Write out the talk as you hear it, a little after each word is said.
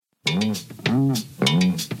It's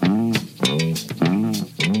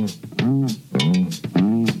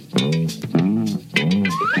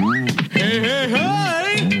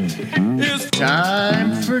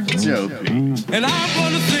time for Dopey. And I'm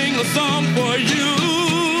gonna sing a song for you.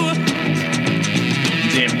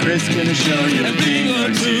 Dave Chris gonna show you a thing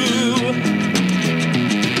or two.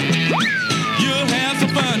 You'll have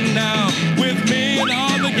some fun now with me and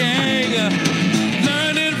all the gang,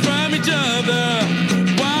 learning from each other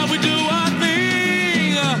while we do our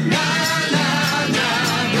thing. Na, na, na,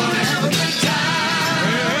 gonna have a good time.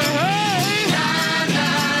 Hey, na, na,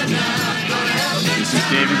 na, gonna have a good This is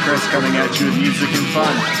Dave and Chris coming at you with music and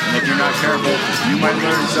fun. And if you're not careful, you might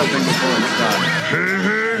learn something before it's done. Hey,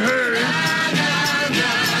 hey, hey.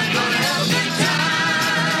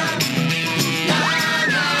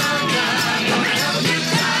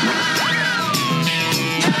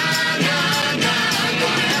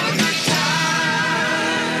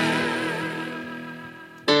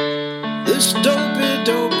 This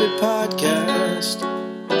Dopey podcast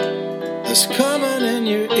is coming in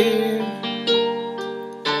your ear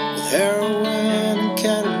with heroin and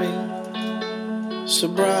ketamine,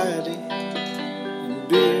 sobriety and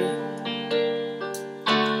beer.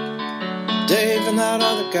 Dave and that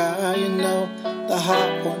other guy, you know, the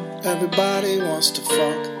hot one everybody wants to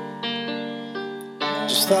fuck.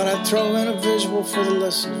 Just thought I'd throw in a visual for the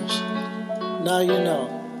listeners. Now you know.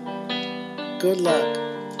 Good luck.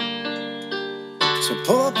 So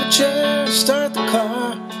pull up a chair, start the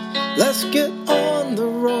car. Let's get on the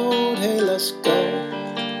road, hey, let's go.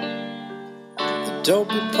 The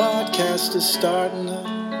Dopey podcast is starting up.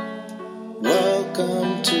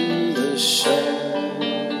 Welcome to the show.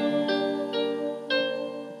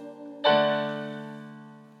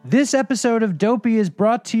 This episode of Dopey is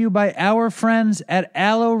brought to you by our friends at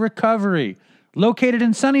Aloe Recovery. Located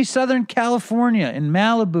in sunny Southern California in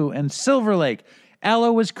Malibu and Silver Lake,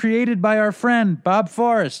 Aloe was created by our friend Bob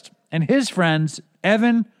Forrest and his friends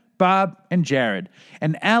Evan, Bob, and Jared.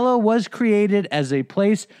 And Aloe was created as a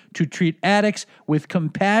place to treat addicts with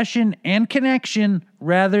compassion and connection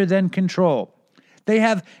rather than control. They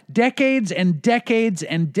have decades and decades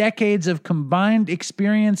and decades of combined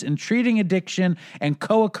experience in treating addiction and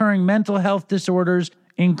co-occurring mental health disorders,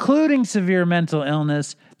 including severe mental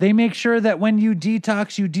illness. They make sure that when you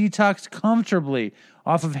detox comfortably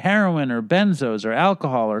off of heroin or benzos or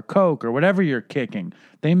alcohol or coke or whatever you're kicking.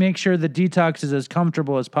 They make sure the detox is as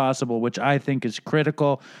comfortable as possible, which I think is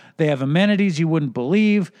critical. They have amenities you wouldn't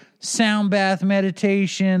believe: sound bath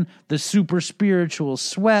meditation, the super spiritual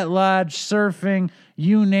sweat lodge, surfing,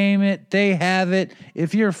 you name it, they have it.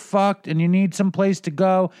 If you're fucked and you need some place to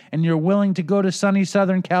go and you're willing to go to sunny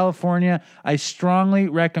Southern California, I strongly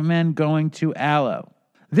recommend going to Aloe.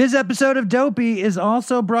 This episode of Dopey is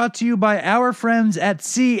also brought to you by our friends at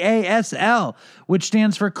CASL, which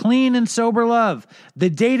stands for Clean and Sober Love, the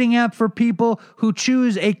dating app for people who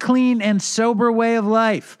choose a clean and sober way of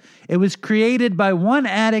life. It was created by one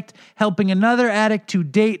addict helping another addict to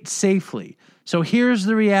date safely. So here's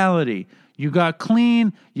the reality. You got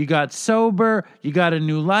clean, you got sober, you got a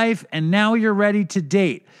new life, and now you're ready to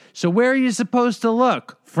date. So where are you supposed to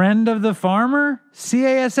look? Friend of the farmer?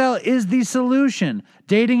 CASL is the solution.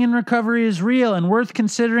 Dating in recovery is real and worth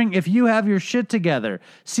considering if you have your shit together.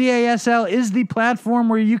 CASL is the platform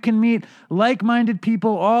where you can meet like-minded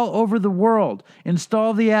people all over the world.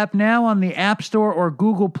 Install the app now on the App Store or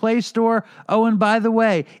Google Play Store. Oh, and by the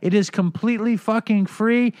way, it is completely fucking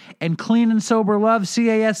free, and Clean and Sober Love,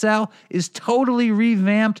 CASL, is totally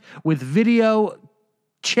revamped with video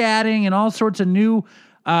chatting and all sorts of new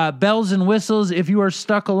bells and whistles if you are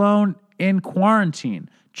stuck alone in quarantine.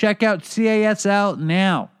 Check out CASL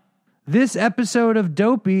now. This episode of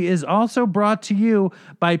Dopey is also brought to you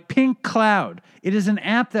by Pink Cloud. It is an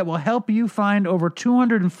app that will help you find over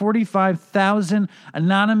 245,000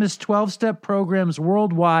 anonymous 12-step programs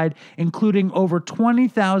worldwide, including over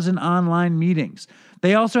 20,000 online meetings.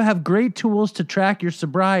 They also have great tools to track your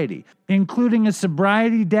sobriety, including a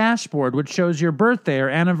sobriety dashboard which shows your birthday or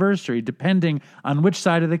anniversary depending on which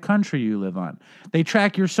side of the country you live on. They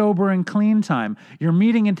track your sober and clean time, your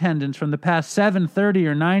meeting attendance from the past 7, 30,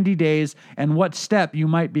 or 90 days, and what step you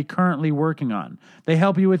might be currently working on. They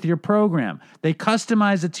help you with your program. They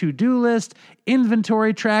customize a to-do list,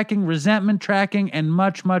 inventory tracking, resentment tracking, and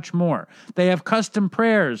much, much more. They have custom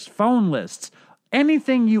prayers, phone lists,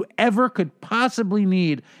 anything you ever could possibly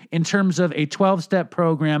need in terms of a 12-step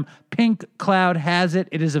program. Pink Cloud has it.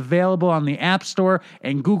 It is available on the App Store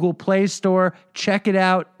and Google Play Store. Check it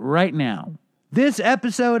out right now. This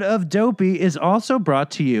episode of Dopey is also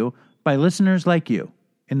brought to you by listeners like you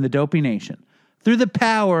in the Dopey Nation. Through the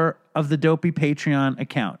power of the Dopey Patreon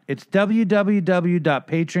account. It's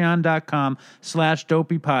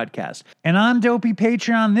www.patreon.com/Dopey Podcast. And on Dopey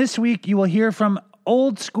Patreon this week, you will hear from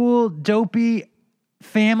old school Dopey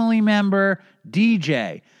family member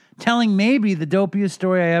DJ telling maybe the dopiest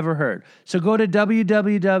story I ever heard. So go to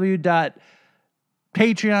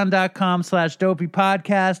www.patreon.com/Dopey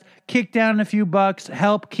Podcast, kick down a few bucks,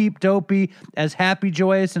 help keep Dopey as happy,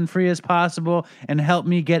 joyous, and free as possible, and help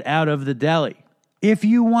me get out of the deli. If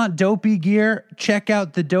you want Dopey gear, check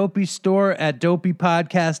out the Dopey store at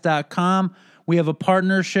dopeypodcast.com. We have a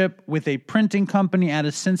partnership with a printing company out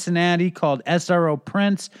of Cincinnati called SRO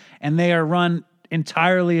Prints, and they are run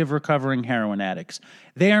entirely of recovering heroin addicts.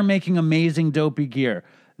 They are making amazing Dopey gear.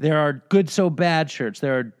 There are Good So Bad shirts.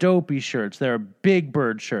 There are Dopey shirts. There are Big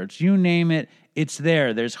Bird shirts. You name it, it's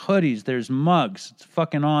there. There's hoodies. There's mugs. It's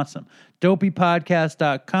fucking awesome.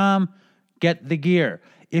 Dopeypodcast.com. Get the gear.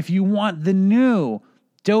 If you want the new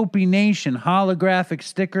Dopey Nation holographic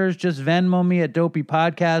stickers, just Venmo me at Dopey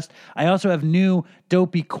Podcast. I also have new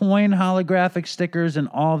Dopey Coin holographic stickers and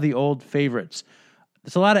all the old favorites.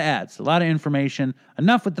 There's a lot of ads, a lot of information.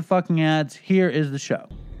 Enough with the fucking ads. Here is the show.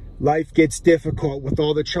 Life gets difficult with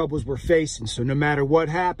all the troubles we're facing, so no matter what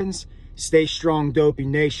happens, stay strong, Dopey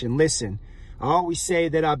Nation. Listen, I always say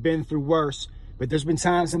that I've been through worse, but there's been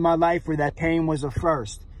times in my life where that pain was a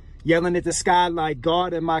first. Yelling at the sky like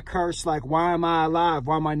God and my curse, like why am I alive?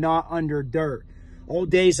 Why am I not under dirt?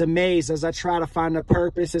 Old days amaze as I try to find a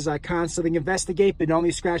purpose, as I constantly investigate but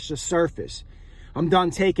only scratch the surface. I'm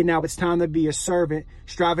done taking, now it's time to be a servant.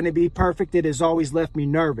 Striving to be perfect, it has always left me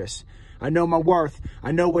nervous. I know my worth,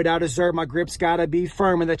 I know what I deserve. My grip's gotta be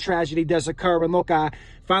firm when the tragedy does occur. And look, I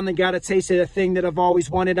finally got a taste of the thing that I've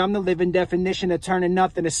always wanted. I'm the living definition of turning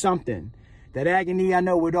nothing to something. That agony, I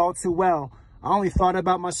know it all too well. I only thought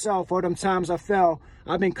about myself, all them times I fell.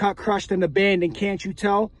 I've been cut, crushed, and abandoned, can't you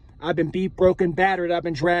tell? I've been beat, broken, battered, I've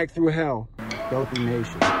been dragged through hell. Dopey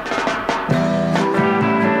Nation.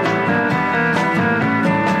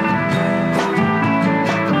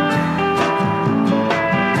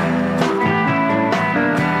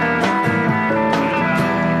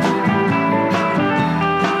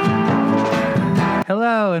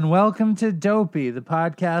 Hello and welcome to Dopey, the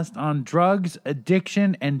podcast on drugs,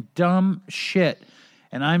 addiction, and dumb shit.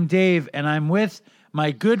 And I'm Dave, and I'm with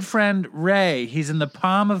my good friend Ray. He's in the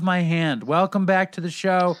palm of my hand. Welcome back to the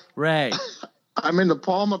show, Ray. I'm in the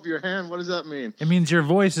palm of your hand. What does that mean? It means your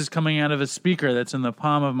voice is coming out of a speaker that's in the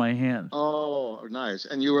palm of my hand. Oh, nice.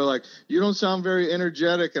 And you were like, you don't sound very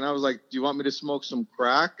energetic. And I was like, do you want me to smoke some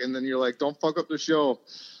crack? And then you're like, don't fuck up the show.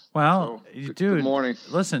 Well, so, dude, good morning.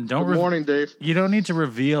 Listen, Good morning, Dave. You don't need to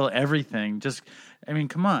reveal everything. Just, I mean,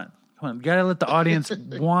 come on. You gotta let the audience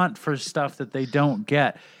want for stuff that they don't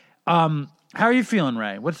get. How are you feeling,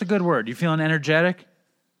 Ray? What's the good word? You feeling energetic?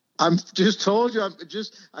 I'm just told you.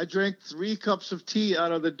 I drank 3 cups of tea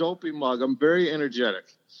out of the Dopey mug. I'm very energetic.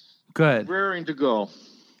 Good. Raring to go.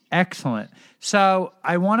 Excellent. So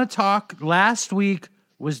I want to talk. Last week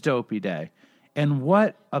was Dopey Day, and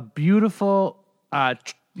what a beautiful.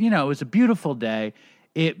 It was a beautiful day.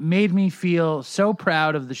 It made me feel so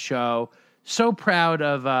proud of the show, so proud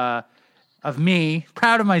of me,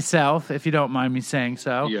 proud of myself, if you don't mind me saying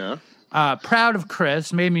so. Yeah. Proud of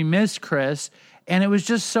Chris, made me miss Chris, and it was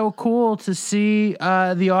just so cool to see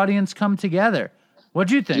the audience come together.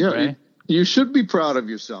 What'd you think, Ray? You should be proud of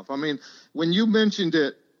yourself. I mean, when you mentioned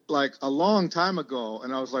it like a long time ago,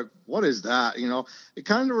 and I was like, what is that? You know, it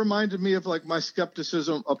kind of reminded me of like my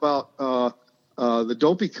skepticism about the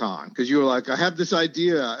Dopey Con, because you were like, I have this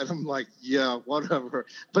idea, and I'm like, yeah, whatever.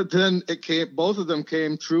 But then both of them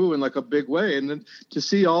came true in like a big way, and then to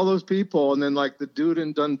see all those people, and then like the dude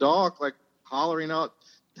in Dundalk like hollering out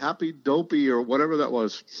 "Happy Dopey" or whatever that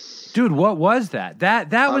was. Dude, what was that?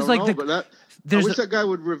 That was like I wish that guy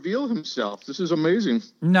would reveal himself. This is amazing.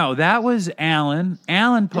 No, that was Alan.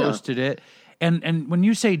 Alan posted it. And when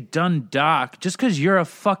you say Dundalk, just because you're a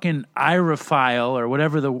fucking Irophile or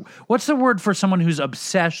whatever what's the word for someone who's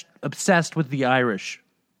obsessed with the Irish?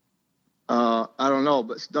 I don't know,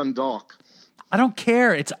 but it's Dundalk. I don't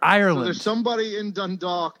care. It's Ireland. So there's somebody in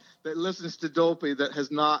Dundalk that listens to Dopey that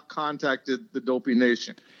has not contacted the Dopey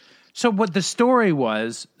Nation. So what the story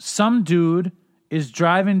was, some dude is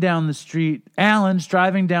driving down the street. Alan's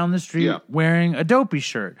driving down the street wearing a Dopey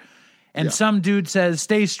shirt. And some dude says,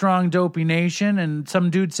 stay strong, Dopey Nation. And some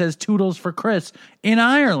dude says, toodles for Chris in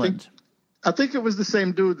Ireland. I think it was the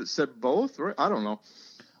same dude that said both, right? I don't know.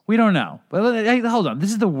 We don't know. But hey, hold on.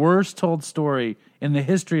 This is the worst told story in the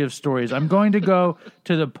history of stories. I'm going to go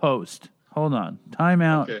to the Post. Hold on. Time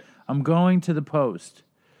out. Okay. I'm going to the Post.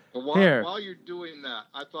 Well, while you're doing that,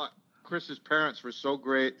 I thought Chris's parents were so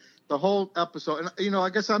great. The whole episode, and I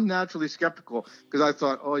guess I'm naturally skeptical because I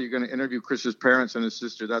thought, oh, you're going to interview Chris's parents and his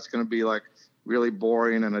sister. That's going to be like really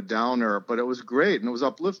boring and a downer. But it was great and it was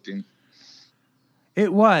uplifting.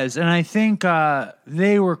 It was, and I think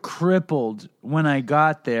they were crippled when I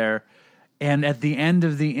got there. And at the end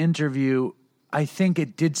of the interview, I think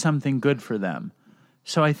it did something good for them.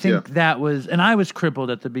 So I think that was, and I was crippled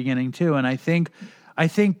at the beginning too. And I think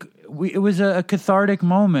it was a cathartic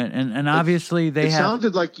moment. And obviously it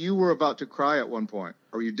sounded like you were about to cry at one point,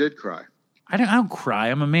 or you did cry. I don't cry.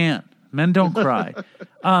 I'm a man. Men don't cry,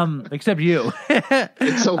 except you.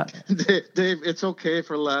 It's okay, Dave. It's okay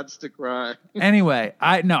for lads to cry. Anyway,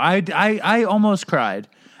 I almost cried.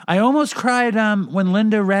 I almost cried when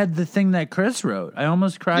Linda read the thing that Chris wrote. I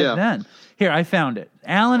almost cried then. Here, I found it.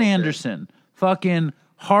 Alan Anderson, fucking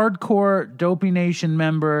hardcore Dopey Nation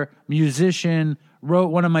member, musician, wrote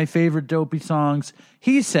one of my favorite Dopey songs.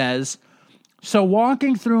 He says, so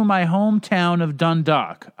walking through my hometown of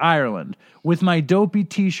Dundalk, Ireland, with my Dopey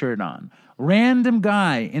t-shirt on, random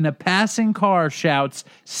guy in a passing car shouts,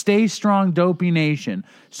 stay strong, Dopey Nation.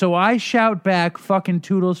 So I shout back, fucking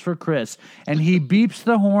toodles for Chris, and he beeps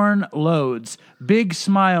the horn loads, big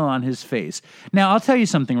smile on his face. Now, I'll tell you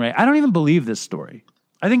something, Ray. I don't even believe this story.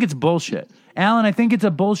 I think it's bullshit. Alan, I think it's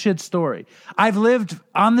a bullshit story. I've lived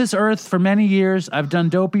on this earth for many years. I've done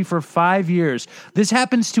Dopey for 5 years. This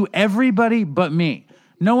happens to everybody but me.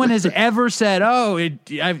 No one has ever said,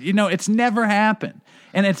 it's never happened.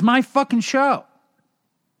 And it's my fucking show.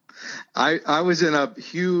 I was in a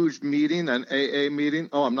huge meeting, an AA meeting.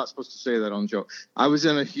 Oh, I'm not supposed to say that on the show. I was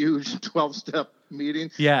in a huge 12-step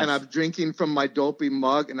meeting, and I'm drinking from my Dopey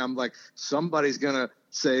mug, and I'm like, somebody's going to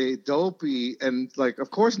say Dopey, and like,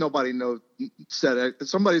 of course nobody said it.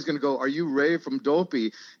 Somebody's going to go, are you Ray from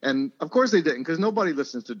Dopey? And of course they didn't, because nobody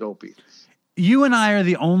listens to Dopey. You and I are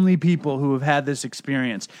the only people who have had this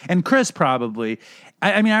experience. And Chris probably.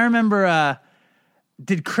 I remember,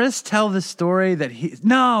 did Chris tell the story that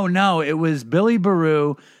No, it was Billy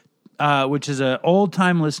Baru, which is an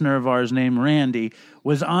old-time listener of ours named Randy,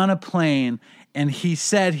 was on a plane, and he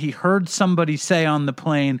said he heard somebody say on the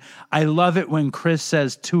plane, I love it when Chris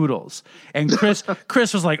says toodles. And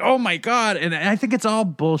Chris was like, oh my God. And I think it's all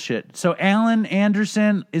bullshit. So Alan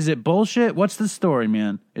Anderson, is it bullshit? What's the story,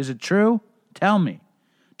 man? Is it true? Tell me.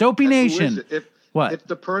 Dopey Nation. What? If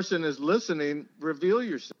the person is listening, reveal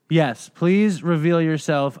yourself. Yes, please reveal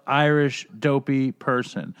yourself, Irish Dopey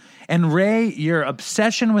person. And Ray, your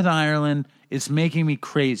obsession with Ireland is making me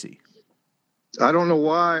crazy. I don't know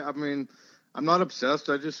why. I mean, I'm not obsessed.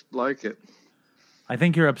 I just like it. I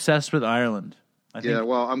think you're obsessed with Ireland.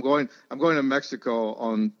 Well, I'm going to Mexico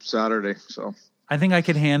on Saturday, so. I think I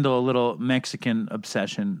could handle a little Mexican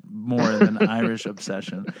obsession more than Irish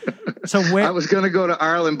obsession. So I was going to go to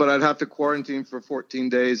Ireland, but I'd have to quarantine for 14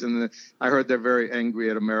 days, and I heard they're very angry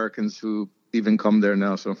at Americans who even come there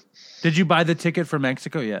now. So, did you buy the ticket for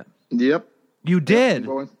Mexico yet? Yep. You did?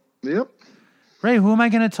 Yep. Ray, who am I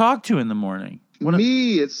going to talk to in the morning?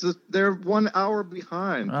 Me. They're 1 hour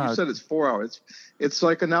behind. You said it's 4 hours. It's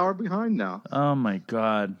like an hour behind now. Oh my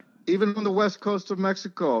God. Even on the west coast of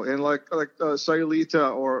Mexico, in like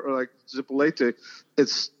Sayulita or like Zipolete,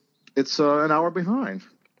 it's an hour behind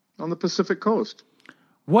on the Pacific coast.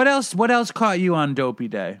 What else caught you on Dopey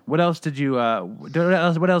Day? What else did you?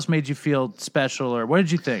 What else made you feel special, or what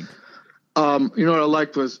did you think? What I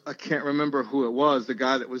liked was, I can't remember who it was. The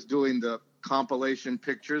guy that was doing the compilation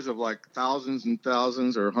pictures of like thousands and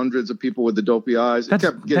thousands or hundreds of people with the Dopey eyes. It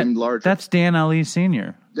kept getting larger. That's Dan Ali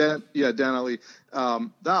Sr. Dan Ali.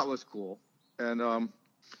 That was cool. And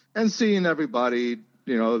seeing everybody,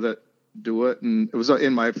 that do it, and it was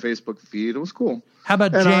in my Facebook feed. It was cool. How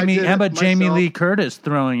about Jamie Lee Curtis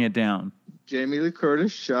throwing it down? Jamie Lee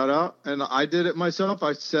Curtis, shout out. And I did it myself.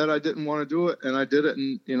 I said I didn't want to do it, and I did it.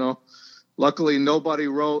 And, luckily nobody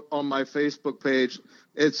wrote on my Facebook page,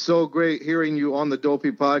 it's so great hearing you on the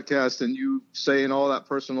Dopey podcast and you saying all that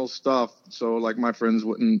personal stuff. So, like, my friends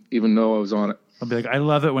wouldn't even know I was on it. I'll be like, I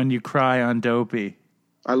love it when you cry on Dopey.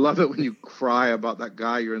 I love it when you cry about that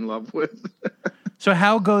guy you're in love with. So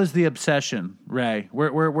how goes the obsession, Ray?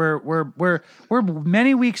 We're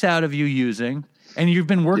many weeks out of you using, and you've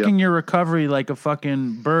been working your recovery like a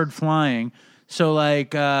fucking bird flying. So,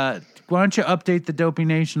 like, why don't you update the Dopey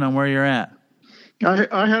Nation on where you're at?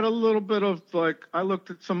 I had a little bit of, like, I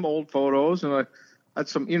looked at some old photos, and I had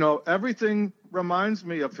some, everything reminds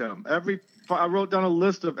me of him. I wrote down a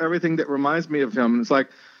list of everything that reminds me of him. And it's like,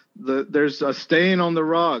 there's a stain on the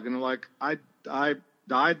rug, and like, I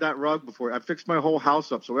dyed that rug before. I fixed my whole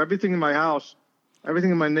house up. So everything in my house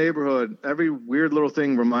everything in my neighborhood, every weird little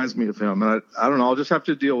thing reminds me of him. And I don't know. I'll just have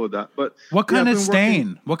to deal with that. But what kind of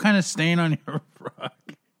stain? What kind of stain on your rug?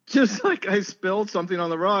 Just like I spilled something on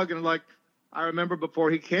the rug, and like I remember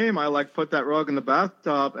before he came, I like put that rug in the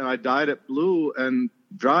bathtub and I dyed it blue and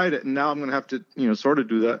dried it, and now I'm gonna have to sort of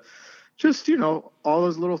do that. Just all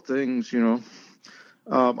those little things.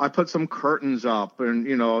 I put some curtains up, and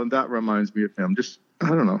and that reminds me of him. Just I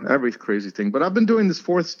don't know, every crazy thing. But I've been doing this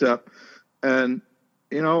 4th step, and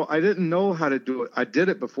I didn't know how to do it. I did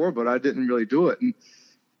it before, but I didn't really do it.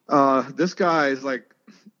 And this guy is like,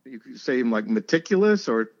 you could say him like meticulous,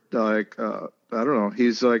 or like I don't know.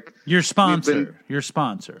 He's like your sponsor. Your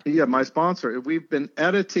sponsor. Yeah, my sponsor. We've been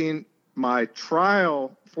editing my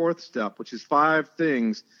trial 4th step, which is 5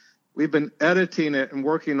 things. We've been editing it and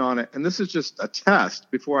working on it, and this is just a test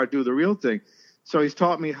before I do the real thing. So he's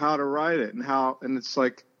taught me how to write it and it's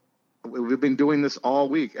like we've been doing this all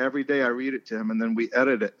week. Every day I read it to him, and then we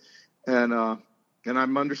edit it, and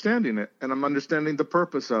I'm understanding it, and I'm understanding the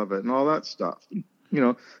purpose of it and all that stuff.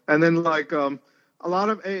 And then like a lot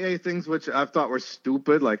of AA things which I thought were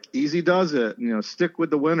stupid, like Easy Does It, stick with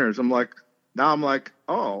the winners. I'm like,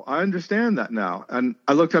 oh, I understand that now. And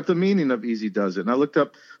I looked up the meaning of Easy Does It, and I looked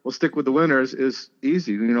up, well, stick with the winners is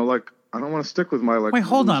easy. Like I don't want to stick with my like. Wait,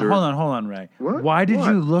 hold on, Ray. What? Why did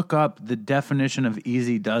you look up the definition of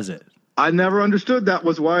Easy Does It? I never understood that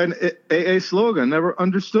was why an AA slogan. Never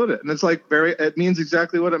understood it, and it's like it means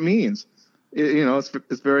exactly what it means.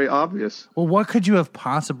 It's very obvious. Well, what could you have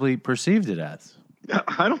possibly perceived it as?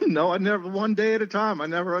 I don't know. I never, one day at a time. I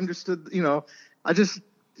never understood. I just,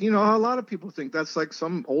 how a lot of people think that's like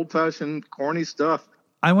some old-fashioned corny stuff.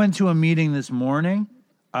 I went to a meeting this morning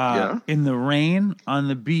in the rain on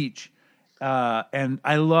the beach, and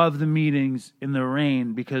I love the meetings in the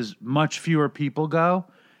rain because much fewer people go,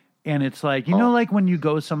 and it's like like when you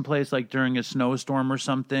go someplace like during a snowstorm or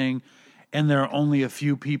something, and there are only a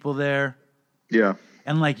few people there. Yeah.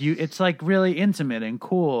 And like it's like really intimate and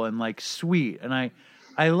cool and like sweet, and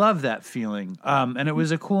I love that feeling. And it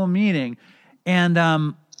was a cool meeting, and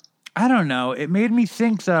I don't know. It made me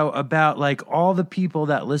think though about like all the people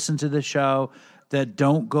that listen to the show that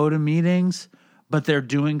don't go to meetings, but they're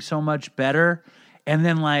doing so much better. And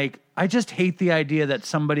then like I just hate the idea that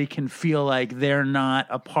somebody can feel like they're not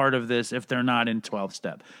a part of this if they're not in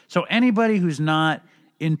 12-step. So anybody who's not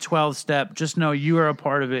in 12-step, just know you are a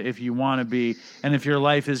part of it if you want to be. And if your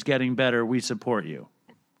life is getting better, we support you.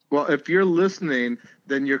 Well, if you're listening,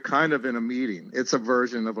 then you're kind of in a meeting. It's a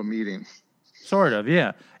version of a meeting. Sort of,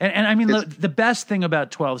 yeah. And I mean, the best thing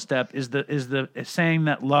about 12-step is the saying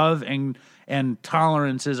that love and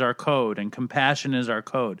tolerance is our code and compassion is our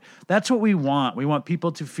code. That's what we want. We want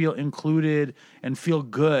people to feel included and feel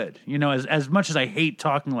good. As much as I hate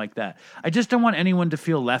talking like that, I just don't want anyone to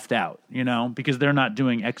feel left out, because they're not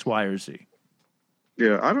doing X, Y, or Z.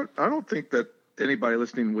 Yeah, I don't think that anybody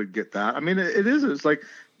listening would get that. I mean, it's like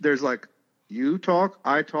there's like you talk,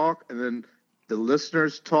 I talk, and then the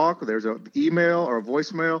listeners talk. There's an email or a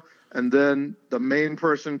voicemail, and then the main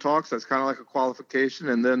person talks. That's kind of like a qualification,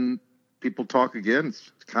 and then people talk again.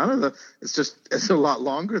 It's kind of it's a lot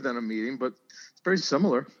longer than a meeting, but it's very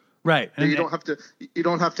similar. Right. And you don't have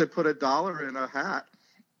to put $1 in a hat.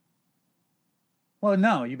 Well,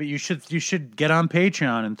 no, but you should get on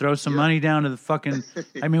Patreon and throw some money down to the fucking.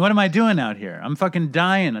 I mean, what am I doing out here? I'm fucking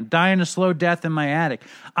dying. I'm dying a slow death in my attic.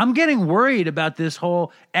 I'm getting worried about this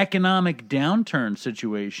whole economic downturn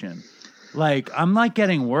situation. Like, I'm like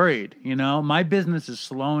getting worried. My business is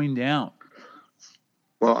slowing down.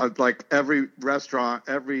 Well, like every restaurant,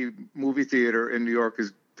 every movie theater in New York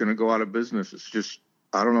is going to go out of business. It's just,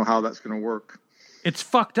 I don't know how that's going to work. It's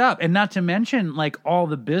fucked up. And not to mention, like, all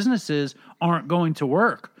the businesses aren't going to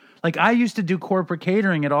work. Like, I used to do corporate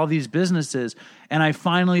catering at all these businesses, and I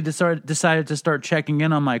finally decided to start checking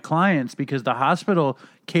in on my clients because the hospital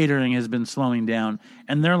catering has been slowing down.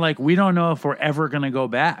 And they're like, we don't know if we're ever going to go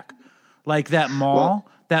back. Like that mall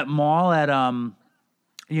at,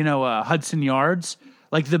 Hudson Yards,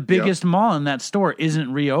 like the biggest mall in that store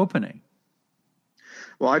isn't reopening.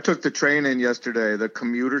 Well, I took the train in yesterday, the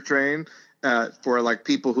commuter train, for like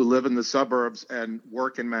people who live in the suburbs and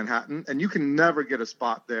work in Manhattan, and you can never get a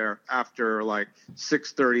spot there after like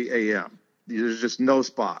 6:30 a.m. There's just no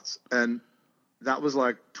spots, and that was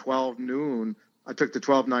like 12 noon. I took the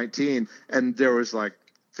 12:19, and there was like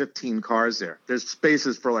 15 cars there. There's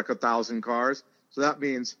spaces for like 1,000 cars, so that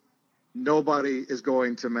means nobody is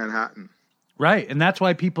going to Manhattan. Right, and that's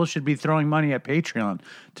why people should be throwing money at Patreon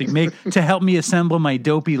to help me assemble my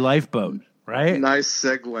Dopey lifeboat. Right? Nice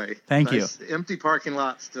segue. Thank you. Empty parking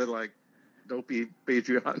lots to like Dopey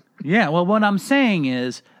Patreon. Yeah, well, what I'm saying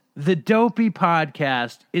is The Dopey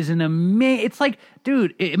podcast is an amazing. It's like,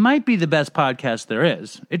 dude, it might be the best podcast there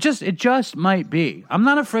is. It just might be. I'm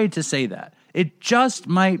not afraid to say that. It just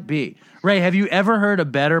might be. Ray, have you ever heard a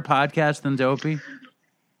better podcast than Dopey?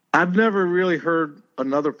 I've never really heard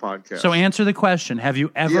another podcast. So answer the question. Have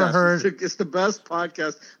you ever heard? It's the best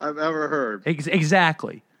podcast I've ever heard.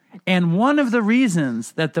 Exactly. And one of the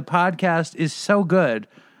reasons that the podcast is so good,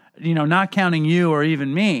 not counting you or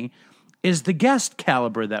even me, is the guest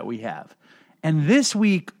caliber that we have. And this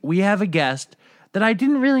week we have a guest that I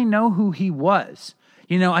didn't really know who he was.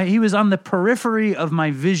 He was on the periphery of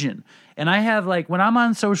my vision. And I have, like, when I'm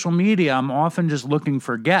on social media, I'm often just looking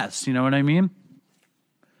for guests. You know what I mean?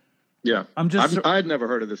 Yeah. I had never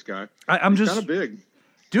heard of this guy. I'm He's just kind of big.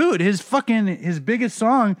 Dude, his biggest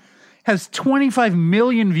song has 25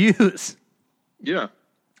 million views. Yeah.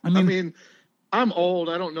 I mean, I'm old.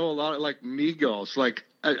 I don't know a lot of, like, Migos. Like,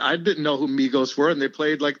 I didn't know who Migos were, and they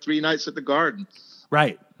played like 3 nights at the Garden.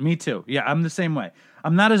 Right. Me too. Yeah, I'm the same way.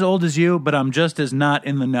 I'm not as old as you, but I'm just as not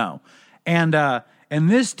in the know. And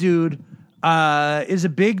this dude is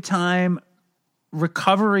a big-time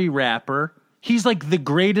recovery rapper. He's like the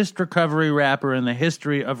greatest recovery rapper in the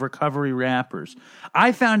history of recovery rappers.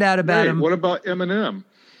 I found out about him. What about Eminem?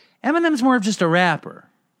 Eminem's more of just a rapper.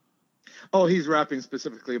 Oh, he's rapping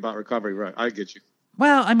specifically about recovery, right? I get you.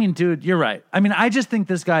 Well, I mean, dude, you're right. I mean, I just think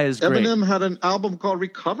this guy is great. Eminem had an album called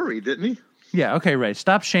Recovery, didn't he? Yeah, okay, Ray.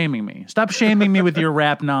 Stop shaming me. Stop shaming me with your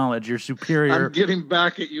rap knowledge. You're superior. I'm getting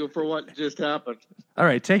back at you for what just happened. All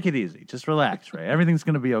right, take it easy. Just relax, Ray. Everything's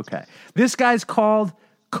going to be okay. This guy's called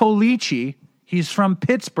Colicchie. He's from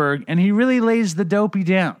Pittsburgh, and he really lays the Dopey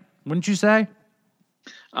down. Wouldn't you say?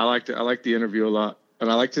 I liked the interview a lot, and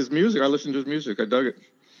I liked his music. I listened to his music. I dug it.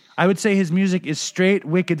 I would say his music is straight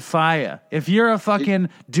wicked fire. If you're a fucking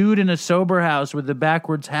dude in a sober house with a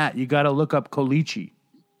backwards hat, you got to look up Colicchie.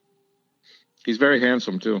 He's very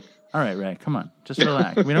handsome too. All right, Ray, come on, just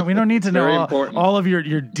relax. We don't need to know all of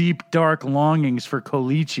your deep dark longings for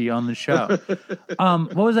Colicchie on the show.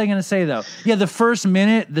 What was I going to say though? Yeah, the first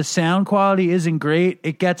minute the sound quality isn't great.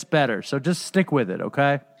 It gets better, so just stick with it,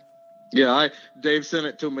 okay? Yeah, Dave sent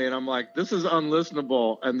it to me, and I'm like, this is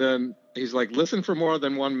unlistenable. And then he's like, listen for more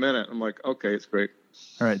than 1 minute. I'm like, okay, it's great.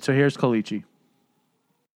 All right, so here's Colicchie.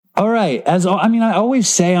 All right. I always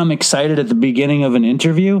say I'm excited at the beginning of an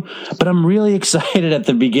interview, but I'm really excited at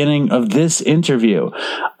the beginning of this interview.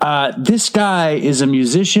 This guy is a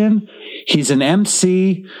musician. He's an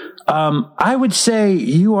MC. I would say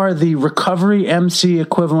you are the recovery MC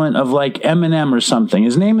equivalent of like Eminem or something.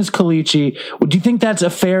 His name is Colicchie. Do you think that's a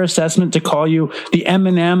fair assessment to call you the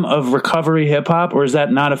Eminem of recovery hip hop, or is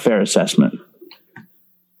that not a fair assessment?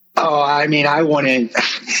 Oh, I mean, I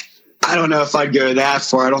don't know if I'd go that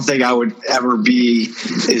far. I don't think I would ever be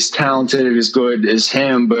as talented and as good as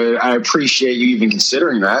him, but I appreciate you even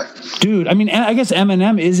considering that. Dude, I mean, I guess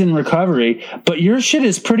Eminem is in recovery, but your shit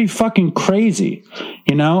is pretty fucking crazy.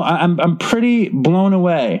 I'm pretty blown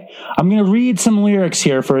away. I'm going to read some lyrics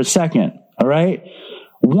here for a second, all right?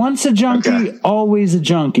 Once a junkie, always a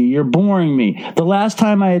junkie. You're boring me. The last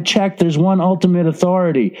time I had checked, there's one ultimate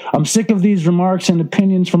authority. I'm sick of these remarks and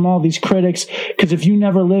opinions from all these critics, because if you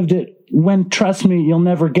never lived it, trust me, you'll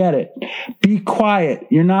never get it. Be quiet.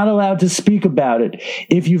 You're not allowed to speak about it.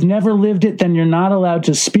 If you've never lived it, then you're not allowed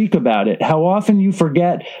to speak about it. How often you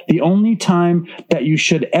forget the only time that you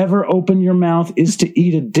should ever open your mouth is to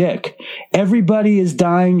eat a dick. Everybody is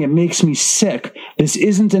dying. It makes me sick. This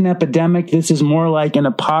isn't an epidemic. This is more like an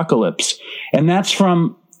apocalypse. And that's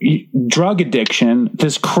from Drug Addiction,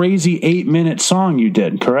 this crazy 8-minute song you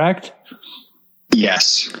did, correct?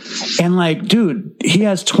 Yes. And like, dude, he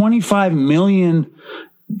has 25 million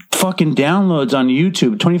fucking downloads on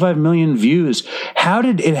YouTube, 25 million views. How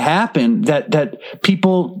did it happen that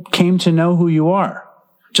people came to know who you are?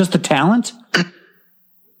 Just the talent?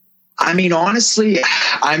 I mean, honestly,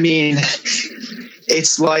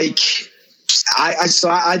 it's like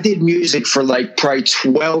I did music for like probably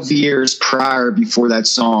 12 years before that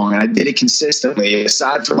song, and I did it consistently.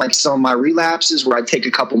 Aside from like some of my relapses where I take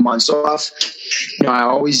a couple months off, I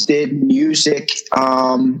always did music,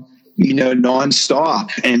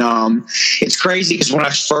 nonstop. And it's crazy because when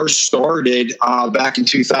I first started back in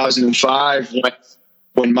 2005,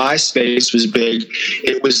 when MySpace was big,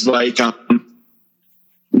 it was like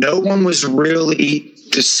no one was really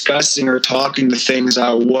discussing or talking the things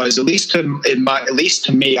I was, at least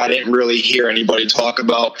to me, I didn't really hear anybody talk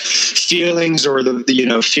about feelings or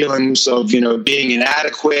the feelings of, being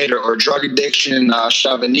inadequate or drug addiction,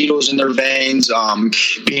 shoving needles in their veins,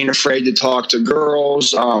 being afraid to talk to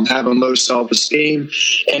girls, having low self-esteem.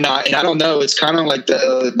 And I don't know, it's kind of like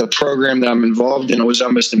the program that I'm involved in. It was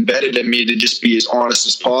almost embedded in me to just be as honest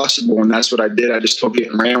as possible. And that's what I did. I just took it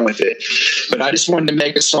and ran with it. But I just wanted to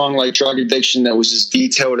make a song like Drug Addiction that was as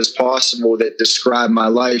detailed as possible, that described my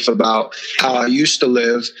life, about how I used to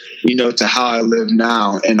live, to how I live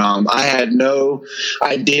now. And I had no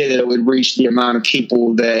idea that it would reach the amount of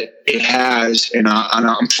people that it has, and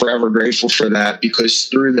I'm forever grateful for that, because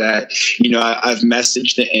through that, I've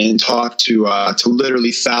messaged and talked to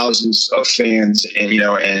literally thousands of fans, and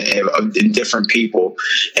different people,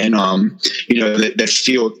 and that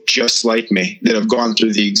feel just like me, that have gone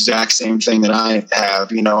through the exact same thing that I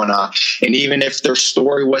have, and even if their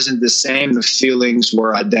story wasn't the same, the feelings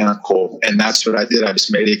were identical, and that's what I did. I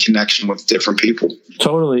just made a connection with different people.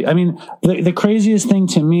 Totally. I mean, the craziest thing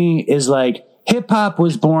to me is like, hip hop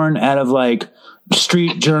was born out of like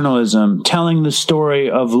street journalism, telling the story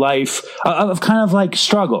of life, of kind of like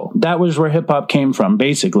struggle. That was where hip hop came from,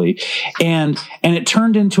 basically. And it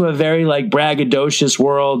turned into a very like braggadocious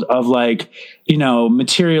world of like,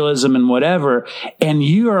 materialism and whatever. And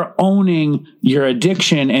you are owning your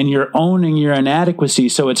addiction and you're owning your inadequacy.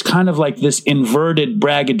 So it's kind of like this inverted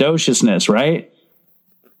braggadociousness, right?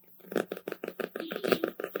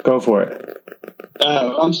 Go for it.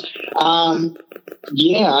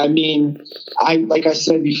 Yeah, I mean, like I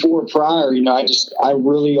said before prior, I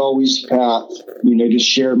really always have, just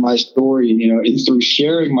shared my story, and through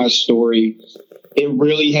sharing my story, it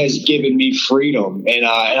really has given me freedom. And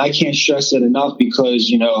I can't stress that enough,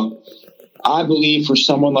 because, I believe for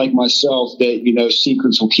someone like myself that,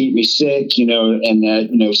 secrets will keep me sick, and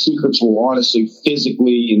that, secrets will honestly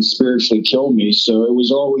physically and spiritually kill me. So it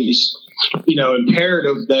was always,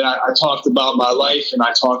 imperative that I talked about my life, and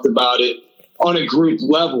I talked about it on a group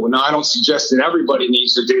level. Now, I don't suggest that everybody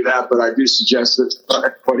needs to do that, but I do suggest that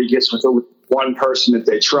everybody gets with one person that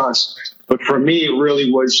they trust. But for me, it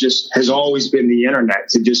really has always been the internet,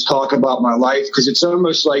 to just talk about my life, because it's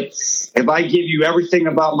almost like if I give you everything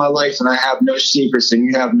about my life and I have no secrets, and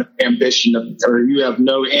you have no ambition or you have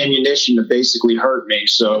no ammunition to basically hurt me.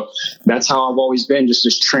 So that's how I've always been, just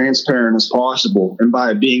as transparent as possible. And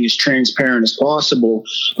by being as transparent as possible,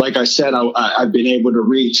 like I said, I've been able to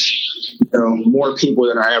reach more people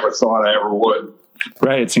than I ever thought I ever would.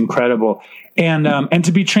 Right. It's incredible. And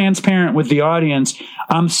to be transparent with the audience,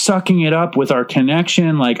 I'm sucking it up with our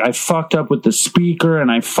connection. Like, I fucked up with the speaker,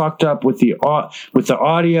 and I fucked up with the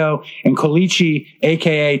audio, and Colicchie,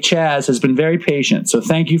 AKA Chaz, has been very patient. So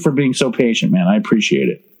thank you for being so patient, man. I appreciate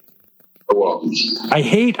it. Well, I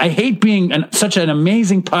hate being such an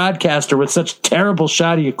amazing podcaster with such terrible,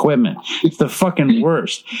 shoddy equipment. It's the fucking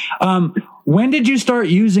worst. When did you start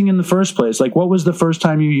using in the first place? Like, what was the first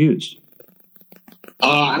time you used?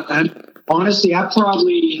 Honestly, I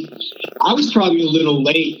was probably a little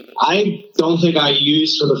late. I don't think I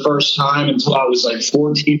used for the first time until I was like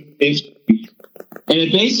 14, 15. And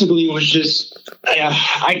it basically was just,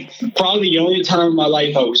 probably the only time in my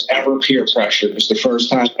life I was ever peer pressured was the first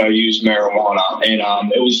time I used marijuana. And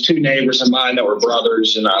it was two neighbors of mine that were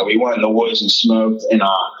brothers, and we went in the woods and smoked.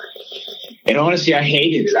 And honestly, I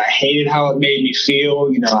hated it. I hated how it made me feel.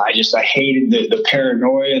 I hated the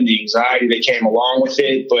paranoia and the anxiety that came along with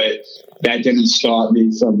it. But that didn't stop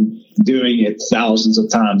me from doing it thousands of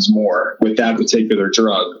times more with that particular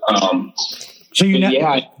drug. So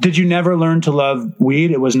did you never learn to love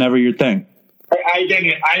weed? It was never your thing. I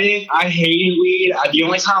didn't. I hated weed. The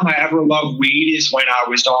only time I ever loved weed is when I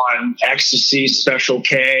was on ecstasy, Special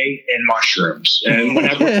K, and mushrooms. And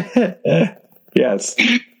whenever, yes.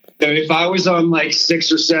 So if I was on like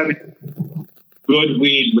 6 or 7 good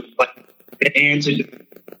weed with like the antidote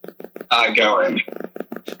going.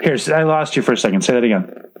 Here, I lost you for a second. Say that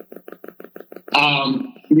again.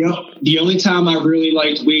 The only time I really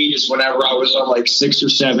liked weed is whenever I was on like 6 or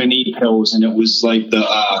 7 pills, and it was like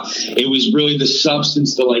it was really the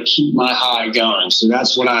substance to like keep my high going. So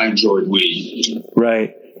that's when I enjoyed weed.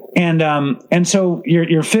 Right. And so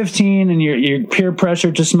you're 15 and you're peer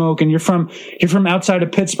pressured to smoke, and you're from outside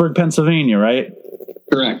of Pittsburgh, Pennsylvania, right?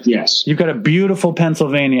 Correct. Yes. You've got a beautiful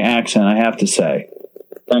Pennsylvania accent, I have to say.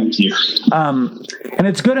 Thank you. And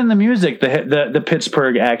it's good in the music, the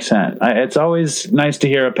Pittsburgh accent. It's always nice to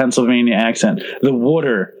hear a Pennsylvania accent. The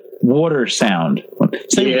water sound.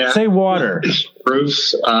 Say water. Proof.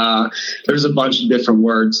 There's a bunch of different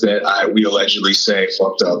words that we allegedly say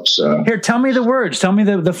fucked up. So here, tell me the words. Tell me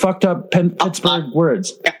the fucked up Pittsburgh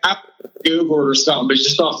words. I Googled or something, but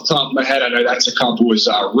just off the top of my head, I know that's a couple was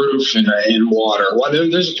roof and water. Well,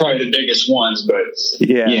 those are probably the biggest ones, but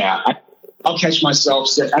yeah. I'll catch myself.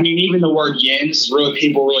 I mean, even the word yins, really,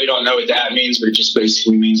 people really don't know what that means, but it just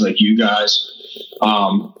basically means like you guys.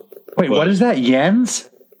 Wait, what is that? Yens?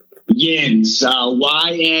 Yins.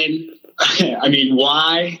 Y-N. I mean,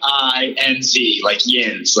 Y-I-N-Z, like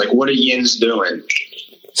yins. Like, what are yins doing?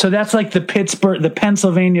 So that's like the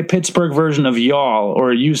Pennsylvania Pittsburgh version of y'all,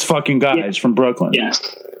 or use fucking guys from Brooklyn. Yes.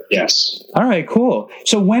 All right, cool.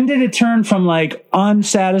 So when did it turn from like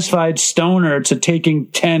unsatisfied stoner to taking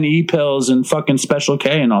 10 E-pills and fucking Special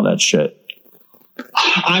K and all that shit?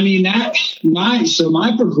 I mean, my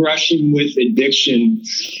progression with addiction,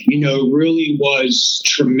 really was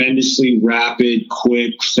tremendously rapid,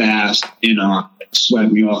 quick, fast,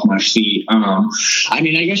 swept me off my feet. I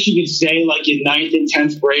mean, I guess you could say like in 9th and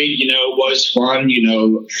 10th grade, was fun.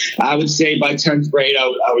 I would say by 10th grade,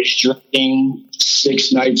 I was drinking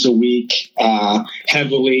 6 nights a week,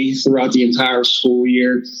 heavily throughout the entire school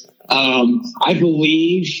year. I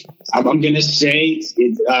believe I'm going to say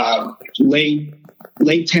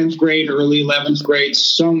late 10th grade, early 11th grade,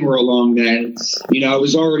 somewhere along then, I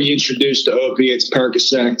was already introduced to opiates,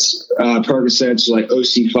 Percocets, like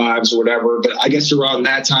OC5s or whatever. But I guess around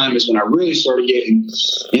that time is when I really started getting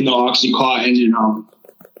into Oxycontin, and,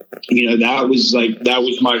 that was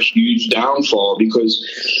my huge downfall because,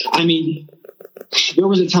 I mean, there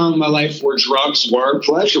was a time in my life where drugs were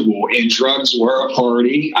pleasurable and drugs were a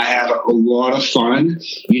party. I had a lot of fun,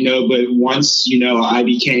 but once, I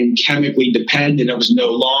became chemically dependent, it was no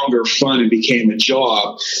longer fun. It became a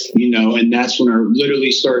job, and that's when I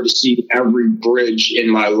literally started to see every bridge in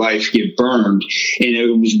my life get burned. And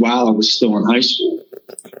it was while I was still in high school.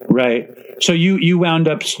 Right. So you wound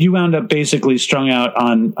up basically strung out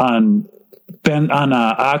on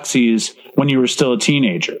oxys when you were still a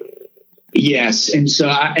teenager. Yes. And so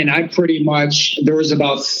I pretty much, there was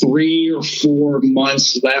about 3 or 4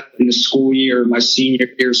 months left in the school year, my senior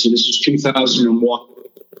year. So this was 2001,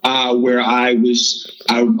 where I was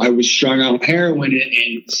strung out on heroin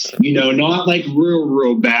and, not like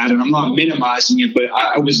real bad. And I'm not minimizing it, but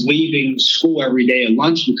I was leaving school every day at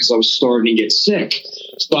lunch because I was starting to get sick.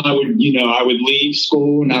 So I would leave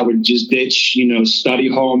school and I would just ditch, study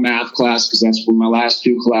hall math class, because that's for my last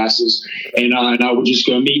 2 classes. And I would just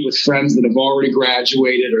go meet with friends that have already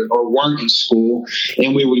graduated or weren't in school.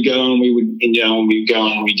 And we would go and we'd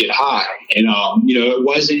get high. And,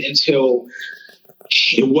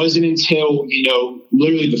 it wasn't until,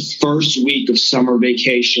 literally the first week of summer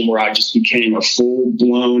vacation where I just became a full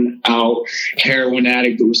blown out heroin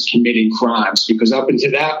addict that was committing crimes. Because up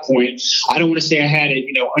until that point, I don't want to say I had it,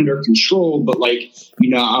 under control, but like,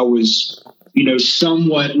 I was,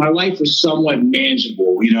 somewhat, my life was somewhat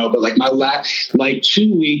manageable, but like my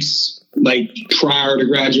 2 weeks, like prior to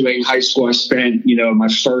graduating high school, I spent, my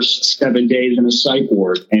first 7 days in a psych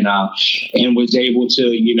ward and was able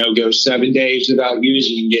to, go 7 days without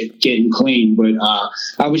using and getting clean. But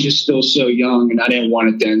I was just still so young and I didn't want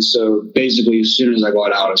it then. So basically, as soon as I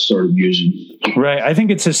got out, I started using. Right. I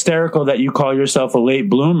think it's hysterical that you call yourself a late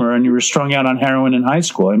bloomer and you were strung out on heroin in high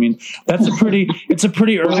school. I mean, it's a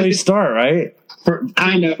pretty early start, right?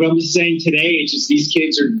 I know, but I'm just saying today, it's just these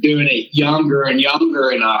kids are doing it younger and younger,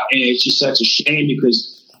 and it's just such a shame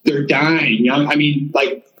because they're dying young. I mean,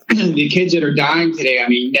 like the kids that are dying today, I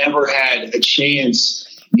mean, never had a chance,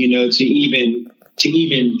 to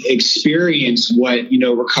even experience what,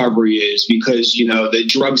 recovery is, because, the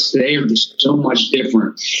drugs today are just so much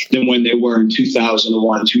different than when they were in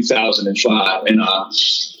 2001, 2005. And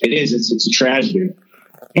it's a tragedy.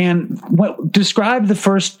 And describe the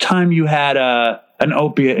first time you had an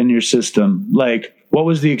opiate in your system. Like, what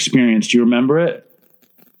was the experience? Do you remember it?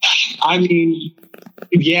 I mean,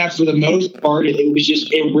 yeah, for the most part,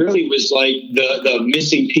 it really was like the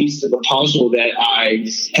missing piece of the puzzle that I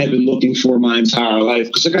had been looking for my entire life.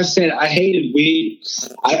 Because like I said, I hated weed.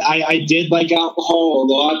 I did like alcohol a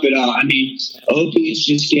lot, but I mean, opiates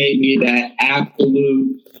just gave me that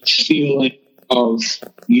absolute feeling of,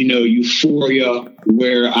 euphoria,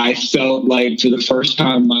 where I felt like for the first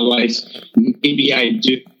time in my life, maybe I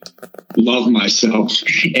do love myself.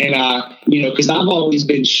 And, because I've always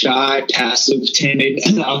been shy, passive, timid.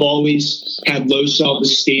 I've always had low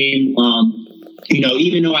self-esteem.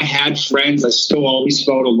 Even though I had friends, I still always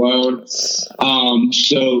felt alone.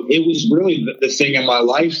 So it was really the thing in my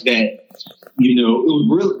life that, it was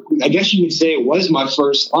really, I guess you could say it was my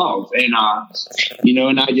first love. And, and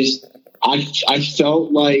I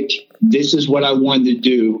felt like this is what I wanted to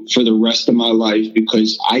do for the rest of my life,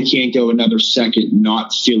 because I can't go another second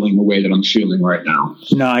not feeling the way that I'm feeling right now.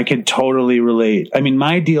 No, I could totally relate. I mean,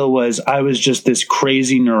 my deal was I was just this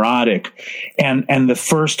crazy neurotic. And the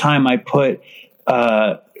first time I put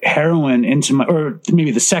heroin into my, or maybe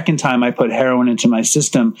the second time I put heroin into my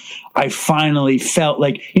system, I finally felt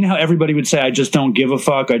like, you know how everybody would say, I just don't give a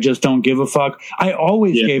fuck. I just don't give a fuck. I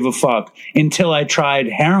always gave a fuck until I tried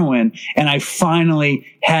heroin, and I finally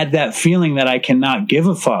had that feeling that I cannot give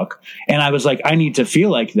a fuck. And I was like, I need to feel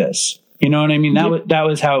like this. You know what I mean? That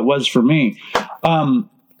was how it was for me.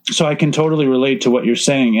 So I can totally relate to what you're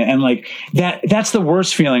saying. And like that's the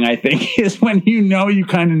worst feeling, I think, is when you know you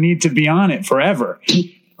kind of need to be on it forever.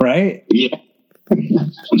 Right? Yeah.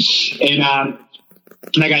 And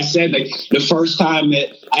like I said, like the first time that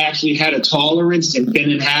I actually had a tolerance and been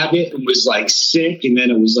in habit and was like sick, and then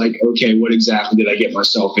it was like, okay, what exactly did I get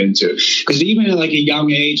myself into? Because even at like a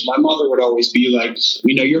young age, my mother would always be like,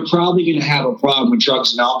 you know, you're probably going to have a problem with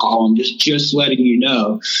drugs and alcohol. I'm just letting you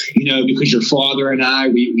know, because your father and I,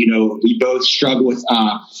 we both struggle with,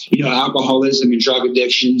 alcoholism and drug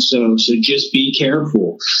addiction. So just be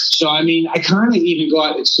careful. So, I mean, I kind of even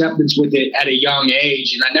got acceptance with it at a young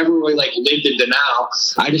age, and I never really like lived in denial.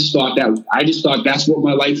 I just thought that's what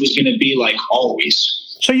my life was going to be like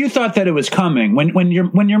always. So you thought that it was coming when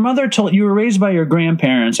your mother told you were raised by your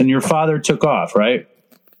grandparents and your father took off, right?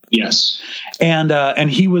 Yes. And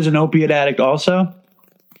he was an opiate addict also?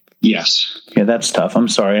 Yes. Yeah, that's tough. I'm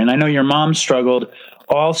sorry. And I know your mom struggled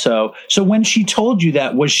also. So when she told you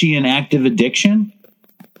that, was she in active addiction?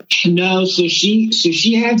 No, so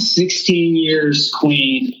she had 16 years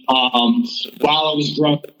clean while I was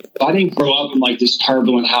growing up. I didn't grow up in like this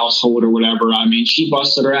turbulent household or whatever. I mean, she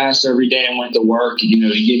busted her ass every day and went to work, to give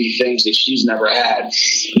me things that she's never had.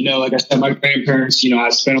 Like I said, my grandparents, I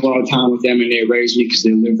spent a lot of time with them, and they raised me because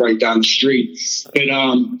they live right down the street. But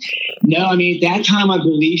no, I mean, at that time, I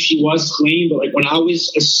believe she was clean. But like when I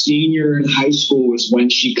was a senior in high school was when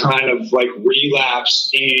she kind of like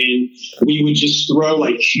relapsed, and we would just throw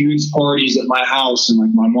like huge parties at my house, and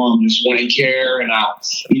like my mom just wouldn't care. And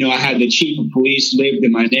I had the chief of police lived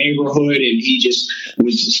in my neighborhood, and he just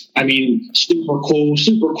was, super cool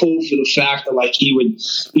for the fact that like he would,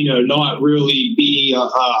 not really be,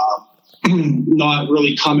 not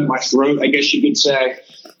really come at my throat, I guess you could say.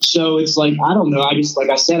 So it's like, I don't know. I just, like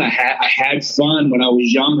I said, I had fun when I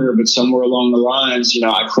was younger, but somewhere along the lines,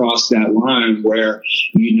 I crossed that line where,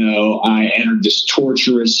 I entered this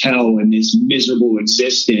torturous hell and this miserable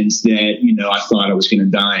existence that, I thought I was going to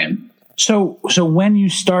die in. So when you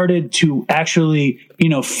started to actually,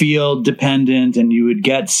 feel dependent, and you would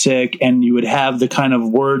get sick and you would have the kind of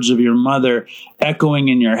words of your mother echoing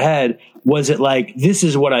in your head, was it like, this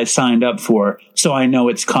is what I signed up for, so I know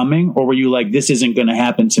it's coming? Or were you like, this isn't going to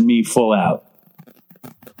happen to me full out?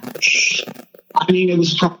 I mean, it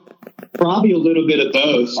was probably a little bit of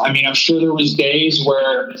both. I mean, I'm sure there was days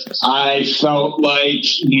where I felt like,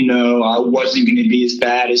 I wasn't going to be as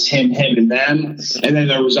bad as him and them. And then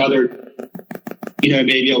there was other,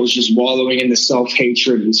 maybe I was just wallowing in the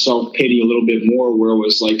self-hatred and self-pity a little bit more, where it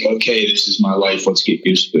was like, okay, this is my life. Let's get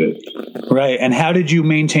used to it. Right. And how did you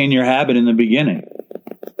maintain your habit in the beginning?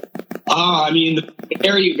 The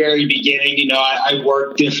very, very beginning, I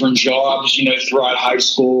worked different jobs, throughout high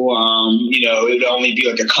school. It would only be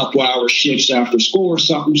like a couple hour shifts after school or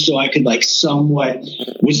something. So I could like somewhat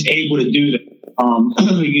was able to do that.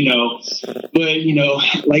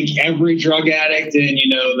 But like every drug addict and,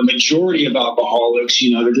 the majority of alcoholics,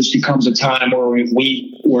 there just becomes a time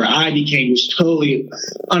where I became just totally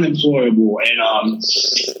unemployable. And,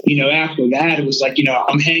 after that, it was like,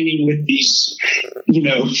 I'm hanging with these,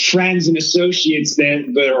 friends and associates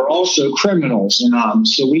that are also criminals. And,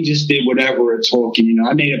 so we just did whatever it took. And,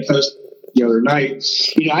 I made a post the other night,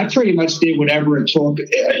 I pretty much did whatever it took,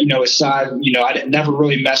 aside, I never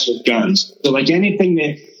really mess with guns. So like anything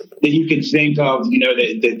that you could think of,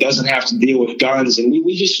 that doesn't have to deal with guns. And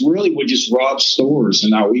we just really would just rob stores,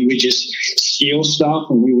 and we would just steal stuff,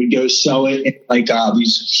 and we would go sell it in like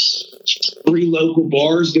these 3 local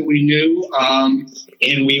bars that we knew.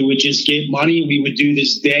 And we would just get money. We would do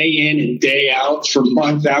this day in and day out for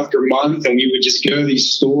month after month. And we would just go to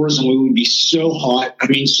these stores, and we would be so hot.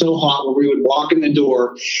 So hot where we would walk in the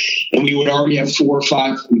door and we would already have 4 or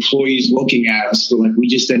 5 employees looking at us. So like we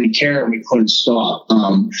just didn't care, and we couldn't stop.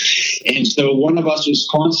 And so one of us was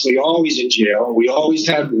constantly always in jail. We always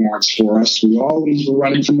had warrants for us. We always were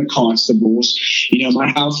running from the constables. My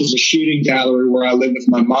house was a shooting gallery where I lived with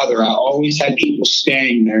my mother. I always had people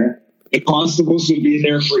staying there. The constables would be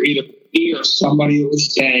there for either me or somebody that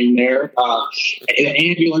was staying there.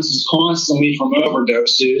 Ambulances constantly from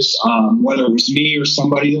overdoses, whether it was me or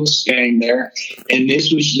somebody that was staying there. And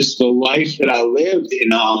this was just the life that I lived.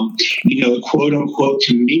 And, quote unquote,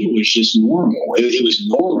 to me was just normal. It was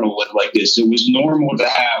normal to live like this. It was normal to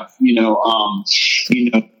have,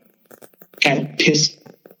 had piss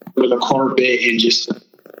over the carpet and just,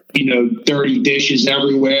 dirty dishes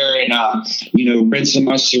everywhere and, rinsing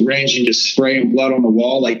my syringe and just spraying blood on the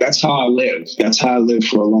wall. Like, that's how I lived. That's how I lived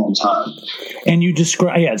for a long time. And you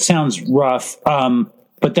describe, it sounds rough.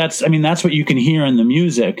 But that's what you can hear in the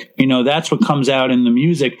music. That's what comes out in the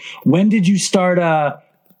music. When did you start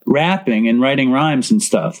rapping and writing rhymes and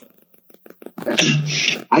stuff?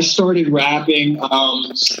 I started rapping.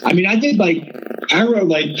 I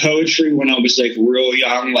wrote poetry when I was real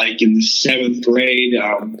young, in the 7th grade,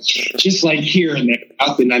 just here and there.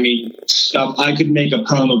 Nothing. Stuff. I could make a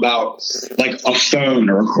poem about a phone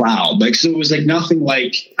or a cloud. So it was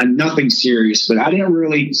nothing serious, but I didn't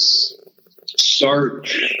really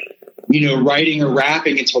start, writing or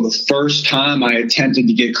rapping until the first time I attempted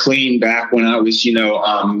to get clean back when I was,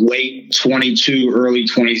 late 22, early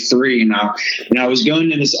 23. And I was going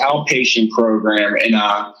to this outpatient program and,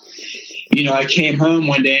 I came home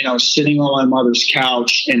one day and I was sitting on my mother's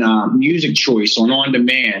couch and Music Choice on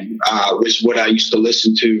demand was what I used to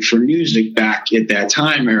listen to for music back at that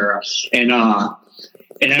time era.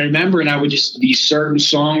 And I remember, these certain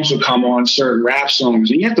songs would come on, certain rap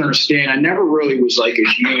songs. And you have to understand, I never really was a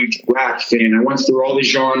huge rap fan. I went through all the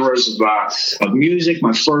genres of music.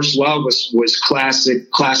 My first love was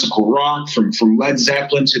classical rock, from Led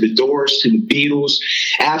Zeppelin to the Doors to the Beatles.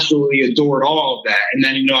 Absolutely adored all of that. And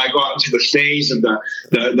then, I got into the phase of the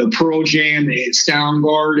Pearl Jam, the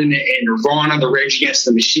Soundgarden, and Nirvana, the Rage Against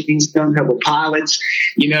the Machine, Stone Temple Pilots,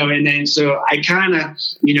 and then so I kind of,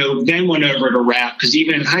 then went over to rap because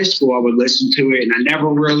even in high school I would listen to it, and I never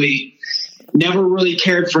really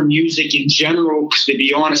cared for music in general. Because to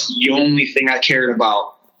be honest, the only thing I cared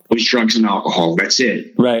about was drugs and alcohol. That's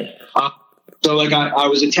it. Right. So I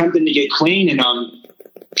was attempting to get clean, and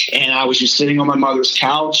I was just sitting on my mother's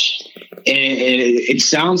couch. And it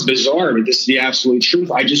sounds bizarre, but this is the absolute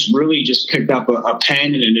truth. I just picked up a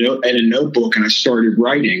pen and a notebook, and I started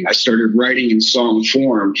writing. I started writing in song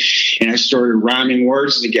form, and I started rhyming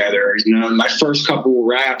words together. My first couple of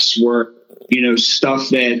raps were, stuff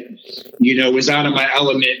that, was out of my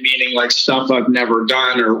element, meaning stuff I've never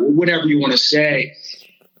done or whatever you want to say.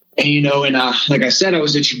 And, like I said, I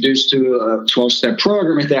was introduced to a 12-step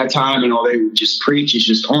program at that time, and all they would just preach is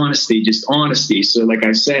just honesty. So like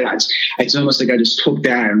I said, it's almost like I just took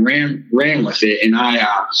that and ran with it. And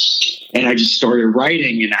I just started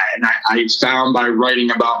writing, and I found by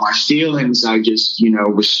writing about my feelings, I just,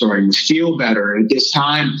 was starting to feel better. And at this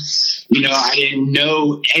time, I didn't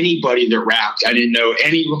know anybody that rapped. I didn't know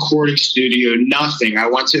any recording studio, nothing. I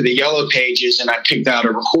went to the Yellow Pages and I picked out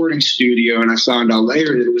a recording studio, and I found out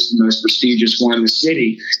later that it was the most prestigious one in the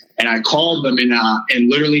city. And I called them and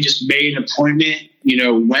literally just made an appointment,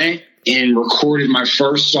 went and recorded my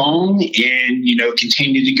first song and,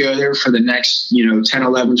 continued to go there for the next, 10,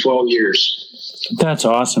 11, 12 years. That's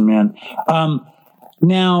awesome, man.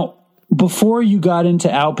 Now, before you got into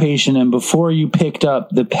outpatient and before you picked up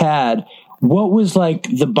the pad, what was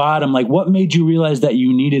the bottom? What made you realize that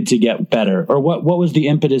you needed to get better? Or what was the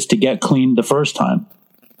impetus to get clean the first time?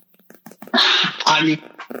 I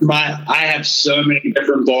have so many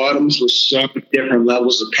different bottoms with so many different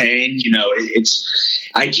levels of pain.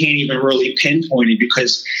 I can't even really pinpoint it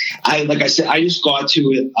because I got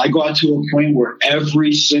to a point where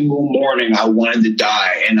every single morning I wanted to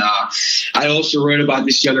die. And I also wrote about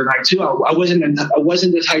this the other night too. I wasn't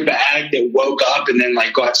the type of addict that woke up and then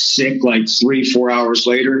got sick 3-4 hours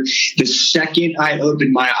later. The second I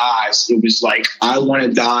opened my eyes, it was I want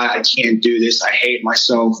to die. I can't do this. I hate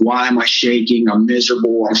myself. Why am I shaking? I'm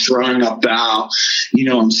miserable. I'm throwing up bowel.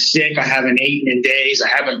 I'm sick. I haven't eaten in days. I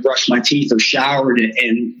haven't brushed my teeth or showered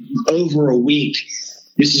in over a week.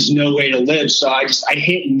 This is no way to live. So I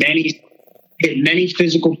hit many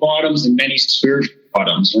physical bottoms and many spiritual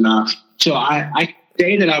bottoms. And so I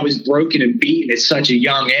say that I was broken and beaten at such a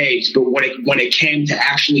young age, but when it came to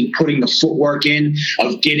actually putting the footwork in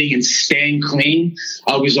of getting and staying clean,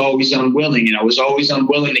 I was always unwilling, and I was always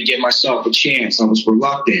unwilling to give myself a chance. I was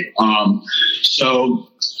reluctant. So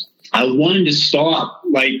I wanted to stop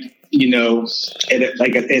at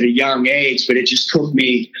a young age, but it just took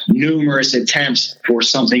me numerous attempts before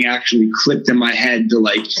something actually clicked in my head to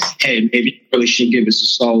hey, maybe you really should give this a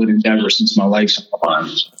solid endeavor since my life's on.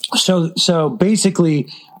 So basically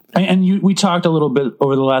we talked a little bit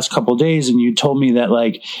over the last couple of days, and you told me that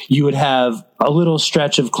like you would have a little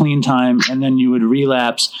stretch of clean time and then you would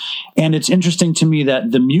relapse. And it's interesting to me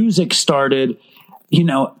that the music started, you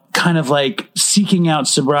know, kind of like seeking out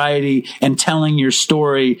sobriety and telling your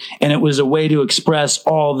story. And it was a way to express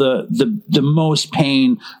all the most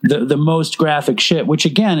pain, the most graphic shit, which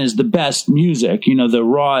again is the best music. You know, the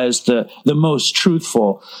raw is the most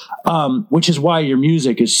truthful, which is why your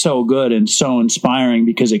music is so good and so inspiring,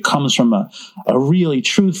 because it comes from a really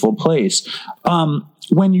truthful place.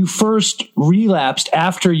 When you first relapsed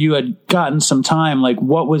after you had gotten some time, like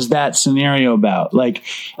what was that scenario about? Like,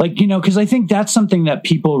 you know, cause I think that's something that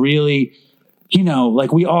people really, you know,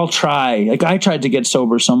 like we all try, like I tried to get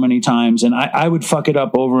sober so many times and I would fuck it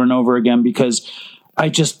up over and over again because I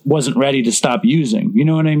just wasn't ready to stop using, you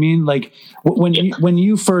know what I mean? Like when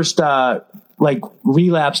you first, like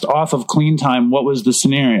relapsed off of clean time, what was the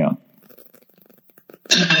scenario?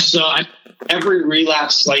 So every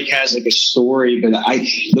relapse like has like a story, but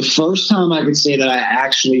the first time I could say that I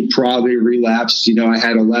actually probably relapsed, you know, I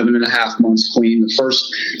had 11 and a half months clean.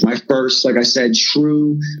 My first, like I said,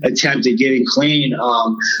 true attempt at getting clean.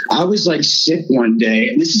 I was like sick one day,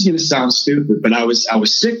 and this is going to sound stupid, but I was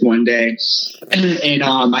sick one day and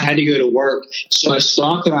I had to go to work. So I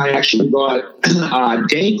stopped and I actually bought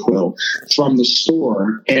Dayquil from the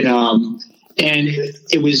store, and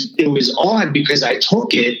it was odd because I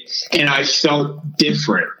took it and I felt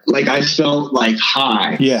different. Like I felt like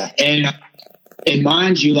high. Yeah. And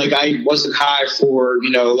mind you, like I wasn't high for, you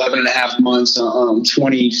know, 11 and a half months,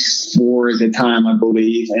 24 at the time, I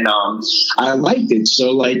believe. And I liked it. So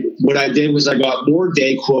like what I did was I got more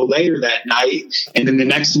Dayquil later that night. And then the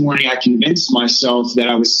next morning I convinced myself that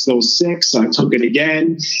I was still sick. So I took it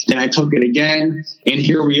again. Then I took it again. And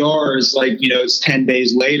here we are. It's like, you know, it's 10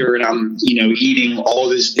 days later and I'm, you know, eating all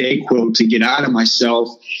this Dayquil to get out of myself.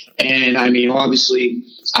 And I mean, obviously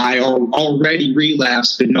I already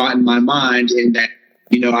relapsed, but not in my mind. And that,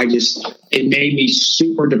 you know, it made me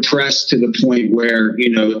super depressed to the point where,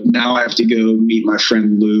 you know, now I have to go meet my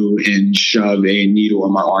friend Lou and shove a needle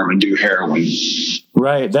in my arm and do heroin.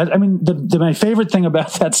 Right. That, I mean, my favorite thing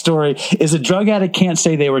about that story is a drug addict can't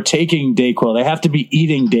say they were taking Dayquil. They have to be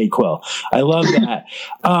eating Dayquil. I love that.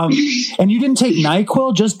 And you didn't take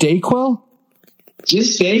NyQuil, just Dayquil?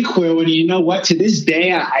 Just Dayquil, and you know what? To this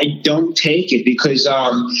day, I don't take it because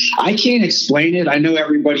I can't explain it. I know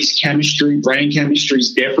everybody's brain chemistry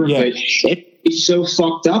is different, but it's so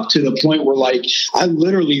fucked up to the point where, like, I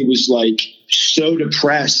literally was like so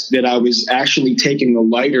depressed that I was actually taking the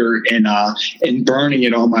lighter and burning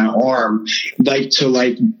it on my arm, like to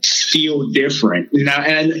like feel different, you know.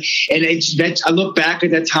 And I look back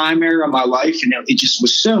at that time era of my life, and it just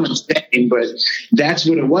was so insane. But that's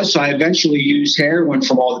what it was. So I eventually used heroin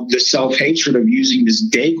from all the self-hatred of using this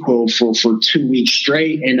Dayquil for 2 weeks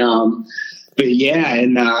straight. And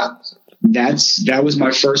that was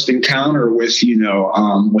my first encounter with, you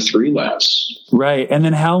know, with relapse. Right. And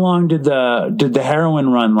then how long did the heroin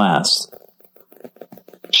run last?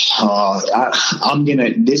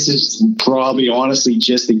 This is probably honestly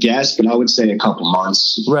just a guess, but I would say a couple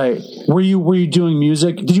months. Right. Were you doing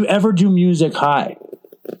music? Did you ever do music high?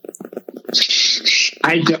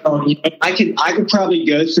 I don't. You know, I could probably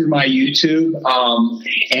go through my YouTube,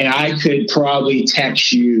 and I could probably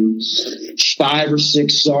text you 5 or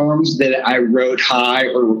 6 songs that I wrote high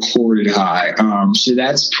or recorded high. So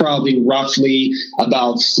that's probably roughly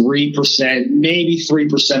about 3%, maybe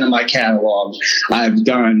 3% of my catalog I've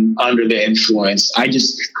done under the influence. I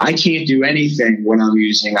can't do anything when I'm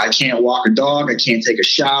using. I can't walk a dog. I can't take a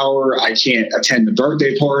shower. I can't attend a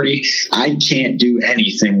birthday party. I can't do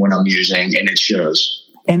anything when I'm using, and it shows.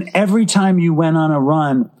 And every time you went on a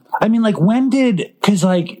run, I mean, like because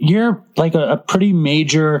like you're like a pretty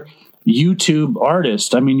major YouTube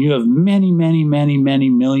artist. I mean, you have many, many, many, many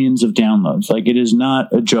millions of downloads. Like it is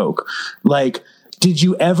not a joke. Like, did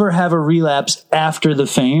you ever have a relapse after the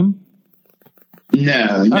fame?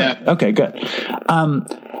 No. Right. Okay, good.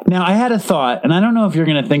 Now I had a thought, and I don't know if you're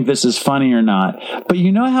going to think this is funny or not, but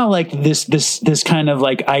you know how like this kind of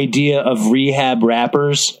like idea of rehab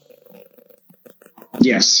rappers?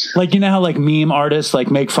 Yes. Like, you know how like meme artists like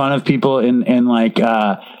make fun of people in like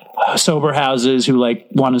sober houses who like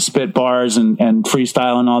want to spit bars and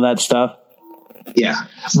freestyle and all that stuff? Yeah.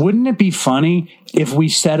 Wouldn't it be funny if we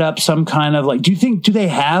set up some kind of like, do they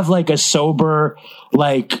have like a sober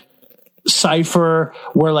like cipher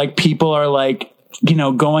where like people are like, you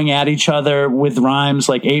know, going at each other with rhymes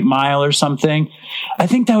like 8 Mile or something? I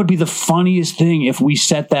think that would be the funniest thing if we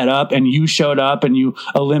set that up and you showed up and you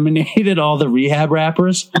eliminated all the rehab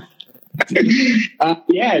rappers.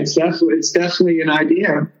 Yeah, it's definitely an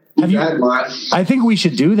idea. I think we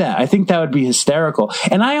should do that. I think that would be hysterical.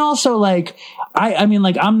 And I also like, I mean,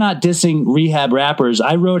 like, I'm not dissing rehab rappers.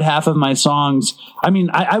 I wrote half of my songs. I mean,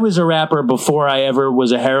 I was a rapper before I ever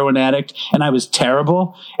was a heroin addict, and I was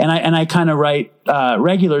terrible. And I kind of write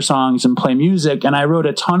regular songs and play music, and I wrote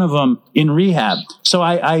a ton of them in rehab. So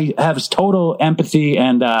I have total empathy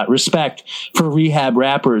and respect for rehab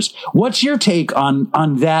rappers. What's your take on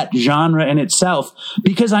that genre in itself?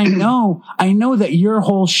 Because I know that your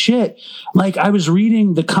whole shit, like, I was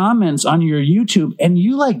reading the comments on your YouTube, and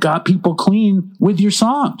you like got people clean with your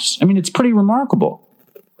songs. I mean, it's pretty remarkable.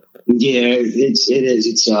 Yeah, it is.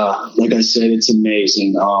 It's like I said, it's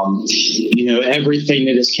amazing. Everything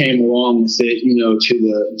that has came along with it,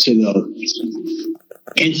 to the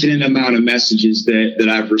infinite amount of messages that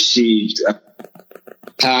I've received,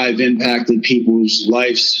 how I've impacted people's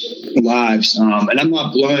lives. And I'm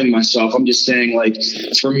not blowing myself. I'm just saying, like,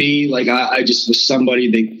 for me, like, I just was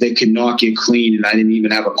somebody that could not get clean, and I didn't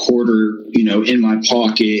even have a quarter, in my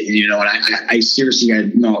pocket, and I seriously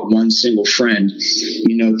had not one single friend,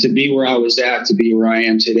 to be where I was at, to be where I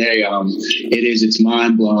am today. It's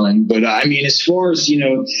mind blowing. But I mean, as far as,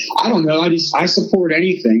 I don't know, I support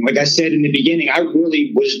anything. Like I said in the beginning, I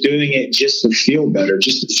really was doing it just to feel better,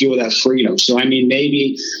 just to feel that freedom. So, I mean,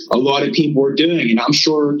 maybe a lot of people are doing it. I'm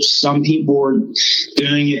sure some people are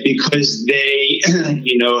doing it because they,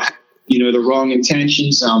 the wrong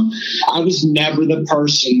intentions. I was never the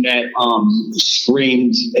person that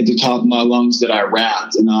screamed at the top of my lungs that I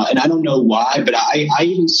rapped, and I don't know why, but I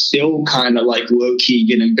even still kind of like low key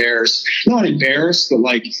get embarrassed, not embarrassed, but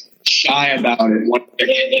like shy about it when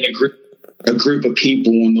in a group of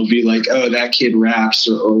people, and they'll be like, "Oh, that kid raps,"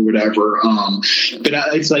 or whatever. But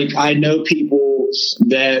it's like, I know people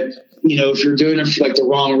that, if you're doing it for like the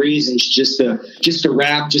wrong reasons, just to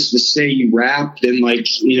rap, just to say you rap, then like,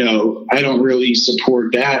 I don't really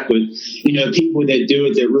support that. But, people that do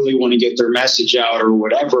it, that really want to get their message out or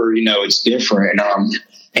whatever, it's different.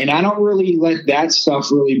 And I don't really let that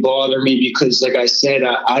stuff really bother me because, like I said,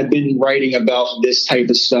 I've been writing about this type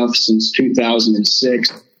of stuff since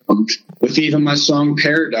 2006. With even my song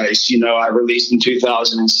Paradise, I released in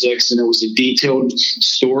 2006, and it was a detailed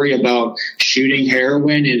story about shooting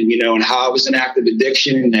heroin and how it was an active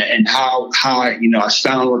addiction and how I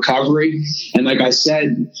found recovery. And like I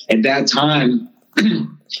said, at that time,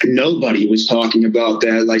 nobody was talking about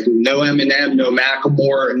that, like no Eminem, no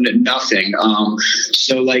Macklemore, nothing.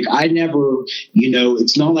 So like I never,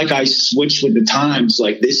 it's not like I switched with the times.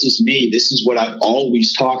 Like, this is me. This is what I've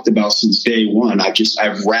always talked about since day one.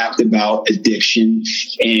 I've rapped about addiction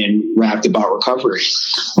and rapped about recovery.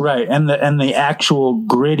 Right. And the actual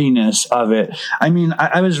grittiness of it. I mean,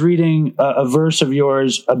 I was reading a verse of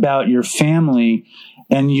yours about your family,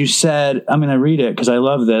 and you said, I'm going to read it because I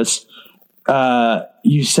love this.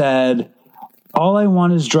 You said, "All I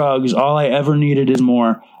want is drugs. All I ever needed is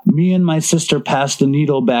more. Me and my sister passed the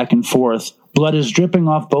needle back and forth. Blood is dripping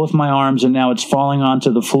off both my arms, and now it's falling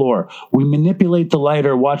onto the floor. We manipulate the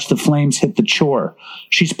lighter, watch the flames hit the chore.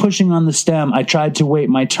 She's pushing on the stem. I tried to wait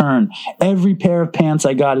my turn. Every pair of pants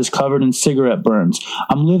I got is covered in cigarette burns.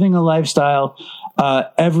 I'm living a lifestyle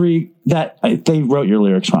they wrote your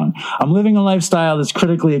lyrics wrong. I'm living a lifestyle that's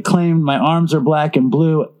critically acclaimed. My arms are black and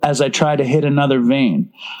blue as I try to hit another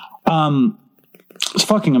vein." It's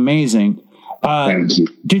fucking amazing.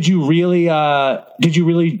 Did you really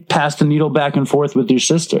pass the needle back and forth with your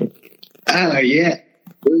sister? Yeah.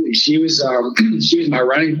 She was my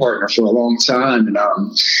running partner for a long time, and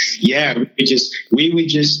we would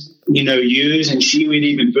just use, and she would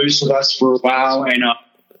even boost with us for a while, and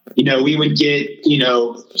we would get,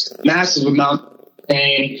 massive amount of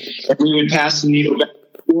pain, and we would pass the needle back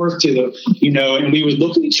and forth to the, and we would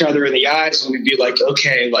look at each other in the eyes, and we'd be like,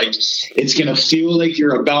 okay, like, it's going to feel like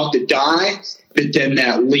you're about to die, but then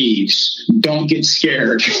that leaves. Don't get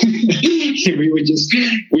scared. we would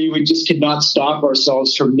just could not stop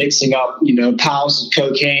ourselves from mixing up, piles of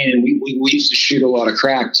cocaine, and we used to shoot a lot of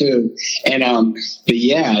crack too. And but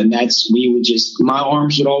yeah, and my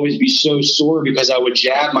arms would always be so sore because I would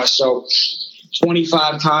jab myself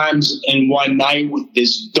 25 times in one night with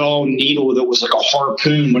this dull needle that was like a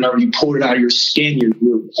harpoon. Whenever you pulled it out of your skin, your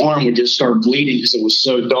arm would just start bleeding because it was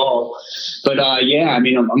so dull. But I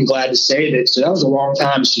mean, I'm glad to say that. So that was a long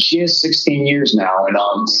time. So she has 16 years now, and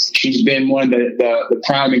she's been one of the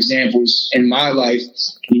prime examples in my life,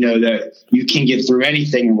 that you can get through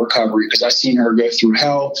anything in recovery, because I've seen her go through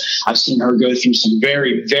hell. I've seen her go through some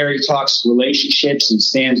very, very toxic relationships and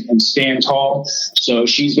stand tall. So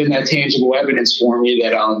she's been that tangible evidence for me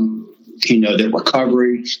that, that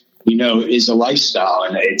recovery, is a lifestyle,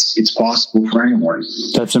 and it's possible for anyone.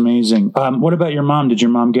 That's amazing. What about your mom? Did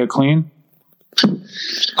your mom get clean?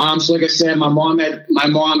 So like I said, my mom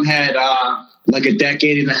had like a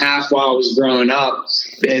decade and a half while I was growing up.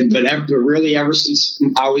 But ever since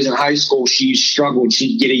I was in high school, she struggled.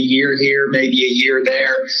 She'd get a year here, maybe a year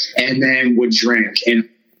there, and then would drink. And,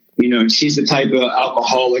 she's the type of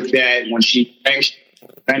alcoholic that when she drinks, she's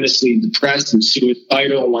tremendously depressed and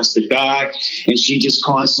suicidal and wants to die. And she just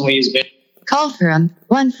constantly has been. Call from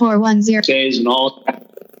 1410. Days and all that.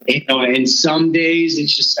 And some days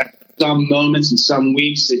it's just some moments and some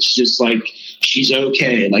weeks it's just like she's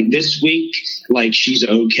okay. Like this week, like she's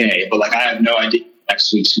okay. But like I have no idea what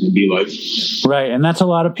next week's going to be like. Right. And that's a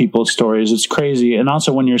lot of people's stories. It's crazy. And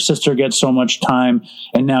also when your sister gets so much time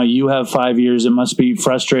and now you have 5 years, it must be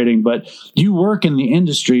frustrating. But you work in the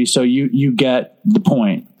industry, so you get the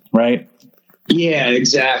point, right? Yeah,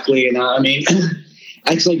 exactly. And I mean,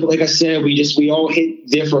 it's like I said, we all hit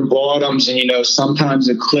different bottoms, and sometimes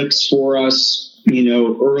it clicks for us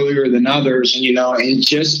earlier than others, and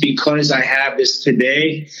just because I have this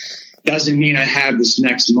today doesn't mean I have this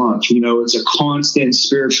next month. It's a constant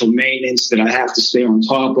spiritual maintenance that I have to stay on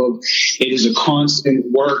top of. It is a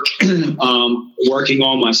constant work, working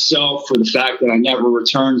on myself for the fact that I never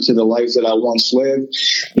returned to the life that I once lived,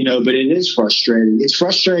 but it is frustrating. It's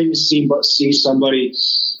frustrating to see somebody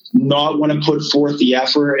not want to put forth the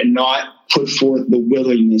effort and not put forth the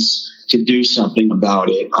willingness to do something about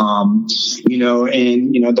it.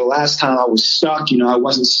 The last time I was stuck, I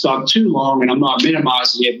wasn't stuck too long, and I'm not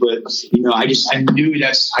minimizing it, but, I knew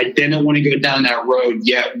I didn't want to go down that road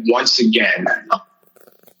yet once again.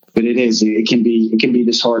 But it can be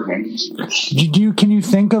disheartening. Can you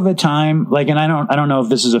think of a time, like, and I don't know if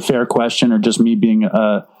this is a fair question or just me being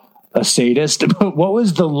a sadist, but what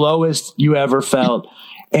was the lowest you ever felt?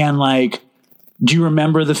 And like, do you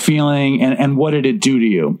remember the feeling, and what did it do to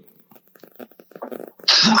you?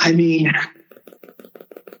 I mean,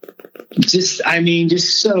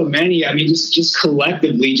 just so many. I mean, just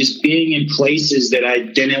collectively, just being in places that I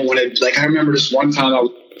didn't want to. Like, I remember this one time I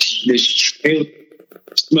was this trailer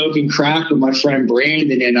smoking crack with my friend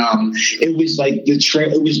Brandon, and it was like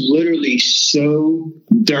it was literally so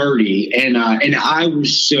dirty, and I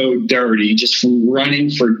was so dirty just from running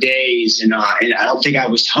for days, and I don't think I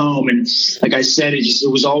was home, and like I said, it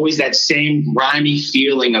was always that same grimy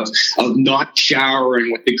feeling of not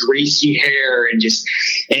showering with the greasy hair, and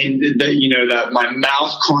my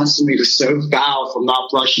mouth constantly was so foul from not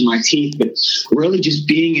brushing my teeth, but really just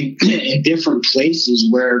being in different places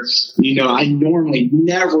where I normally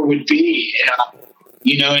never would be,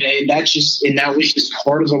 and that was just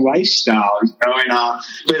part of the lifestyle,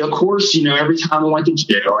 but of course, every time I went to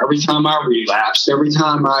jail, every time I relapsed, every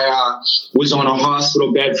time I was on a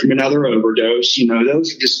hospital bed from another overdose,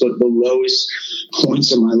 those are just the lowest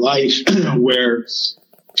points of my life where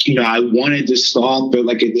I wanted to stop, but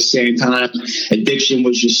like at the same time, addiction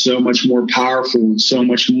was just so much more powerful and so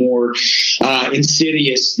much more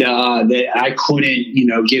insidious that I couldn't,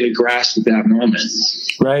 get a grasp at that moment.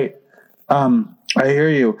 Right. I hear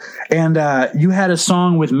you. And you had a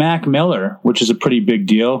song with Mac Miller, which is a pretty big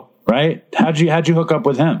deal, right? How'd you hook up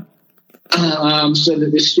with him? So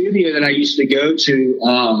the studio that I used to go to,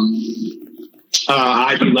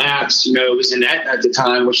 Relapse, it was in Etna at the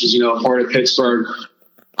time, which is, a part of Pittsburgh.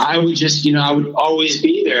 I would just, I would always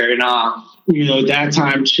be there. And, at that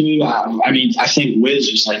time too, I think Wiz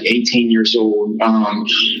was like 18 years old.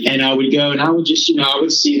 And I would go and I would just, I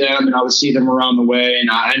would see them, and I would see them around the way. And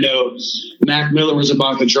I know Mac Miller was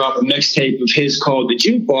about to drop a mixtape of his called The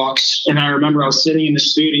Jukebox. And I remember I was sitting in the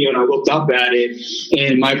studio and I looked up at it,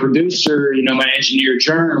 and my producer, my engineer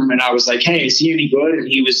Germ, and I was like, "Hey, is he any good?" And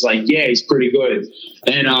he was like, "Yeah, he's pretty good."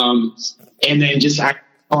 And then just I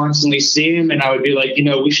constantly see him, and I would be like,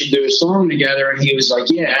 we should do a song together. And he was like,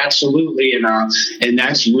 "Yeah, absolutely." And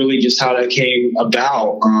that's really just how that came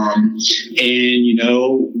about.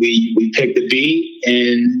 We picked the beat,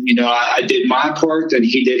 and, I did my part, and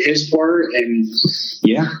he did his part. And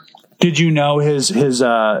yeah. Did you know his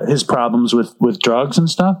problems with drugs and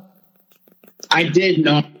stuff? I did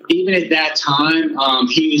not. Even at that time,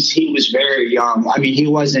 he was very young. I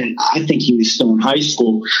mean, I think he was still in high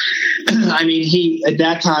school. I mean, at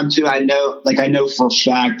that time too, I know for a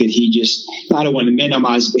fact that I don't want to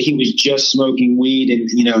minimize it, but he was just smoking weed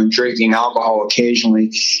and drinking alcohol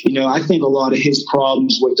occasionally. I think a lot of his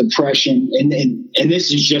problems with depression, and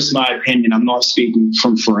this is just my opinion, I'm not speaking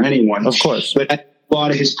for anyone. Of course. But a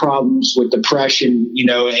lot of his problems with depression,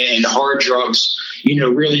 and hard drugs,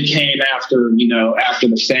 really came after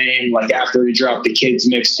the fame, like after he dropped the Kids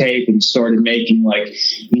mixtape and started making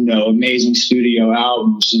amazing studio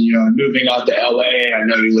albums, and moving out to LA. I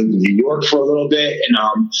know he lived in New York for a little bit, and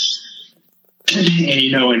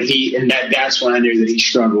that's when I knew that he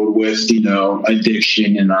struggled with,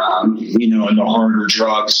 addiction and, and the harder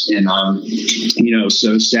drugs. And,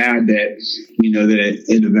 so sad that, that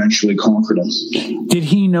it eventually conquered him. Did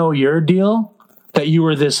he know your deal? That you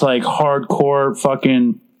were this like hardcore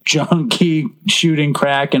fucking junkie shooting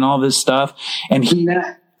crack and all this stuff? And he...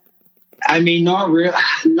 not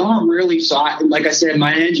really. So, like I said,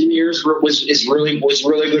 my engineers was really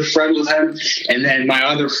good friends with him, and then my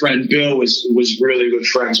other friend Bill was really good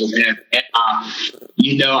friends with him. And,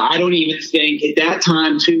 I don't even think at that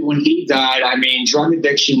time too, when he died, drug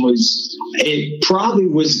addiction it probably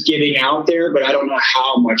was getting out there, but I don't know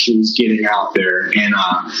how much it was getting out there. And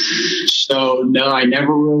so no, I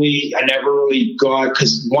never really got,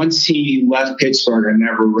 because once he left Pittsburgh, I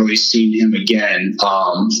never really seen him again.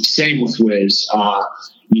 Same with Wiz,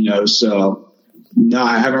 so no,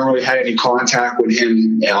 I haven't really had any contact with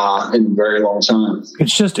him in a very long time.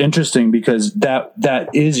 It's just interesting because that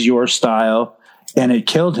is your style, and it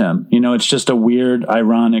killed him. It's just a weird,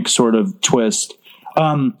 ironic sort of twist.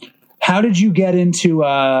 How did you get into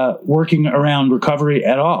working around recovery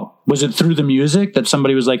at all? Was it through the music that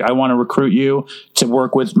somebody was like, I want to recruit you to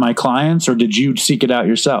work with my clients, or did you seek it out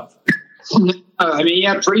yourself?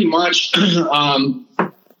 Yeah, pretty much.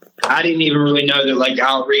 I didn't even really know that like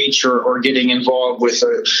outreach or getting involved with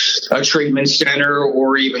a treatment center,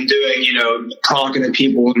 or even doing, talking to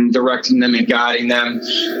people and directing them and guiding them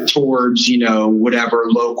towards, whatever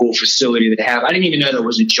local facility they have. I didn't even know there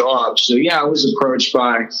was a job. So yeah, I was approached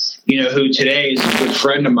by, who today is a good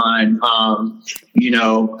friend of mine. I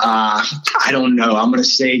don't know, I'm going to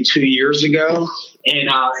say 2 years ago.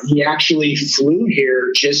 And he actually flew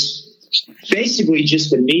here basically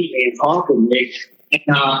just to meet me and talk with me. And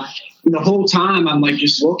the whole time I'm like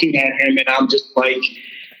just looking at him, and I'm just like,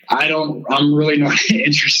 I'm really not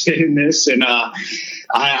interested in this. And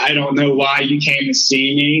I don't know why you came to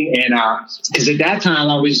see me. And because at that time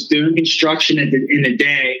I was doing construction in the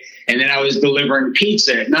day, and then I was delivering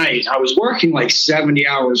pizza at night. I was working like 70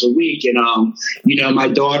 hours a week, and my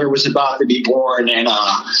daughter was about to be born, and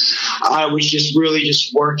I was just really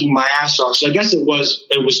just working my ass off. So I guess it was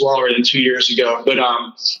longer than 2 years ago. But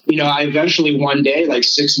I eventually one day, like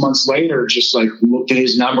 6 months later, just like looked at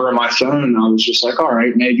his number on my phone, and I was just like, all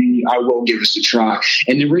right, maybe I will give this a try.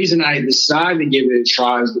 And the reason I decided to give it a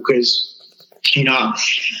try is because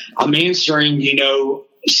I'm answering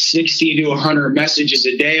 60 to 100 messages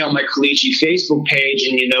a day on my Colicchie Facebook page,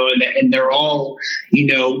 and they're all,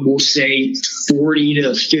 we'll say 40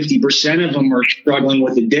 to 50% of them are struggling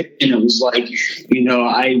with addiction. It was like,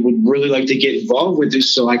 I would really like to get involved with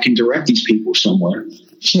this so I can direct these people somewhere.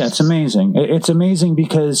 Yeah, it's amazing. It's amazing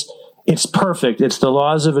because it's perfect. It's the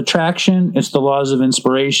laws of attraction. It's the laws of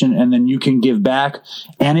inspiration. And then you can give back,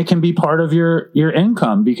 and it can be part of your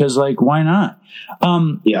income, because like, why not?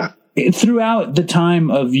 Yeah. Throughout the time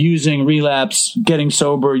of using Relapse, getting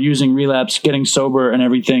sober, using Relapse, getting sober and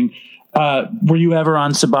everything, were you ever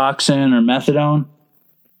on Suboxone or methadone?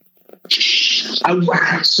 I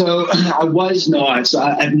was not. So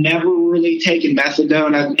I've never really taken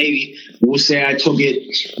methadone. I took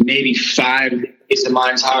it maybe 5 days of my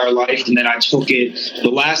entire life, and then I took it. The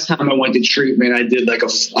last time I went to treatment, I did like a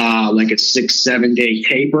 6-7 day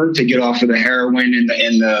taper to get off of the heroin and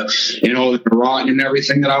all the rotten and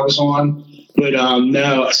everything that I was on. But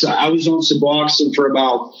no, so I was on Suboxone for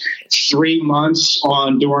about 3 months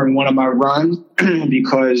during one of my runs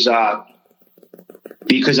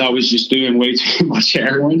because I was just doing way too much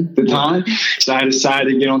heroin at the time. So I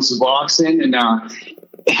decided to get on Suboxone, and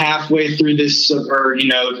halfway through this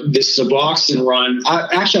Suboxone run,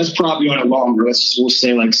 I was probably on it longer. We'll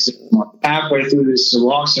say like 6 months. Halfway through this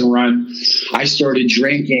Suboxone run, I started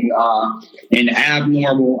drinking an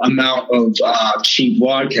abnormal amount of cheap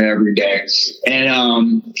vodka every day.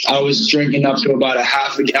 And I was drinking up to about a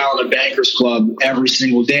half a gallon of Bankers Club every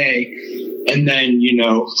single day. And then,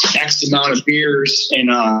 X amount of beers. And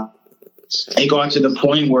it got to the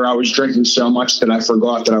point where I was drinking so much that I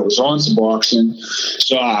forgot that I was on Suboxone.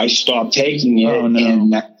 So I stopped taking it. Oh,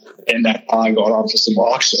 no. And that's how I got off the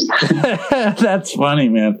Suboxone. That's funny,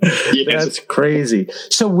 man. Yes. That's crazy.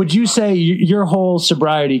 So would you say your whole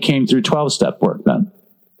sobriety came through 12-step work then?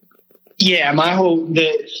 Yeah,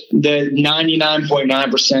 the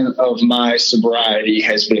 99.9% of my sobriety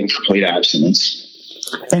has been complete abstinence.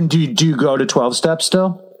 And do you go to 12-step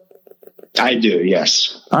still? I do,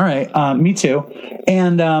 yes. All right. Me too.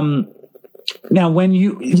 And Now, when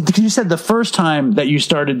you said the first time that you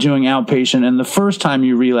started doing outpatient and the first time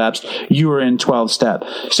you relapsed, you were in 12-step.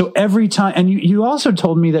 So every time, and you also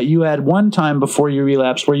told me that you had one time before you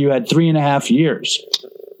relapsed where you had 3.5 years.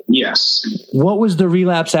 Yes. What was the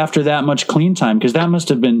relapse after that much clean time? Because that must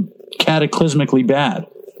have been cataclysmically bad.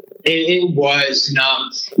 It was, and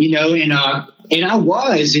I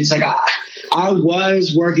was. It's like I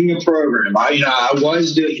was working a program. I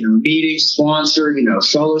was doing meetings, sponsored,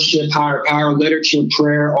 fellowship, higher power, literature,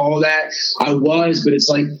 prayer, all that. I was, but it's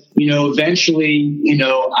like eventually,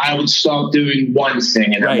 I would stop doing one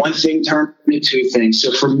thing, and then one thing turned into two things.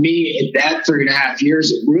 So for me, at that 3.5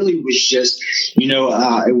 years, it really was just,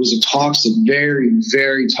 it was a toxic, very,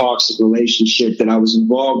 very toxic relationship that I was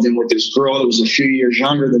involved in with this girl that was a few years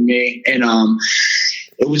younger than me, and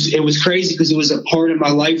it was crazy because it was a part of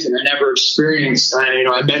my life that I never experienced.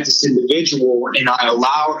 I met this individual, and I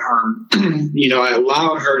allowed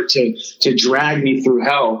her, to drag me through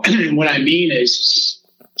hell. And what I mean is,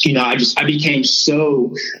 I became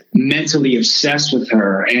so mentally obsessed with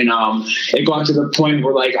her, and it got to the point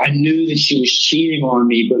where I knew that she was cheating on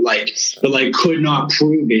me, but could not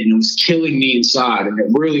prove it, and it was killing me inside, and it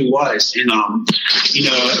really was. And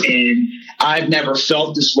and I've never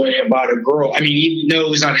felt this way about a girl. I mean, even though it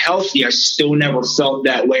was unhealthy, I still never felt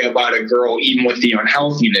that way about a girl, even with the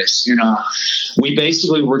unhealthiness. We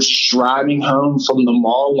basically were just driving home from the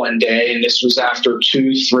mall one day, and this was after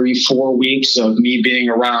 2, 3, 4 weeks of me being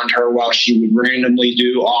around her while she would randomly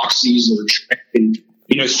do oxys or and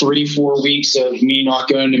 3, 4 weeks of me not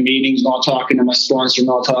going to meetings, not talking to my sponsor,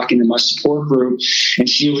 not talking to my support group. And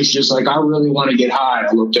she was just like, I really want to get high.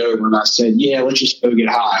 I looked over and I said, yeah, let's just go get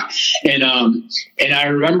high. And I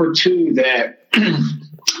remember too that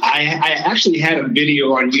I actually had a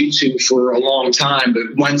video on YouTube for a long time,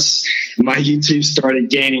 but once my YouTube started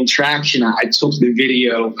gaining traction, I took the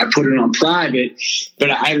video, I put it on private, but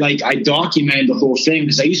I documented the whole thing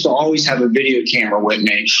because I used to always have a video camera with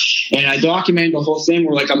me, and I documented the whole thing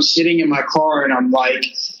where I'm sitting in my car and I'm like,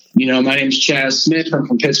 my name's Chaz Smith. I'm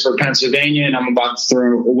from Pittsburgh, Pennsylvania, and I'm about to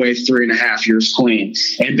throw away 3.5 years clean.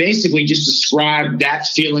 And basically just describe that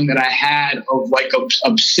feeling that I had of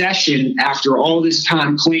obsession after all this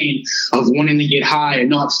time clean of wanting to get high and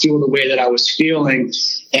not feel the way that I was feeling.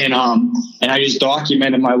 And I just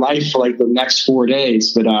documented my life for the next 4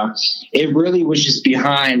 days. But it really was just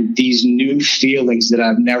behind these new feelings that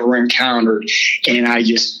I've never encountered. And I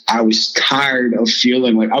was tired of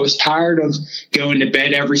feeling I was tired of going to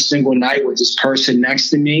bed every single night with this person next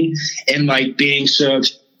to me and being so,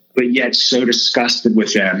 but yet so disgusted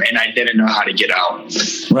with them. And I didn't know how to get out.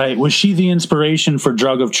 Right. Was she the inspiration for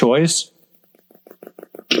Drug of Choice?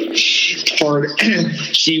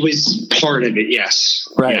 She was part of it, yes.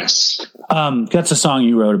 Right. Yes. That's a song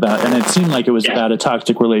you wrote about, and it seemed like it was about a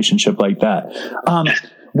toxic relationship like that.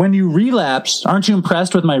 When you relapsed, aren't you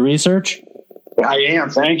impressed with my research? I am,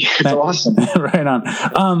 thank you. It's awesome. Right on.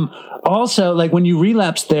 Also, when you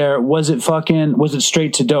relapsed there, was it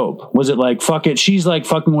straight to dope? Was it fuck it, she's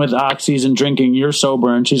fucking with oxys and drinking, you're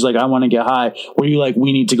sober, and she's I want to get high. Were you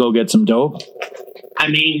we need to go get some dope? I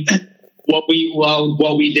mean, what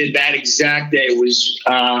we did that exact day was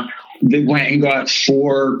they went and got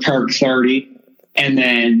 4 Perk 30, and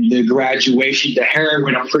then the graduation to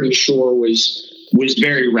heroin, I'm pretty sure was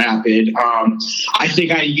very rapid. I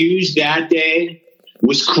think I used that day,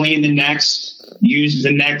 was clean the next, used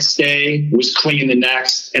the next day, was clean the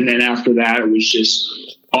next, and then after that it was just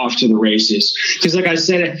off to the races. Because I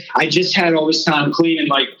said, I just had all this time clean,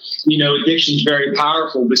 and addiction's very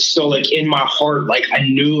powerful, but still in my heart, I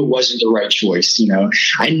knew it wasn't the right choice.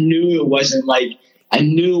 I knew it wasn't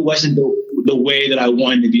the way that I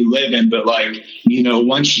wanted to be living. But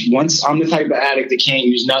once I'm the type of addict that can't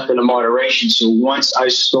use nothing in moderation. So once I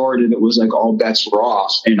started, it was all bets were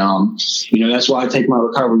off. And, that's why I take my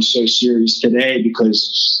recovery so serious today,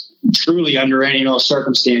 because truly under any and all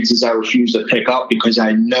circumstances, I refuse to pick up because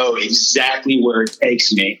I know exactly where it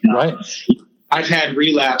takes me. Right. I've had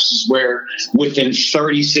relapses where within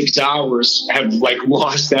 36 hours have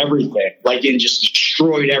lost everything, and just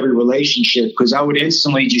destroyed every relationship, because I would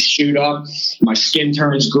instantly just shoot up. My skin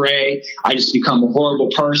turns gray. I just become a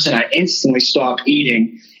horrible person. I instantly stop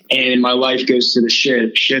eating, and my life goes to the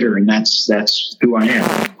shitter. And that's who I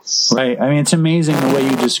am. Right. I mean, it's amazing the way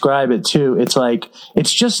you describe it too.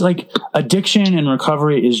 It's just addiction and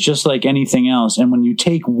recovery is just like anything else. And when you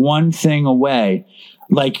take one thing away,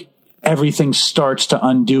 everything starts to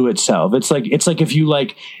undo itself. It's like if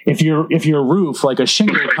your roof, a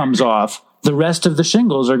shingle comes off, the rest of the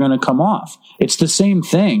shingles are going to come off. It's the same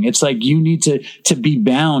thing. It's you need to be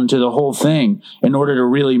bound to the whole thing in order to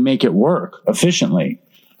really make it work efficiently.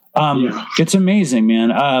 It's amazing,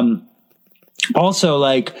 man. Also,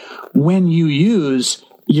 like, when you use,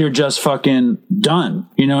 you're just fucking done.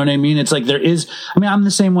 You know what I mean? It's like I'm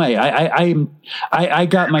the same way. I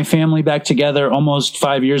got my family back together almost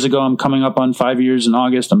 5 years ago. I'm coming up on 5 years in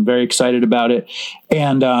August. I'm very excited about it.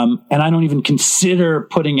 And I don't even consider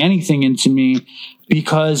putting anything into me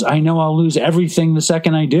because I know I'll lose everything the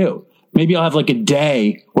second I do. Maybe I'll have like a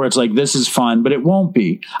day where it's like, this is fun, but it won't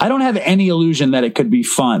be. I don't have any illusion that it could be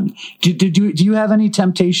fun. Do you have any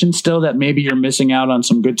temptation still that maybe you're missing out on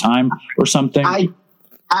some good time or something?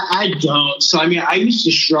 I don't. So, I mean, I used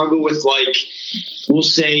to struggle with, like, we'll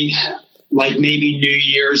say, like, maybe New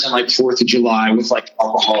Year's and like 4th of July with like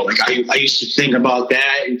alcohol. Like I used to think about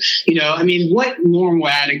that. And, you know, I mean, what normal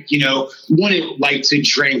addict, you know, wouldn't like to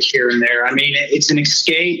drink here and there? I mean, it's an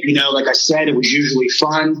escape, you know, like I said, it was usually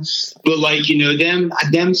fun, but like, you know, them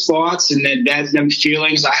thoughts and them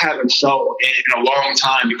feelings I haven't felt in a long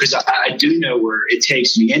time, because I do know where it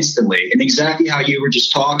takes me instantly. And exactly how you were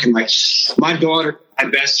just talking, like my daughter, my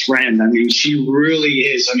best friend. I mean, she really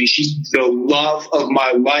is. I mean, she's the love of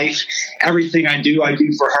my life. Everything I do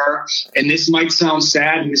for her. And this might sound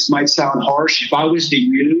sad and this might sound harsh. If I was to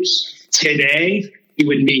use today, it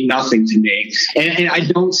would mean nothing to me. And I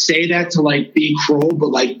don't say that to like be cruel, but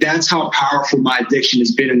like that's how powerful my addiction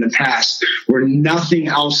has been in the past, where nothing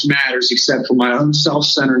else matters except for my own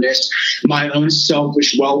self-centeredness, my own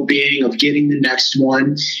selfish well-being of getting the next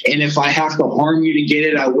one. And if I have to harm you to get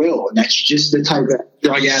it, I will. And that's just the type of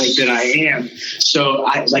drug addict that I am. So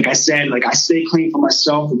like I said, like I stay clean for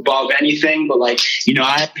myself above anything, but like, you know,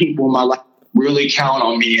 I have people in my life really count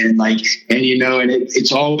on me, and you know, and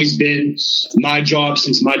it's always been my job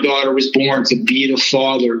since my daughter was born to be the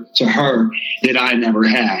father to her that I never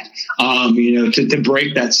had. You know, to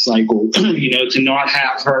break that cycle, you know, to not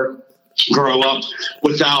have her grow up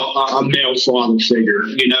without a male father figure,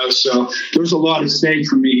 you know. So there's a lot at stake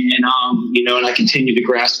for me, and you know, and I continue to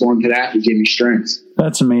grasp onto that to give me strength.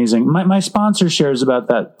 That's amazing. My sponsor shares about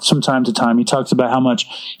that from time to time. He talks about how much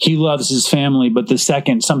he loves his family, but the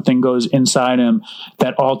second something goes inside him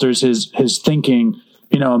that alters his thinking,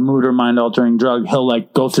 you know, a mood or mind altering drug, he'll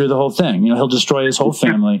like go through the whole thing. You know, he'll destroy his whole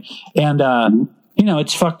family. And, you know,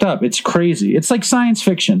 it's fucked up. It's crazy. It's like science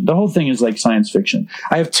fiction. The whole thing is like science fiction.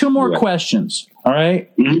 I have two more questions. All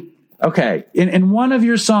right. Mm-hmm. Okay. In one of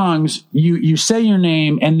your songs, you say your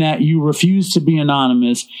name and that you refuse to be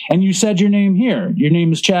anonymous, and you said your name here. Your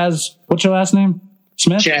name is Chaz. What's your last name?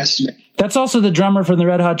 Smith? Chaz Smith. That's also the drummer for the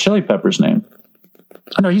Red Hot Chili Peppers name.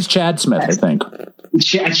 Oh, no, he's Chad Smith, I think.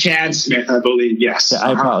 Chad Smith, I believe. Yes. Yeah,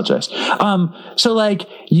 I apologize. So like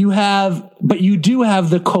you do have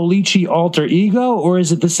the Colicchie alter ego, or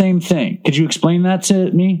is it the same thing? Could you explain that to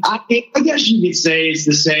me? I guess you could say it's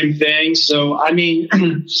the same thing. So, I mean,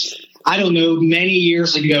 I don't know, many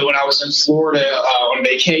years ago when I was in Florida on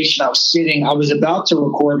vacation, I was about to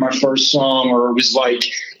record my first song, or it was like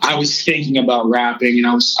I was thinking about rapping, and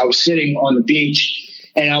I was sitting on the beach,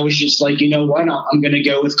 and I was just like, you know what, I'm going to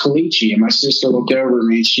go with Colicchie. And my sister looked over at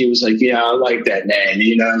me and she was like, yeah, I like that name.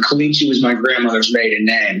 You know, and Colicchie was my grandmother's maiden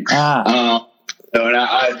name. And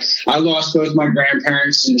I lost both my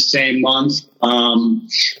grandparents in the same month,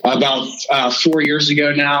 about 4 years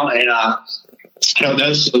ago now. And I don't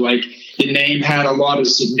know, so like the name had a lot of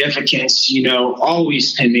significance, you know,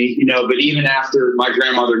 always to me, you know, but even after my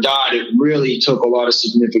grandmother died, it really took a lot of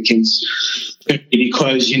significance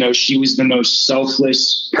because, you know, she was the most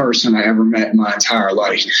selfless person I ever met in my entire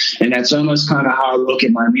life. And that's almost kind of how I look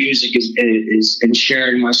at my music is and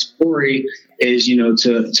sharing my story is, you know,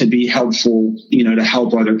 to be helpful, you know, to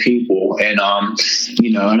help other people. And,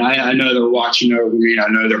 you know, and I know they're watching over me. I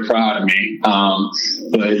know they're proud of me.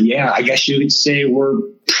 But yeah, I guess you could say we're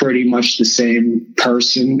pretty much the same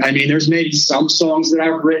person. I mean, there's maybe some songs that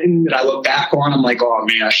I've written that I look back on, I'm like, oh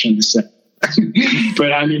man, I shouldn't have said that.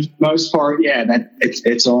 But I mean, for the most part, yeah,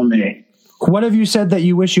 it's on me. What have you said that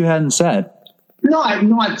you wish you hadn't said? No,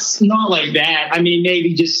 it's not like that. I mean,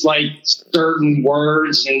 maybe just like certain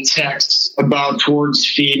words and texts towards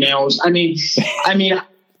females. I mean,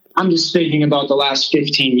 I'm just thinking about the last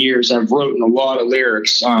 15 years. I've written a lot of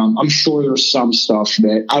lyrics. I'm sure there's some stuff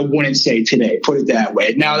that I wouldn't say today, put it that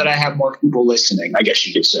way. Now that I have more people listening, I guess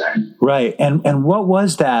you could say. Right. And what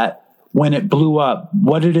was that when it blew up?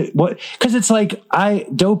 Cause it's like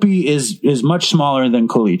Dopey is much smaller than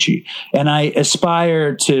Colicchie, and I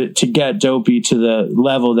aspire to get Dopey to the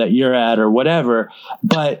level that you're at or whatever.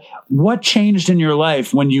 But what changed in your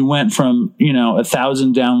life when you went from, you know,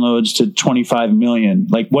 1,000 downloads to 25 million?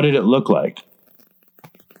 Like, what did it look like?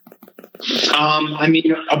 I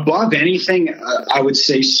mean, above anything, I would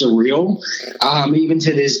say surreal. Even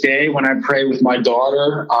to this day, when I pray with my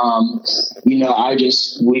daughter, we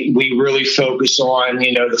really focus on,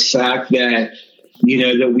 the fact that,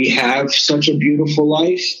 that we have such a beautiful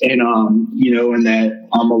life and, and that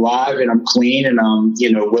I'm alive and I'm clean and I'm,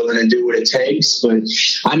 willing to do what it takes. But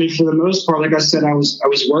I mean, for the most part, like I said, I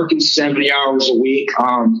was working 70 hours a week.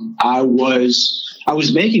 I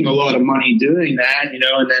was making a lot of money doing that, and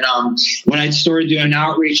then when I started doing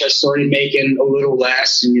outreach, I started making a little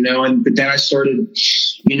less, but then I started,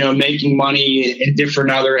 making money in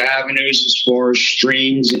different other avenues as far as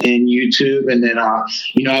streams and YouTube. And then,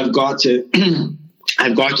 I've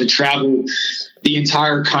got to travel the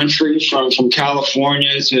entire country from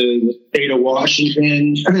California to the state of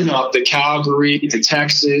Washington, up to Calgary, to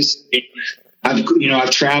Texas. I've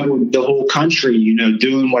traveled the whole country,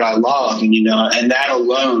 doing what I love. And that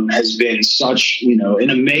alone has been such, an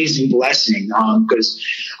amazing blessing. Because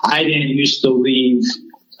I didn't used to leave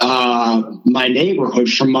my neighborhood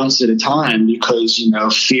for months at a time because,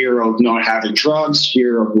 fear of not having drugs,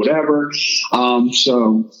 fear of whatever.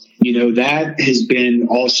 So, that has been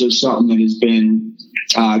also something that has been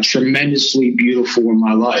tremendously beautiful in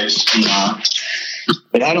my life.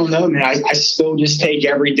 But I don't know, man. I still just take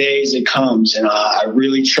every day as it comes, and I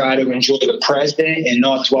really try to enjoy the present and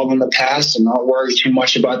not dwell on the past and not worry too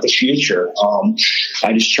much about the future.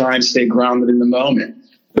 I just try and stay grounded in the moment.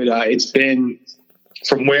 But it's been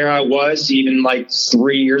from where I was even like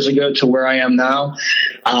 3 years ago to where I am now.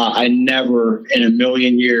 I never in a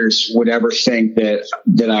million years would ever think that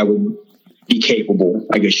I would be capable,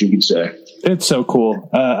 I guess you could say. It's so cool.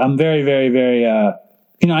 I'm very, very, very, I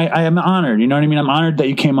am honored. You know what I mean? I'm honored that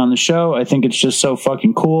you came on the show. I think it's just so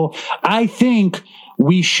fucking cool. I think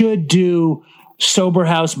we should do sober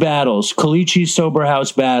house battles, Colicchie sober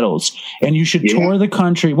house battles. And you should tour the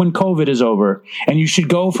country when COVID is over. And you should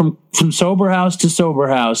go from sober house to sober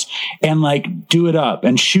house and like do it up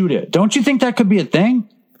and shoot it. Don't you think that could be a thing?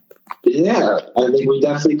 Yeah, I think we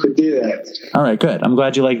definitely could do that. All right, good. I'm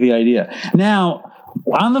glad you like the idea. Now,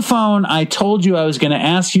 on the phone, I told you I was going to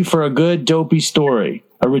ask you for a good dopey story.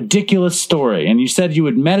 A ridiculous story. And you said you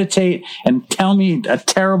would meditate and tell me a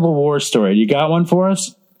terrible war story. You got one for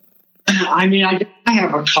us? I mean, I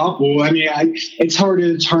have a couple. I mean, it's hard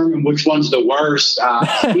to determine which one's the worst.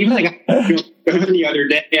 Even like the other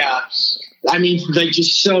day, I mean, like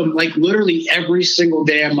just so like literally every single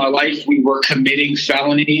day of my life, we were committing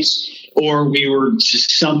felonies or we were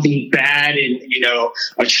just something bad and,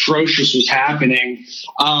 atrocious was happening.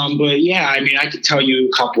 But yeah, I mean, I could tell you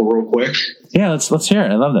a couple real quick. Yeah, let's hear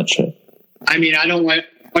it. I love that shit. I mean, I don't want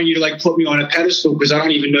you to like put me on a pedestal because I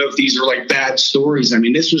don't even know if these are like bad stories. I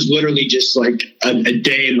mean, this was literally just like a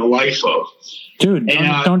day in the life of. Dude,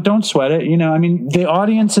 don't sweat it. I mean, the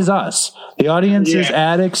audience is us. The audience is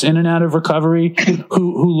addicts in and out of recovery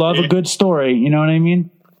who love a good story. You know what I mean?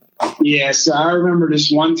 Yeah. So I remember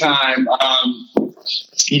this one time,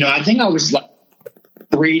 I think I was like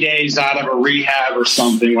 3 days out of a rehab or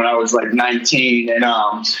something when I was like 19. And,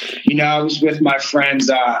 I was with my friends,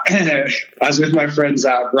 Brian Anik,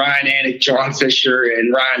 John Fisher,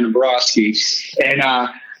 and Ryan Nabrowski. And,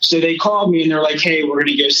 so they called me and they're like, hey, we're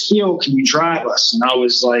going to go skill. Can you drive us? And I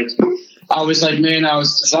was like, man, I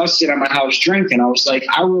was sitting at my house drinking. I was like,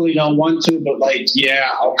 I really don't want to, but like, yeah,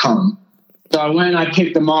 I'll come. So I went, I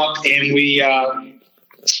picked them up and we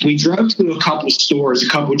drove to a couple stores, a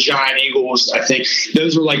couple Giant Eagles. I think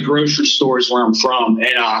those are like grocery stores where I'm from.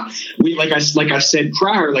 And, we, like I said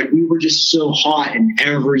prior, like we were just so hot in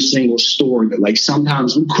every single store that like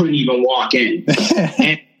sometimes we couldn't even walk in.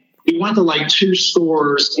 And we went to like 2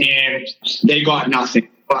 stores and they got nothing.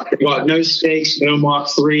 They got no steaks, no Mach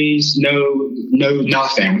 3s, no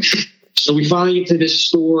nothing. So we finally get to this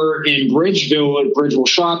store in Bridgeville at Bridgeville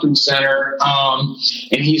Shopping Center.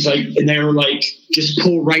 And he's like, and they were like, just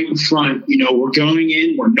pull right in front. We're going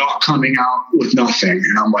in, we're not coming out with nothing.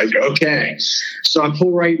 And I'm like, okay. So I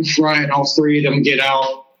pull right in front and all 3 of them get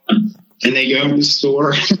out. And they go in the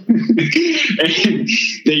store and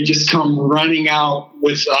they just come running out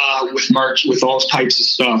with merch, with all types of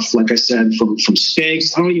stuff. Like I said, from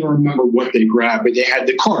steaks. I don't even remember what they grabbed, but they had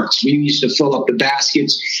the carts. We used to fill up the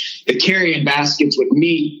baskets, the carrying baskets with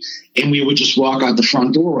meat, and we would just walk out the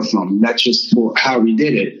front door with them. That's just how we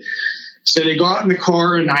did it. So they got in the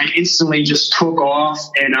car and I instantly just took off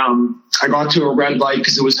and I got to a red light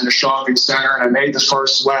because it was in a shopping center and I made the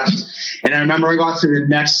first left. And I remember I got to the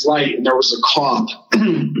next light and there was a cop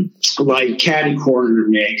like catty cornered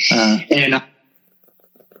me. And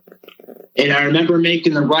And I remember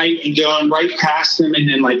making the right and going right past him. And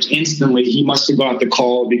then like instantly he must have got the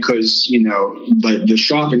call because, you know, but the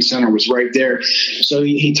shopping center was right there. So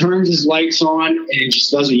he turns his lights on and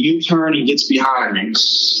just does a U-turn and gets behind me.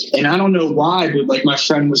 And I don't know why, but like my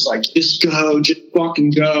friend was like, just go, just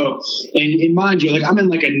fucking go. And mind you, like I'm in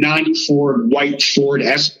like a 94 white Ford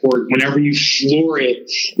Escort. Whenever you floor it,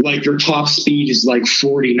 like your top speed is like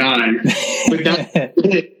 49. But that's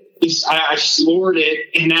it. I floored it,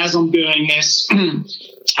 and as I'm doing this,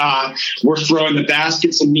 we're throwing the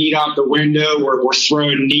baskets of meat out the window. We're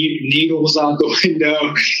throwing needles out the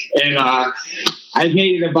window, and I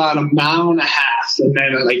made it about a mile and a half, and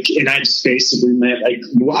then I just basically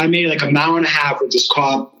I made like a mile and a half with this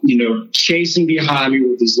cop, you know, chasing behind me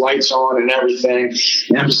with his lights on and everything.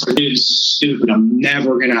 And I'm just like, dude, this is stupid. I'm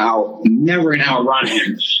never gonna outrun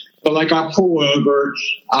him. But like I pull over,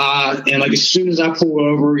 and like as soon as I pull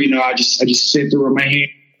over, you know, I just sit there with my hand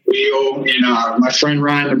on the wheel, and my friend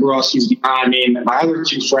Ryan Lebrowski's behind me, and my other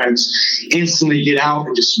two friends instantly get out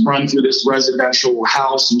and just run through this residential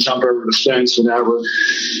house and jump over the fence, whatever.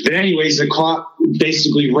 But anyways, the cop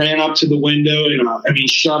basically ran up to the window and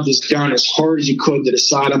shoved his gun as hard as he could to the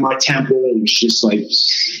side of my temple, and was just like,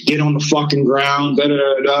 "Get on the fucking ground!" Da da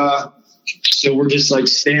da da. So we're just like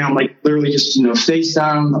staying, like literally just, you know, face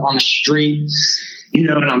down on the street, you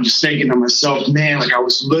know, and I'm just thinking to myself, man, like I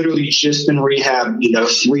was literally just in rehab, you know,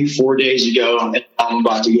 3-4 days ago, and I'm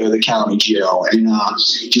about to go to the county jail, and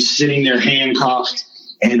just sitting there handcuffed,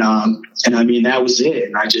 and I mean that was it,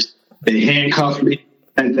 and they handcuffed me,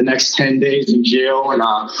 and the next 10 days in jail, and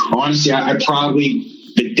honestly, I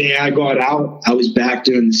probably the day I got out, I was back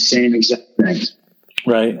doing the same exact thing.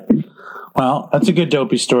 Right. Well, that's a good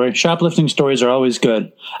Dopey story. Shoplifting stories are always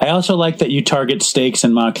good. I also like that you target steaks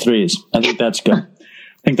and Mach 3s. I think that's good.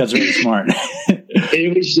 I think that's really smart.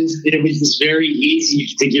 It was just very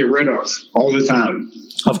easy to get rid of all the time.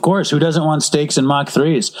 Of course. Who doesn't want steaks and Mach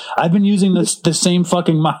 3s? I've been using the same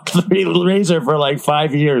fucking Mach 3 razor for like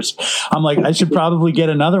 5 years. I'm like, I should probably get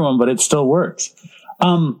another one, but it still works.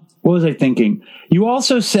 What was I thinking? You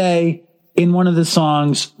also say in one of the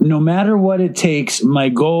songs, no matter what it takes, my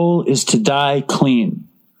goal is to die clean,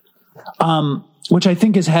 which I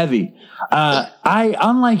think is heavy.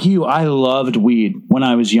 Unlike you, I loved weed when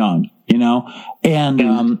I was young, you know, and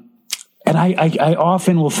I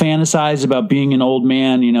often will fantasize about being an old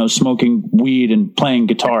man, you know, smoking weed and playing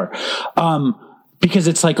guitar, because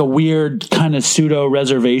it's like a weird kind of pseudo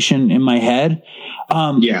reservation in my head.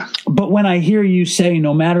 But when I hear you say,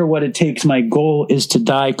 no matter what it takes, my goal is to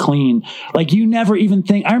die clean. Like you never even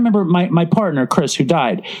think, I remember my partner, Chris, who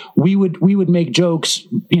died, we would make jokes,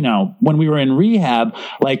 you know, when we were in rehab,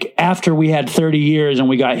 like after we had 30 years and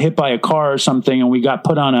we got hit by a car or something and we got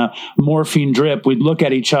put on a morphine drip, we'd look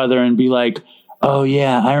at each other and be like, oh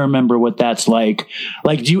yeah, I remember what that's like.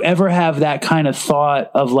 Like, do you ever have that kind of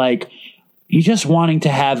thought of like, you just wanting to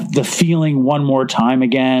have the feeling one more time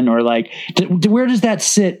again, or like, where does that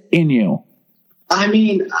sit in you? I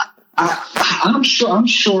mean, I'm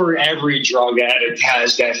sure every drug addict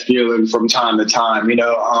has that feeling from time to time. You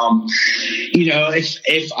know,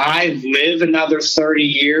 if I live another 30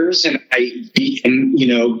 years and you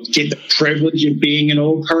know, get the privilege of being an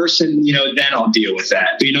old person, you know, then I'll deal with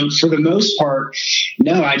that. But, you know, for the most part,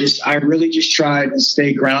 no, I really just try to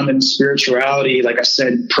stay grounded in spirituality. Like I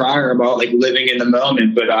said prior about like living in the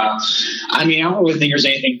moment. But, I mean, I don't really think there's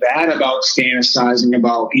anything bad about fantasizing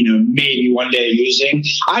about, you know, maybe one day using.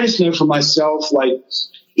 I just know for myself, like,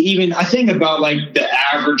 even I think about like the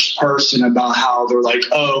average person about how they're like,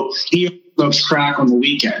 oh, he smokes crack on the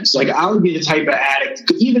weekends. Like I would be the type of addict,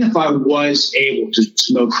 even if I was able to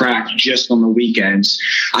smoke crack just on the weekends,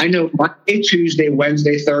 I know Monday, Tuesday,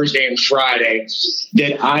 Wednesday, Thursday, and Friday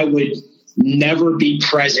that I would never be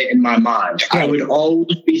present in my mind. I would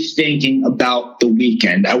always be thinking about the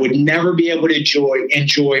weekend. I would never be able to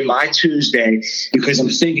enjoy my Tuesday because I'm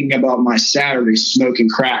thinking about my Saturday smoking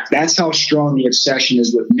crack. That's how strong the obsession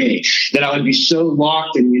is with me, that I would be so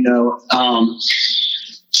locked in, you know,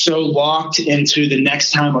 so locked into the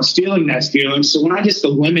next time I was feeling that feeling. So when I just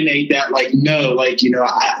eliminate that, like, no, like, you know,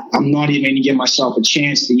 I'm not even going to give myself a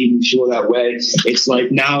chance to even feel that way. It's like,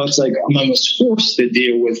 now it's like I'm almost forced to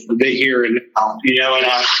deal with the here and now, you know, and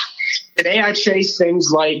today I chase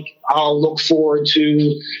things like I'll look forward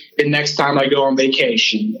to the next time I go on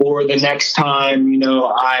vacation, or the next time, you know,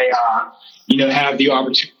 I, you know, have the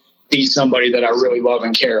opportunity to see somebody that I really love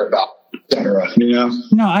and care about. etc. You know?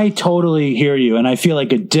 No, I totally hear you, and I feel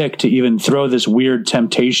like a dick to even throw this weird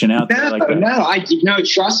temptation out there like that. No,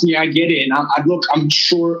 trust me, I get it. And I'm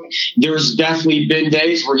sure there's definitely been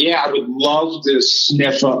days where, I would love to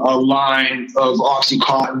sniff a line of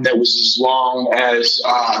OxyContin that was as long as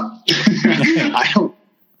I don't.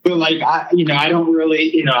 But like I don't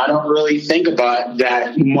really think about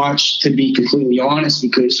that much, to be completely honest,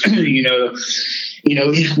 because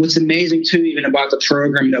what's amazing too, even about the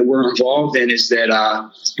program that we're involved in, is that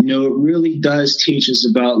it really does teach us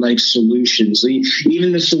about like solutions,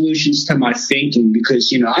 even the solutions to my thinking,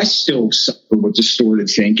 because I still suffer with distorted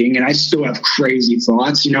thinking and I still have crazy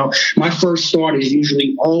thoughts. My first thought is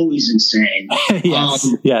usually always insane.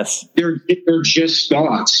 Yes. They're just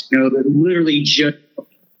thoughts. They're literally just.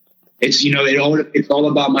 It's all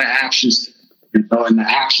about my actions, and the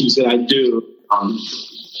actions that I do.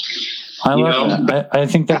 I love that. I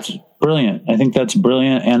think that's brilliant.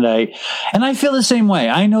 And I feel the same way.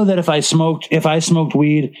 I know that if I smoked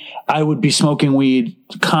weed, I would be smoking weed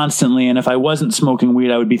constantly. And if I wasn't smoking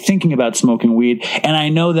weed, I would be thinking about smoking weed. And I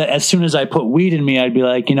know that as soon as I put weed in me, I'd be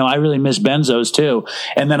like, I really miss benzos too.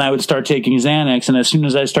 And then I would start taking Xanax. And as soon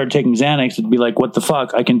as I start taking Xanax, it'd be like, what the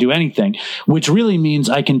fuck? I can do anything, which really means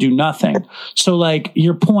I can do nothing. So like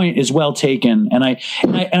your point is well taken. And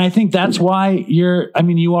I think that's why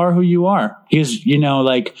you are who you are. Because,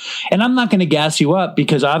 and I'm not going to gas you up,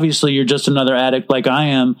 because obviously you're just another addict like I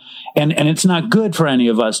am. And it's not good for any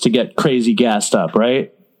of us to get crazy gassed up,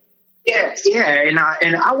 right? Yeah, and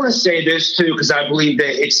I want to say this too, because I believe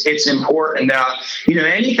that it's important.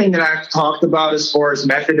 Anything that I've talked about as far as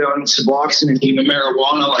methadone, Suboxone, and even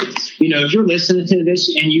marijuana, like, if you're listening to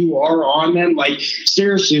this and you are on them, like,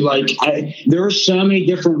 seriously, like, there are so many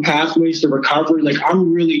different pathways to recovery. Like,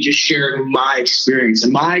 I'm really just sharing my experience,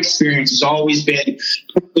 and my experience has always been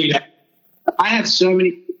that I have so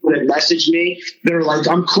many people that message me that are like,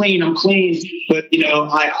 I'm clean, but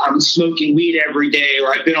I'm smoking weed every day,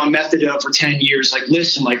 or I've been on methadone for 10 years. Like,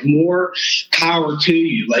 listen, like, more power to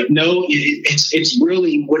you. Like, no, it's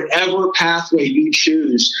really whatever pathway you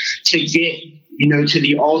choose to get, to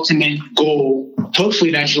the ultimate goal.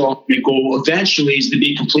 Hopefully that's your ultimate goal eventually, is to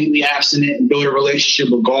be completely abstinent and build a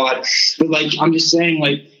relationship with God. But like, I'm just saying,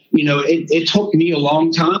 like, it took me a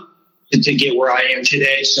long time to get where I am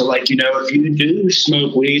today. So like, if you do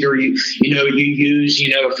smoke weed, or you use,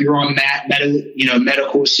 if you're on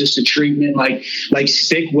medical assisted treatment, like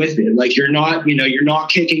stick with it. Like, you're not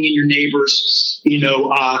kicking in your neighbor's,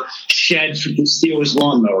 shed to steal his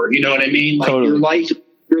lawnmower. You know what I mean? Like, totally.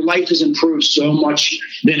 Your life has improved so much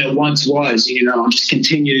than it once was, just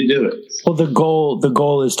continue to do it. Well, the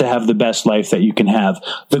goal is to have the best life that you can have.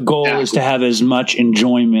 The goal is to have as much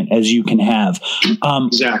enjoyment as you can have.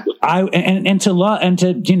 Exactly. And to love, and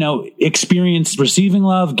to, experience receiving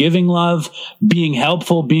love, giving love, being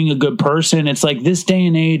helpful, being a good person. It's like, this day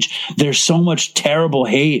and age, there's so much terrible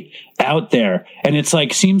hate out there, and it's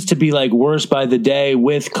like, seems to be like worse by the day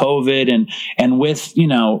with COVID and with,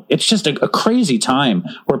 it's just a crazy time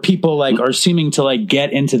where people like are seeming to like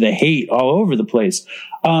get into the hate all over the place.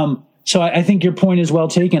 So I think your point is well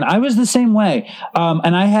taken. I was the same way.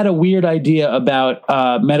 And I had a weird idea about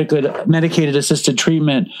medicated assisted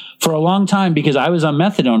treatment for a long time, because I was on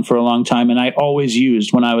methadone for a long time and I always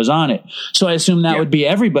used when I was on it. So I assume that would be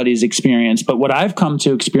everybody's experience. But what I've come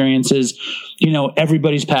to experience is,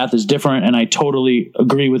 everybody's path is different. And I totally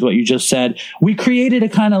agree with what you just said. We created a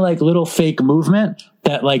kind of like little fake movement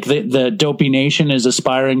that like the Dopey Nation is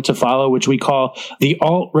aspiring to follow, which we call the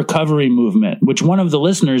alt recovery movement, which one of the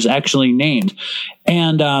listeners actually named.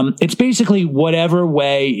 And it's basically whatever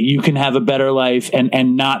way you can have a better life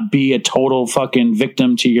and not be a total fucking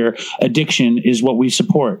victim to your addiction is what we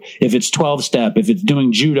support. If it's 12-step, if it's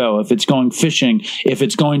doing judo, if it's going fishing, if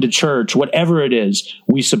it's going to church, whatever it is,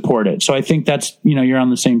 we support it. So I think that's, you're on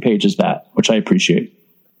the same page as that, which I appreciate.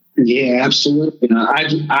 Yeah, absolutely.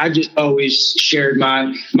 I just always shared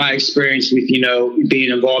my experience with,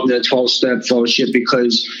 being involved in a 12-step fellowship,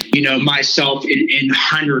 because, myself and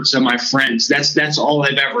hundreds of my friends, that's all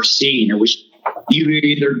I've ever seen. It was you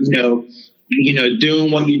either,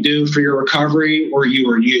 doing what you do for your recovery, or you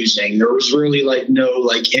were using. There was really like no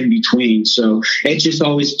like in between. So it's just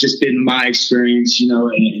always just been my experience,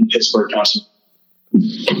 in Pittsburgh, Pennsylvania.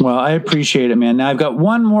 Well, I appreciate it, man. Now I've got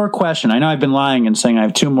one more question. I know I've been lying and saying I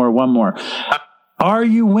have one more. Are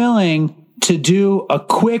you willing to do a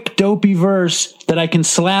quick Dopey verse that I can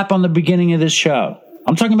slap on the beginning of this show?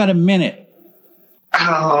 I'm talking about a minute.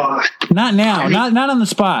 Not now, not on the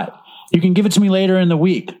spot. You can give it to me later in the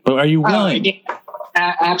week, but are you willing?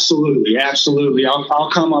 Absolutely. I'll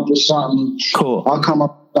come up with something. Cool. I'll come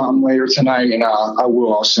up something later tonight, and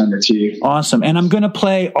I'll send it to you. Awesome. And I'm going to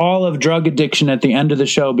play all of Drug Addiction at the end of the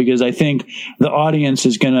show because I think the audience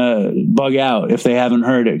is going to bug out if they haven't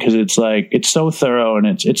heard it, because it's so thorough, and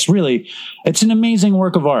it's an amazing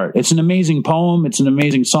work of art. It's an amazing poem. It's an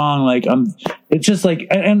amazing song. It's just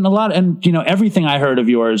everything I heard of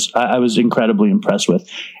yours, I was incredibly impressed with.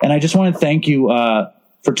 And I just want to thank you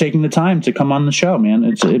for taking the time to come on the show, man.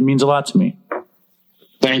 It means a lot to me.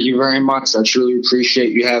 Thank you very much. I truly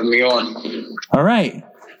appreciate you having me on. All right.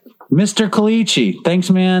 Mr. Colicchie,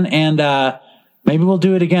 thanks, man. And maybe we'll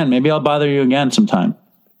do it again. Maybe I'll bother you again sometime.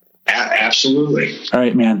 Absolutely. All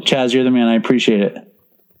right, man. Chaz, you're the man. I appreciate it.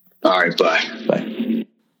 All right, bye. Bye.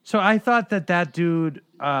 So I thought that dude,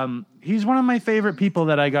 he's one of my favorite people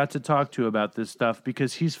that I got to talk to about this stuff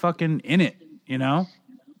because he's fucking in it, you know?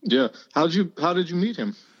 Yeah. How did you meet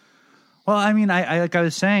him? Well, I mean, I like I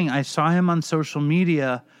was saying, I saw him on social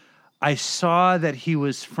media. I saw that he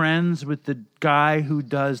was friends with the guy who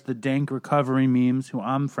does the dank recovery memes, who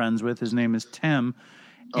I'm friends with. His name is Tim.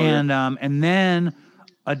 And then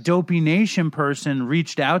a Dopey Nation person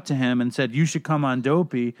reached out to him and said, you should come on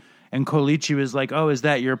Dopey. And Colicchie was like, oh, is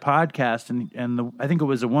that your podcast? And I think it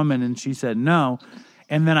was a woman, and she said no.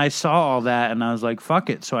 And then I saw all that, and I was like,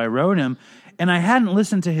 fuck it. So I wrote him. And I hadn't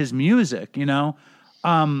listened to his music, you know.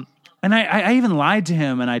 And I even lied to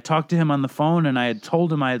him, and I talked to him on the phone, and I had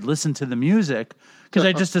told him I had listened to the music because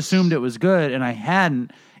I just assumed it was good, and I hadn't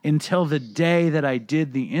until the day that I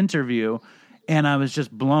did the interview, and I was just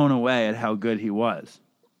blown away at how good he was.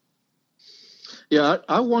 Yeah,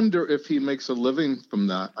 I wonder if he makes a living from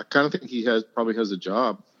that. I kind of think he probably has a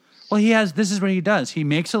job. Well, he has. This is what he does. He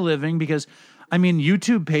makes a living because, I mean,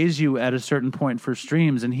 YouTube pays you at a certain point for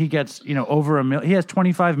streams, and he gets, over he has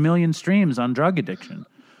 25 million streams on Drug Addiction.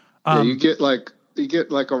 You get like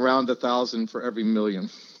around 1,000 for every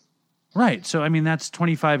million. Right. So, I mean, that's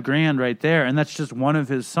 25 grand right there. And that's just one of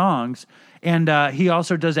his songs. And he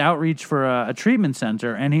also does outreach for a treatment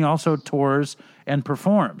center, and he also tours and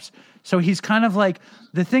performs. So he's kind of like,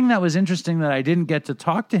 the thing that was interesting that I didn't get to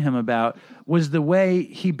talk to him about was the way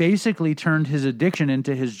he basically turned his addiction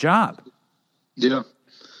into his job. Yeah.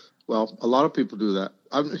 Well, a lot of people do that.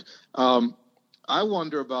 I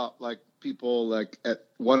wonder about people at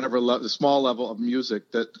whatever the small level of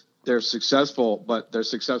music that they're successful, but they're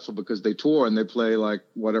successful because they tour and they play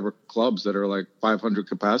whatever clubs that are 500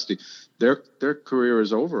 capacity. Their career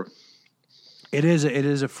is over. It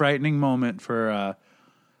is a frightening moment for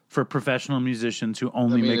professional musicians who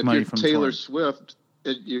only make money from touring.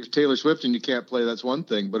 You're Taylor Swift and you can't play, that's one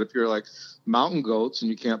thing. But if you're like Mountain Goats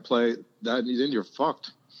and you can't play that, then you're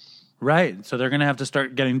fucked. Right. So they're going to have to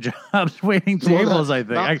start getting jobs waiting tables, I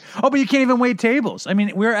think. But you can't even wait tables. I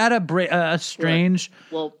mean, we're at a strange,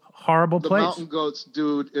 horrible place. The Mountain Goats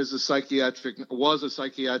dude was a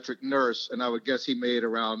psychiatric nurse, and I would guess he made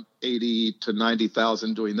around 80 to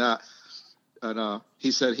 90,000 doing that. And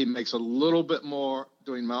he said he makes a little bit more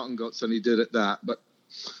doing Mountain Goats than he did at that. But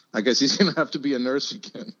I guess he's going to have to be a nurse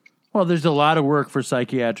again. Well, there's a lot of work for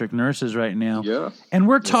psychiatric nurses right now. Yeah. And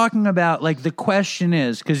we're talking about, the question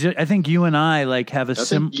is, because I think you and I, have a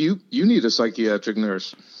you need a psychiatric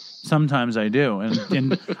nurse. Sometimes I do.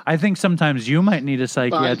 And I think sometimes you might need a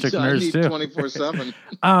psychiatric nurse, too.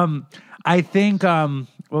 24/7. I think,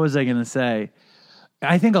 what was I going to say?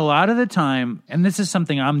 I think a lot of the time, and this is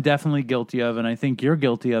something I'm definitely guilty of, and I think you're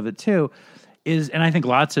guilty of it, too, and I think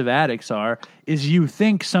lots of addicts are, is you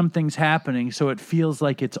think something's happening, so it feels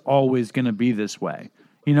like it's always going to be this way.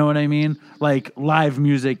 You know what I mean? Like live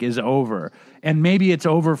music is over. And maybe it's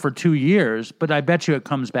over for 2 years, but I bet you it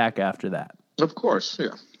comes back after that. Of course, yeah.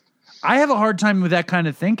 I have a hard time with that kind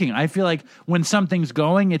of thinking. I feel like when something's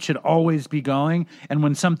going, it should always be going. And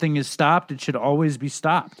when something is stopped, it should always be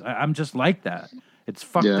stopped. I'm just like that. It's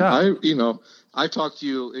fucked up. I talk to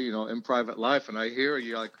you, in private life, and I hear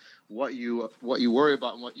you what you worry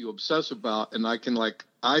about and what you obsess about, and I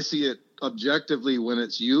see it objectively when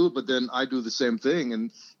it's you, but then I do the same thing, and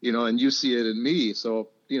you see it in me. So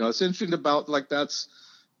it's interesting about that's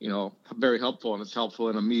very helpful, and it's helpful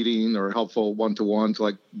in a meeting or helpful one-to-one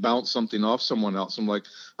to bounce something off someone else.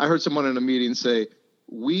 I heard someone in a meeting say,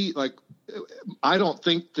 I don't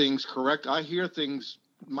think things correct. I hear things.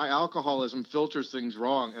 My alcoholism filters things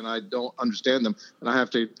wrong, and I don't understand them, and I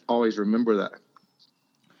have to always remember that.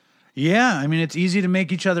 Yeah, I mean, it's easy to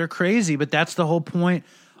make each other crazy, but that's the whole point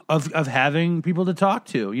of having people to talk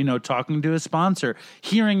to, talking to a sponsor,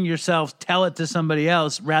 hearing yourself tell it to somebody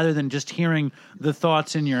else rather than just hearing the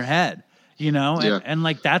thoughts in your head, and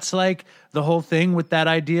that's the whole thing with that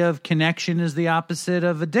idea of connection is the opposite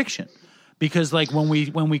of addiction. because like when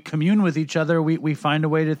we commune with each other, we find a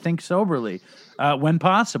way to think soberly when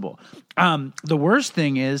possible. The worst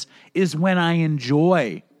thing is when I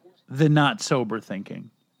enjoy the not sober thinking.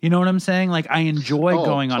 You know what I'm saying? Like I enjoy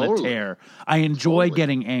going on a tear. I enjoy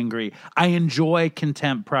getting angry. I enjoy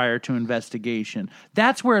contempt prior to investigation.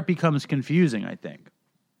 That's where it becomes confusing, I think.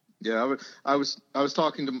 Yeah, I was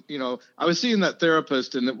talking to, I was seeing that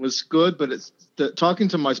therapist and it was good, but talking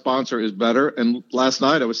to my sponsor is better. And last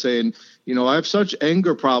night I was saying, I have such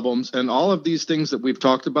anger problems and all of these things that we've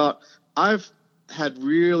talked about. I've had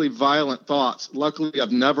really violent thoughts. Luckily,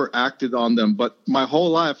 I've never acted on them, but my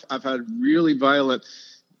whole life I've had really violent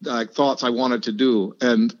thoughts I wanted to do.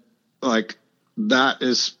 And like that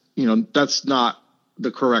is, that's not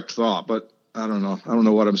the correct thought, but I don't know. I don't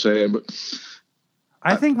know what I'm saying, but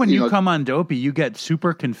I think when you come on Dopey, you get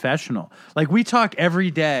super confessional. Like we talk every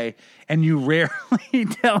day and you rarely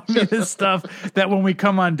tell me the stuff that when we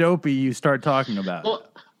come on Dopey, you start talking about. Well,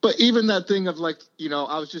 but even that thing of like,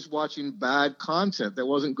 I was just watching bad content that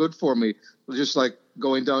wasn't good for me. It was just like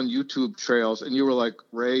going down YouTube trails and you were like,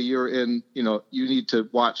 Ray, you're in, you need to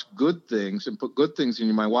watch good things and put good things in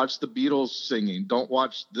your mind. Watch the Beatles singing. Don't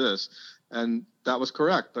watch this. And that was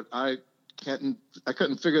correct. But I couldn't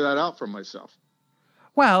figure that out for myself.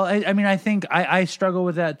 Well, I think I struggle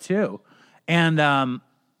with that too. And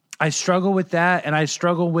I struggle with that and I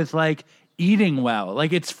struggle with like eating well.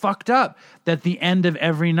 Like it's fucked up that the end of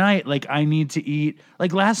every night, like I need to eat.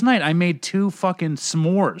 Like last night I made 2 fucking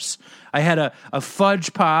s'mores. I had a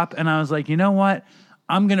fudge pop and I was like, you know what?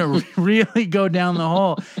 I'm going to really go down the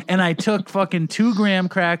hole. And I took fucking 2 graham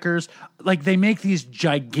crackers. Like they make these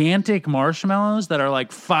gigantic marshmallows that are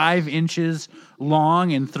like 5 inches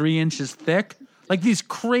long and 3 inches thick. Like these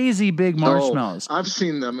crazy big marshmallows. Oh, I've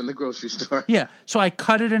seen them in the grocery store. Yeah. So I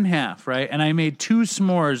cut it in half, right? And I made 2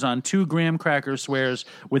 s'mores on 2 graham cracker squares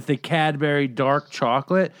with the Cadbury dark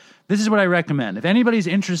chocolate. This is what I recommend. If anybody's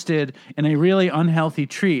interested in a really unhealthy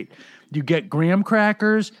treat, you get graham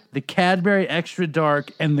crackers, the Cadbury extra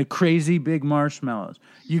dark, and the crazy big marshmallows.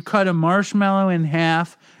 You cut a marshmallow in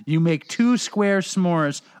half. You make 2 square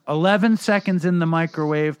s'mores, 11 seconds in the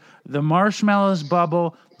microwave. The marshmallows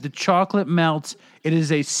bubble. The chocolate melts. It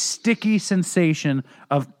is a sticky sensation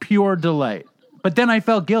of pure delight. But then I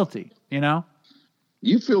felt guilty,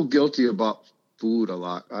 You feel guilty about food a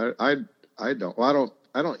lot. I don't. Well,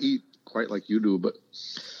 I don't eat quite like you do, but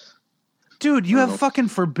dude, you have fucking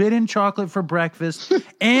forbidden chocolate for breakfast,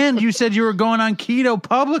 and you said you were going on keto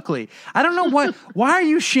publicly. I don't know what. Why are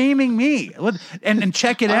you shaming me? And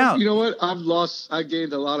check it out. You know what? I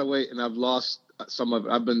gained a lot of weight, and I've lost some of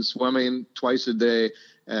it. I've been swimming twice a day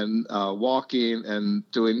and walking and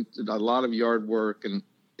doing a lot of yard work, and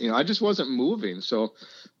I just wasn't moving. So,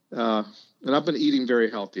 and I've been eating very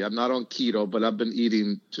healthy. I'm not on keto, but I've been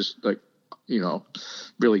eating just like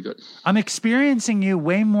really good. I'm experiencing you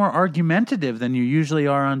way more argumentative than you usually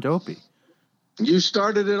are on Dopey. You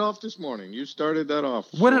started it off this morning. You started that off.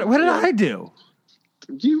 What did I do?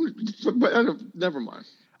 Never mind.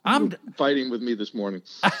 I'm fighting with me this morning.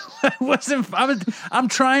 I'm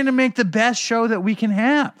trying to make the best show that we can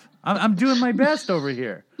have. I'm doing my best over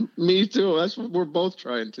here. Me too. That's what we're both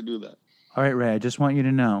trying to do that. All right, Ray, I just want you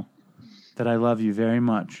to know that I love you very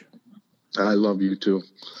much. I love you too.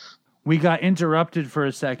 We got interrupted for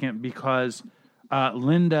a second because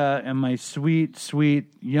Linda and my sweet, sweet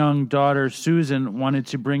young daughter, Susan, wanted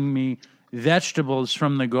to bring me vegetables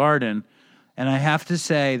from the garden. And I have to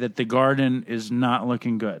say that the garden is not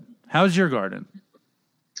looking good. How's your garden?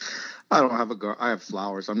 I don't have a garden. I have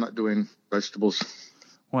flowers. I'm not doing vegetables.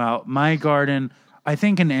 Well, my garden, I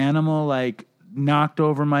think an animal like knocked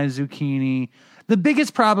over my zucchini. The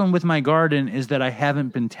biggest problem with my garden is that I haven't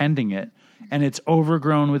been tending it. And it's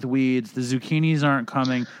overgrown with weeds. The zucchinis aren't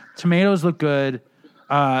coming. Tomatoes look good.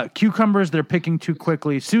 Cucumbers, they're picking too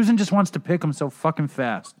quickly. Susan just wants to pick them so fucking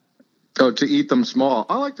fast. Oh, to eat them small.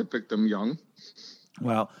 I like to pick them young.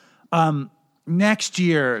 Well, next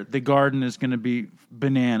year, the garden is going to be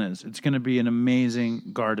bananas. It's going to be an amazing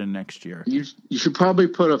garden next year. You should probably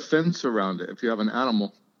put a fence around it if you have an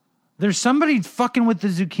animal. There's somebody fucking with the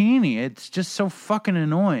zucchini. It's just so fucking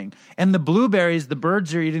annoying. And the blueberries, the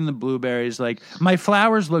birds are eating the blueberries. Like, my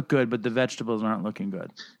flowers look good, but the vegetables aren't looking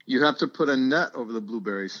good. You have to put a net over the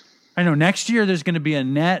blueberries. I know. Next year, there's going to be a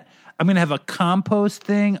net. I'm going to have a compost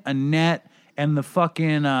thing, a net, and the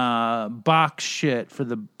fucking box shit for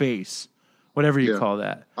the base. Whatever you call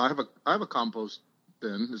that. I have a compost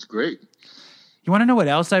bin. It's great. You want to know what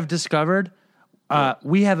else I've discovered?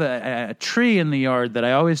 We have a tree in the yard that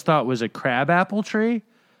I always thought was a crabapple tree,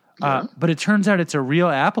 but it turns out it's a real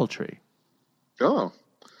apple tree. Oh,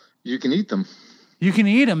 you can eat them. You can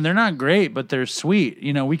eat them. They're not great, but they're sweet.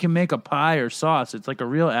 You know, we can make a pie or sauce. It's like a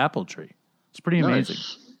real apple tree. It's pretty amazing.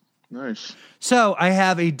 Nice. So I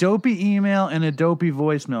have a Dopey email and a Dopey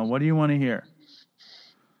voicemail. What do you want to hear?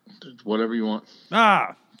 Whatever you want.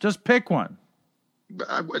 Just pick one.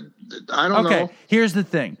 I don't know. Okay, here's the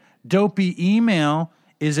thing. Dopey email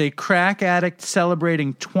is a crack addict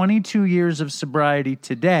celebrating 22 years of sobriety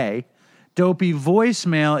today. Dopey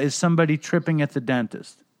voicemail is somebody tripping at the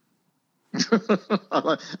dentist.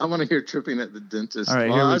 I want to hear tripping at the dentist. All right,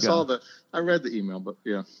 here we go. I read the email, but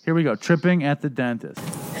yeah. Here we go. Tripping at the dentist.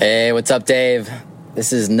 Hey, what's up, Dave?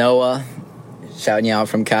 This is Noah, shouting you out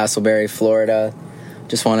from Castleberry, Florida.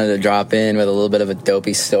 Just wanted to drop in with a little bit of a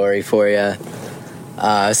Dopey story for you.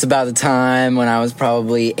 It's about the time when I was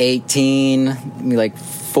probably 18, maybe like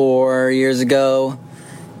 4 years ago,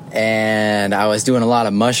 and I was doing a lot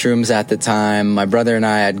of mushrooms at the time. My brother and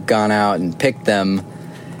I had gone out and picked them,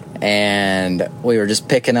 and we were just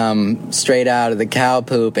picking them straight out of the cow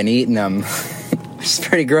poop and eating them, which is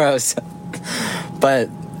pretty gross, but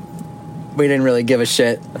we didn't really give a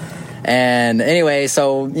shit. And anyway,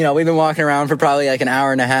 so, you know, we've been walking around for probably like an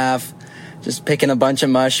hour and a half, just picking a bunch of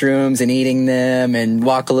mushrooms and eating them, and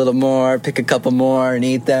walk a little more, pick a couple more and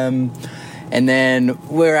eat them. And then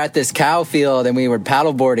we're at this cow field and we were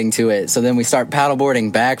paddleboarding to it. So then we start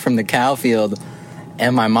paddleboarding back from the cow field,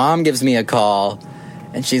 and my mom gives me a call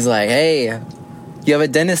and she's like, hey, you have a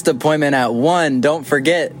dentist appointment at 1, don't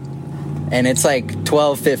forget. And it's like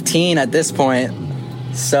 12:15 at this point.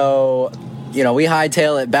 So, you know, we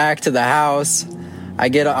hightail it back to the house. I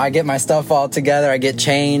get my stuff all together, I get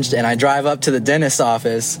changed, and I drive up to the dentist's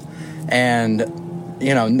office. And,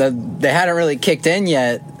 you know, they hadn't really kicked in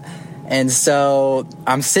yet. And so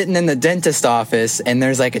I'm sitting in the dentist office, and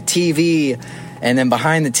there's like a TV, and then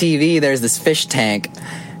behind the TV there's this fish tank.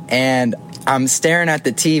 And I'm staring at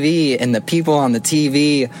the TV, and the people on the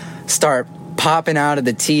TV start popping out of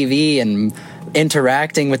the TV and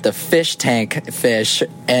interacting with the fish tank fish,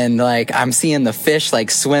 and like I'm seeing the fish like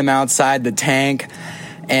swim outside the tank.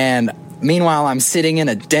 And meanwhile I'm sitting in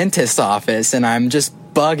a dentist's office and I'm just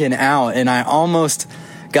bugging out, and I almost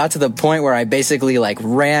got to the point where I basically like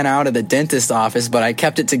ran out of the dentist's office, but I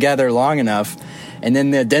kept it together long enough. And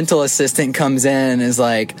then the dental assistant comes in and is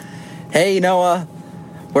like, hey Noah,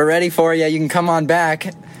 we're ready for you, you can come on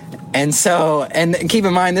back. And so, and keep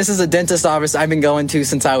in mind, this is a dentist office I've been going to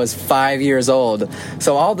since I was 5 years old.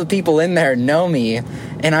 So all the people in there know me,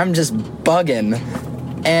 and I'm just bugging.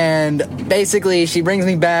 And basically, she brings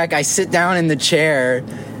me back, I sit down in the chair,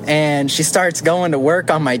 and she starts going to work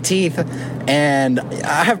on my teeth. And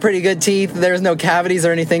I have pretty good teeth, there's no cavities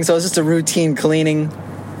or anything, so it's just a routine cleaning.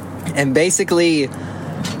 And basically,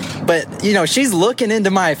 but, you know, she's looking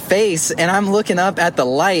into my face, and I'm looking up at the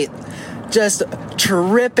light, just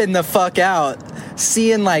tripping the fuck out,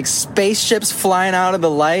 seeing like spaceships flying out of the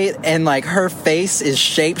light, and like her face is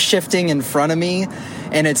shape-shifting in front of me,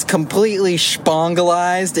 and it's completely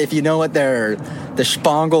spongalized. If you know what the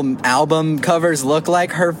Spangle album covers look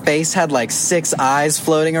like, her face had like 6 eyes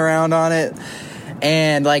floating around on it.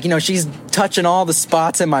 And like, you know, she's touching all the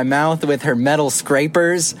spots in my mouth with her metal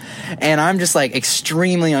scrapers, and I'm just like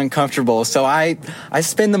extremely uncomfortable. So I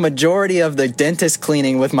spend the majority of the dentist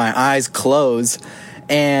cleaning with my eyes closed,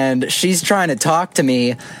 and she's trying to talk to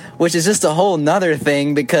me, which is just a whole nother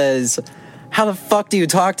thing, because how the fuck do you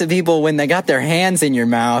talk to people when they got their hands in your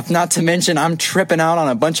mouth? Not to mention I'm tripping out on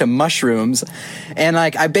a bunch of mushrooms. And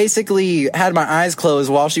like, I basically had my eyes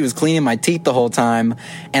closed while she was cleaning my teeth the whole time,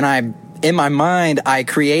 and in my mind, I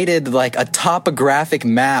created like a topographic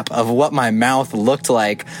map of what my mouth looked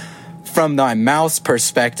like from my mouth's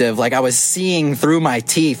perspective. Like I was seeing through my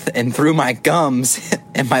teeth and through my gums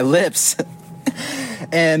and my lips.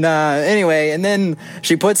 And anyway, and then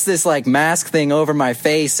she puts this like mask thing over my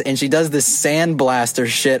face, and she does this sandblaster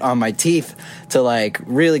shit on my teeth to like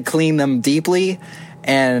really clean them deeply.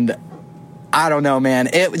 And I don't know, man.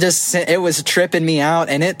 It was tripping me out,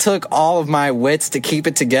 and it took all of my wits to keep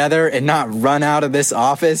it together and not run out of this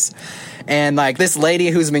office. And like this lady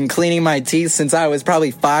who's been cleaning my teeth since I was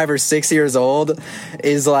probably 5 or 6 years old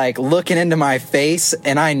is like looking into my face,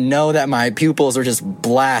 and I know that my pupils are just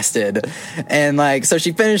blasted. And like, so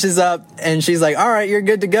she finishes up and she's like, all right, you're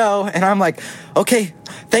good to go. And I'm like, okay,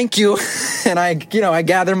 thank you. And I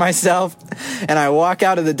gather myself and I walk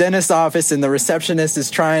out of the dentist's office, and the receptionist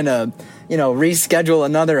is trying to, reschedule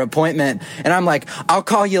another appointment. And I'm like, I'll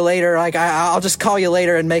call you later. Like, I'll just call you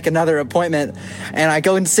later and make another appointment. And I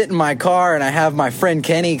go and sit in my car, and I have my friend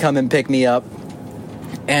Kenny come and pick me up.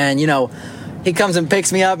 And, he comes and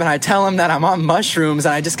picks me up, and I tell him that I'm on mushrooms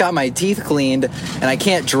and I just got my teeth cleaned and I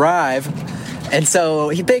can't drive. And so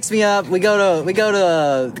he picks me up. We go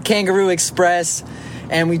to Kangaroo Express,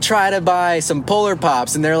 and we try to buy some Polar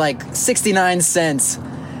Pops, and they're like 69 cents.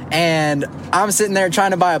 And I'm sitting there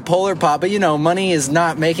trying to buy a Polar Pop, but money is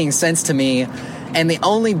not making sense to me. And the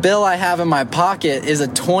only bill I have in my pocket is a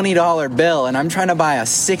 $20 bill, and I'm trying to buy a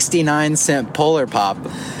 69-cent Polar Pop.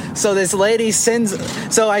 So this lady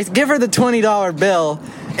so I give her the $20 bill,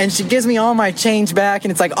 and she gives me all my change back,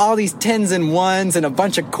 and it's like all these tens and ones and a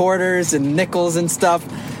bunch of quarters and nickels and stuff.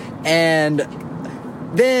 And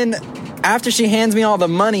then after she hands me all the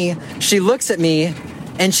money, she looks at me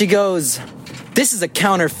and she goes, "This is a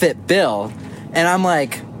counterfeit bill." And I'm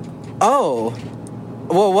like, "Oh,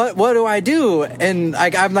 well, what do I do?" And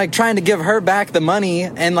I'm like trying to give her back the money,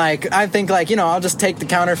 and like I think like I'll just take the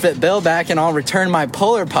counterfeit bill back and I'll return my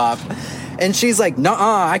Polar Pop. And she's like,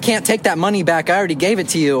 "Nuh-uh, I can't take that money back. I already gave it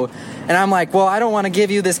to you." And I'm like, "Well, I don't want to give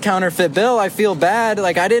you this counterfeit bill. I feel bad.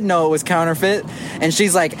 Like I didn't know it was counterfeit." And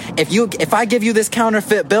she's like, "If I give you this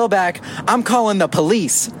counterfeit bill back, I'm calling the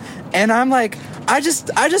police." And I'm like, I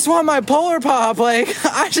just want my Polar Pop. Like,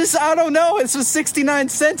 I don't know. It's for 69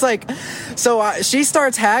 cents. Like, so she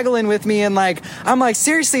starts haggling with me, and like, I'm like,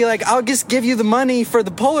 seriously, like, I'll just give you the money for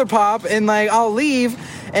the Polar Pop, and like, I'll leave,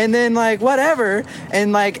 and then like, whatever.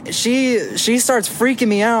 And like, she starts freaking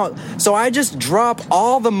me out. So I just drop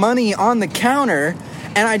all the money on the counter,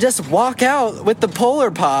 and I just walk out with the Polar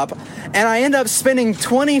Pop. And I end up spending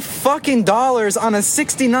 $20 fucking on a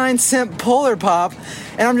 69-cent Polar Pop.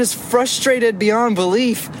 And I'm just frustrated beyond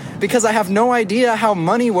belief because I have no idea how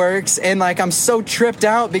money works. And like, I'm so tripped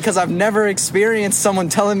out because I've never experienced someone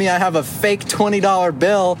telling me I have a fake $20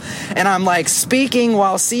 bill. And I'm like speaking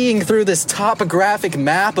while seeing through this topographic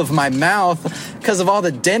map of my mouth because of all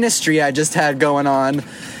the dentistry I just had going on.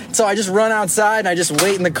 So I just run outside and I just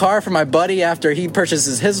wait in the car for my buddy after he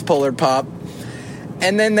purchases his Polar Pop.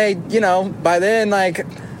 And then they, by then, like,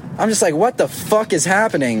 I'm just like, what the fuck is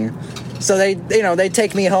happening? So they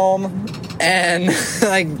take me home, and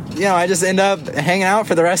like, I just end up hanging out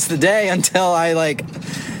for the rest of the day until I like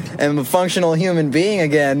am a functional human being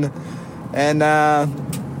again, and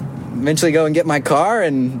eventually go and get my car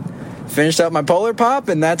and finish up my Polar Pop,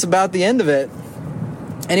 and that's about the end of it.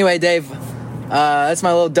 Anyway, Dave, that's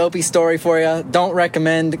my little dopey story for you. Don't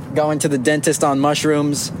recommend going to the dentist on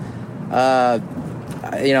mushrooms.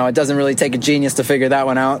 It doesn't really take a genius to figure that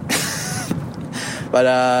one out.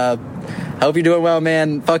 But hope you're doing well,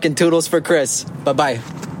 man. Fucking toodles for Chris. Bye-bye.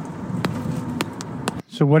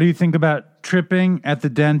 So what do you think about tripping at the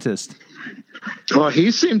dentist? Well,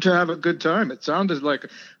 he seemed to have a good time. It sounded like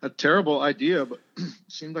a terrible idea, but it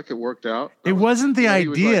seemed like it worked out. It wasn't the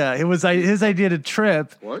idea. It was his idea to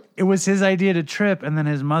trip. What? It was his idea to trip, and then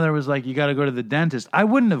his mother was like, "You got to go to the dentist." I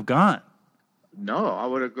wouldn't have gone. No, I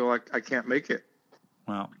would have gone like, "I can't make it."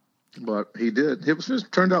 Wow. But he did. It was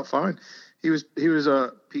just turned out fine. He was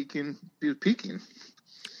peaking. He was peaking.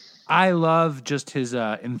 I love just his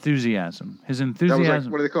enthusiasm. His That enthusiasm. was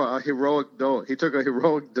like, what do they call it? A heroic dose. He took a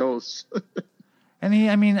heroic dose. And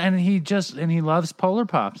he loves Polar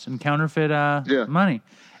Pops and counterfeit money.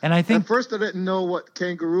 And I think at first I didn't know what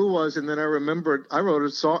kangaroo was, and then I remembered I wrote a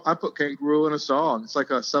song. I put kangaroo in a song. It's like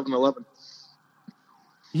a 7-Eleven.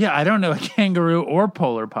 Yeah, I don't know Kangaroo or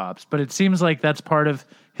Polar Pops, but it seems like that's part of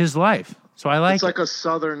his life. So I like it's like a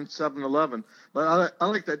southern 7-Eleven. But I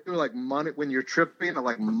like that too, like money. When you're tripping, I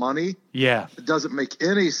like money. Yeah. It doesn't make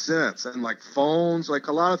any sense. And like phones, like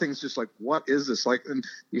a lot of things just like, what is this? Like, and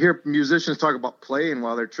you hear musicians talk about playing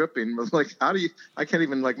while they're tripping. But like, I can't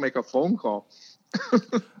even like make a phone call.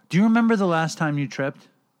 Do you remember the last time you tripped?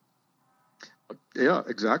 Yeah,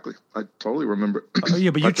 exactly. I totally remember. Oh,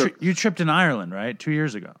 yeah, but you tripped in Ireland, right? 2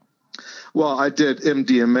 years ago. Well, I did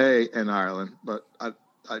MDMA in Ireland, but I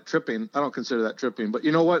tripping. I don't consider that tripping. But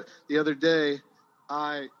you know what? The other day,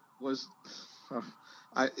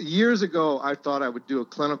 years ago, I thought I would do a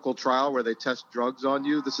clinical trial where they test drugs on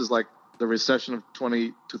you. This is like the recession of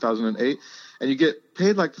 2008, and you get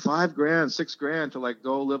paid like $5,000, $6,000 to like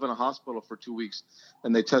go live in a hospital for 2 weeks,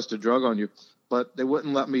 and they test a drug on you. But they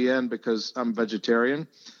wouldn't let me in because I'm vegetarian.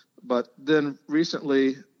 But then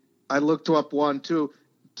recently, I looked up one too,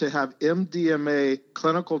 to have MDMA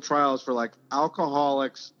clinical trials for like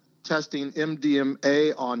alcoholics testing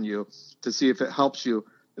MDMA on you to see if it helps you.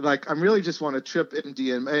 Like, I really just want to trip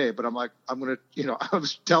MDMA, but I'm like, I'm going to, I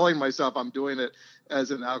was telling myself I'm doing it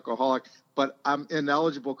as an alcoholic, but I'm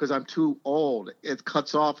ineligible because I'm too old. It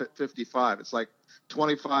cuts off at 55. It's like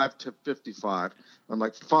 25 to 55. I'm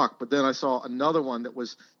like, fuck. But then I saw another one that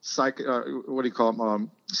was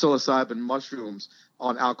psilocybin mushrooms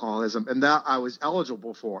on alcoholism, and that I was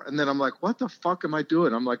eligible for. And then I'm like, what the fuck am I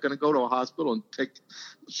doing? I'm like going to go to a hospital and take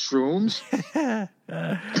shrooms.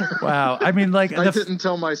 Wow. I mean, like, I didn't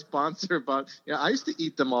tell my sponsor about. Yeah, I used to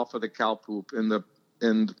eat them off of the cow poop in the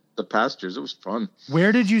pastures. It was fun.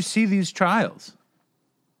 Where did you see these trials?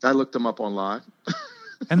 I looked them up online.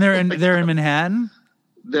 And they're in Manhattan?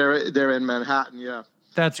 They're in Manhattan, yeah.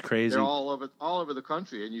 That's crazy. They're all over the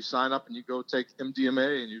country, and you sign up and you go take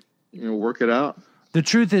MDMA and you work it out. The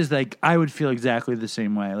truth is, like, I would feel exactly the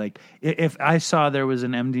same way. Like, if I saw there was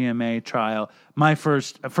an MDMA trial,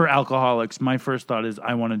 for alcoholics, my first thought is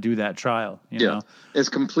I want to do that trial. You know? It's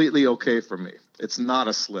completely okay for me. It's not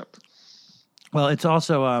a slip. Well, it's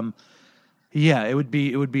also, it would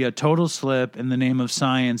be a total slip in the name of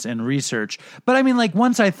science and research. But I mean, like,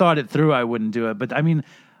 once I thought it through, I wouldn't do it. But I mean,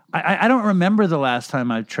 I don't remember the last time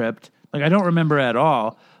I tripped. Like, I don't remember at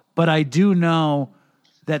all. But I do know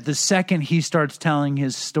that the second he starts telling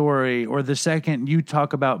his story, or the second you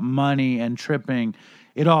talk about money and tripping,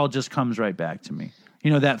 it all just comes right back to me.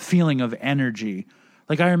 You know, that feeling of energy.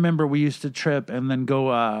 Like, I remember we used to trip and then go,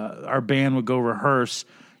 our band would go rehearse,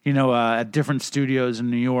 you know, at different studios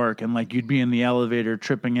in New York, and like you'd be in the elevator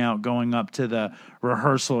tripping out, going up to the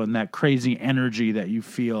rehearsal, and that crazy energy that you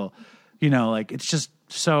feel, you know, like it's just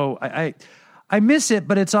so, I miss it,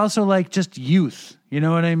 but it's also like just youth. You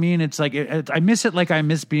know what I mean? It's like, I miss it like I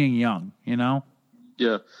miss being young, you know?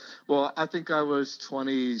 Yeah. Well, I think I was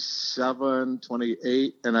 27,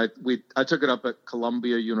 28, and I took it up at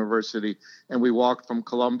Columbia University, and we walked from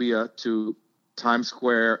Columbia to Times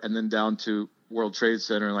Square and then down to World Trade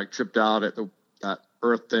Center, and like tripped out at that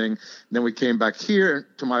Earth thing. And then we came back here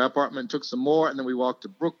to my apartment, took some more, and then we walked to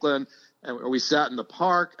Brooklyn, and we sat in the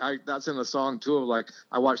park. That's in the song too, of like,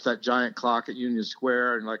 I watched that giant clock at Union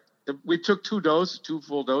Square, and like, we took 2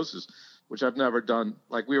 full doses, which I've never done.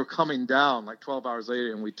 Like, we were coming down like 12 hours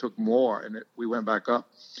later, and we took more, and we went back up.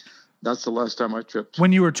 That's the last time I tripped.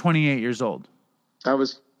 When you were 28 years old? I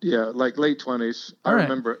was, like late 20s. I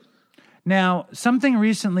remember it. Now, something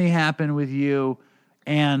recently happened with you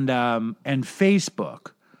and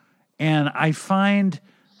Facebook, and I find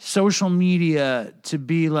social media to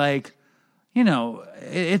be like, you know,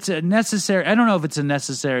 it's a necessary, I don't know if it's a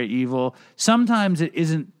necessary evil. Sometimes it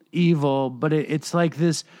isn't evil, but it's like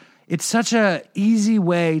this, it's such a easy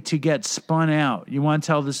way to get spun out. You want to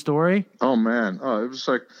tell the story? Oh man. Oh, it was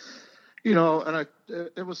like, you know, and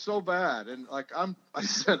it was so bad. And like, I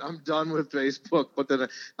said, I'm done with Facebook, but then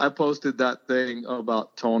I posted that thing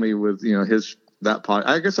about Tony with, you know, that pod.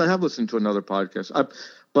 I guess I have listened to another podcast,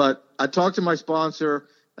 but I talked to my sponsor,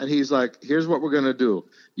 and he's like, here's what we're going to do.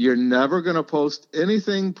 You're never going to post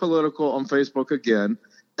anything political on Facebook again.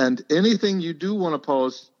 And anything you do want to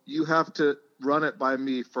post, you have to run it by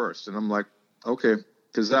me first. And I'm like, okay.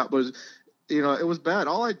 Because that was, you know, it was bad.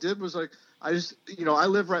 All I did was like, I just, you know, I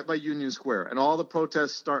live right by Union Square, and all the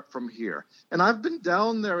protests start from here. And I've been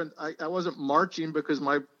down there, and I wasn't marching because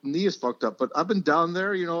my knee is fucked up, but I've been down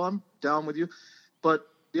there, you know, I'm down with you. But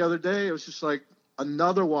the other day, it was just like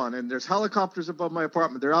another one, and there's helicopters above my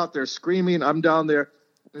apartment. They're out there screaming. I'm down there.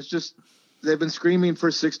 It's just, they've been screaming for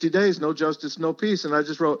 60 days, no justice, no peace. And I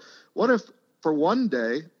just wrote, what if for one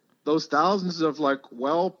day, those thousands of like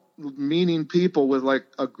well-meaning people with like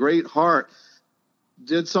a great heart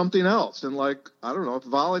did something else, and like, I don't know,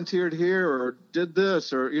 volunteered here or did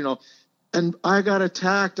this, or, you know, and I got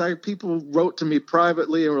attacked. People wrote to me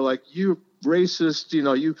privately and were like, you racist, you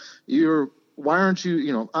know, you're, why aren't you,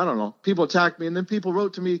 you know, I don't know. People attacked me, and then people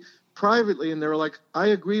wrote to me privately, and they were like, I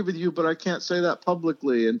agree with you, but I can't say that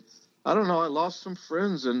publicly. And I don't know, I lost some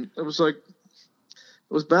friends, and it was like,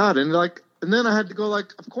 it was bad. And like, and then I had to go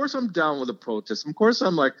like, of course I'm down with the protest. Of course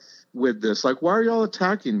I'm like with this. Like, why are y'all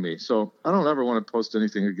attacking me? So I don't ever want to post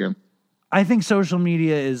anything again. I think social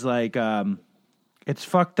media is like, it's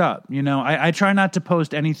fucked up. You know, I try not to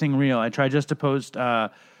post anything real. I try just to post,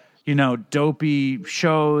 you know, dopey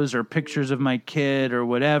shows or pictures of my kid or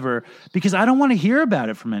whatever, because I don't want to hear about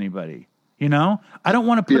it from anybody. You know, I don't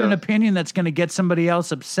want to put an opinion that's going to get somebody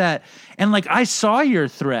else upset. And like, I saw your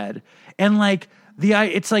thread, and like,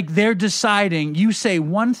 it's like they're deciding, you say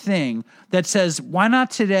one thing that says, why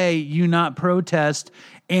not today you not protest,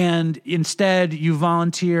 and instead you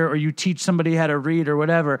volunteer or you teach somebody how to read or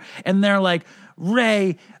whatever. And they're like,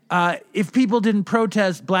 Ray, if people didn't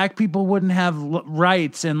protest, black people wouldn't have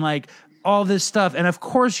rights, and like all this stuff. And of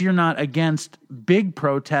course you're not against big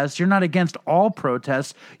protests. You're not against all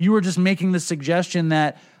protests. You were just making the suggestion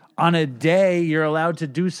that on a day you're allowed to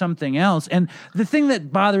do something else. And the thing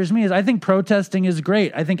that bothers me is I think protesting is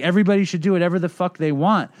great. I think everybody should do whatever the fuck they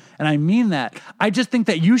want. And I mean that. I just think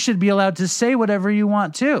that you should be allowed to say whatever you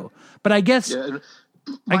want too. But I guess... Yeah,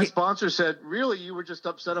 My sponsor said, really, you were just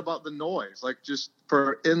upset about the noise, like just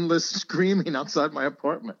for endless screaming outside my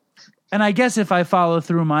apartment. And I guess if I follow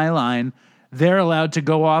through my line, they're allowed to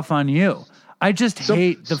go off on you. I just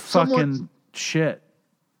hate the fucking shit.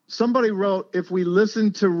 Somebody wrote, if we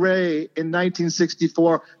listened to Ray in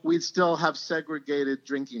 1964, we'd still have segregated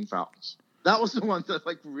drinking fountains. That was the one that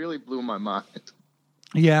like really blew my mind.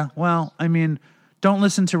 Yeah, well, I mean, don't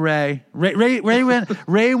listen to Ray.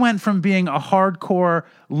 Ray went from being a hardcore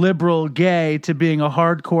liberal gay to being a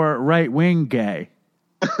hardcore right-wing gay.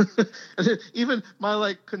 Even my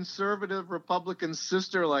like conservative Republican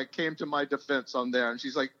sister like came to my defense on there, and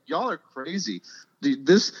she's like, "Y'all are crazy."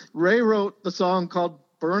 This Ray wrote the song called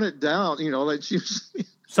 "Burn It Down." You know, like she was.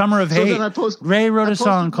 Summer of Hate. Then Ray wrote a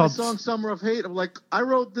song called "Summer of Hate." I'm like, I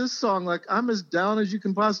wrote this song. Like, I'm as down as you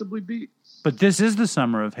can possibly be. But this is the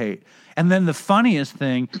Summer of Hate. And then the funniest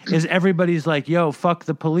thing is everybody's like, yo, fuck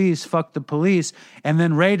the police, fuck the police. And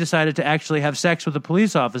then Ray decided to actually have sex with a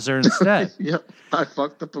police officer instead. Yep, I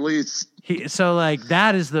fucked the police. So, like,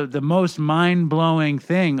 that is the most mind-blowing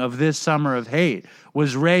thing of this Summer of Hate,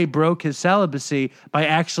 was Ray broke his celibacy by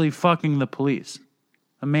actually fucking the police.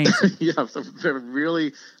 Amazing. Yeah, a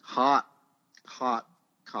really hot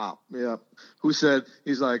cop, yeah, who said,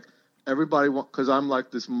 he's like, everybody because I'm like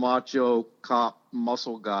this macho cop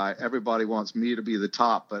muscle guy. Everybody wants me to be the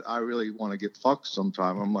top, but I really want to get fucked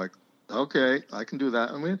sometime. I'm like, okay, I can do that.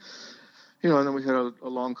 I mean, you know, and then we had a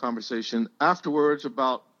long conversation afterwards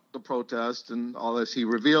about the protest and all this. He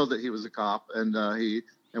revealed that he was a cop, and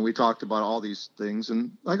we talked about all these things,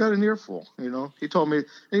 and I got an earful. You know, he told me,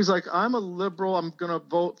 he's like, I'm a liberal. I'm gonna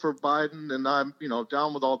vote for Biden, and I'm, you know,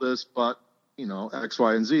 down with all this, but you know, X,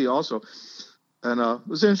 Y, and Z also. And it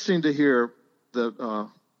was interesting to hear a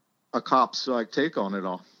cop's like take on it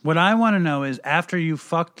all. What I want to know is, after you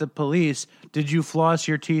fucked the police, did you floss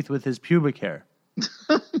your teeth with his pubic hair?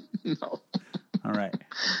 No. All right.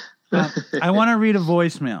 I want to read a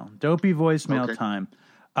voicemail, Dopey voicemail time.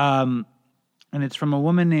 And it's from a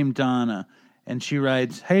woman named Donna. And she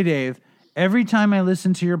writes, "Hey, Dave, every time I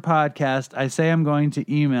listen to your podcast, I say I'm going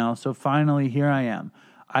to email. So finally, here I am.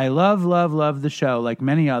 I love the show like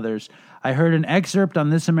many others. I heard an excerpt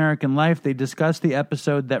on This American Life. They discussed the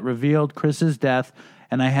episode that revealed Chris's death,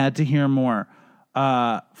 and I had to hear more.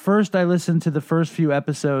 First, I listened to the first few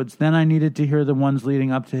episodes. Then I needed to hear the ones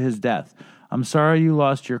leading up to his death. I'm sorry you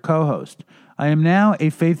lost your co-host. I am now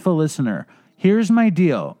a faithful listener. Here's my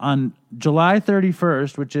deal. On July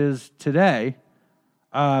 31st, which is today,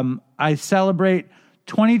 I celebrate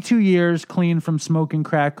 22 years clean from smoking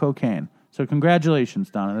crack cocaine. So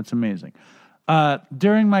congratulations, Donna. That's amazing.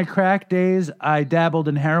 During my crack days, I dabbled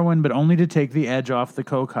in heroin, but only to take the edge off the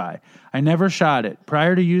coke high. I never shot it.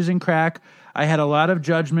 Prior to using crack, I had a lot of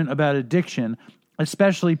judgment about addiction,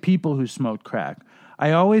 especially people who smoked crack.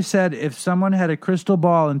 I always said if someone had a crystal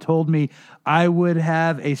ball and told me I would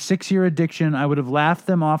have a 6-year addiction, I would have laughed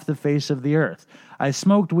them off the face of the earth. I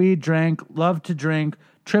smoked weed, drank, loved to drink,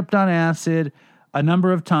 tripped on acid a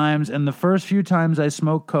number of times, and the first few times I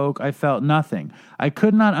smoked coke, I felt nothing. I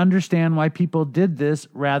could not understand why people did this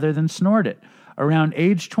rather than snort it. Around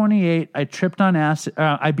age 28, I tripped on acid.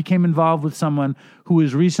 I became involved with someone who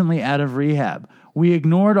was recently out of rehab. We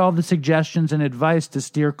ignored all the suggestions and advice to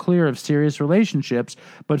steer clear of serious relationships,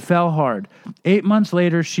 but fell hard. 8 months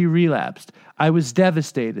later, she relapsed. I was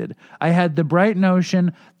devastated. I had the bright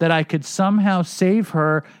notion that I could somehow save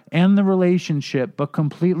her and the relationship, but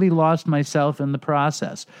completely lost myself in the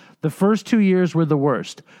process. The first 2 years were the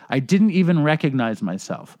worst. I didn't even recognize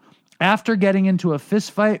myself. After getting into a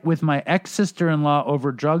fistfight with my ex-sister-in-law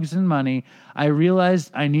over drugs and money, I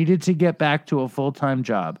realized I needed to get back to a full-time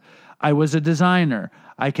job. I was a designer.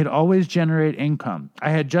 I could always generate income. I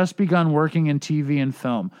had just begun working in TV and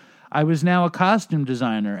film. I was now a costume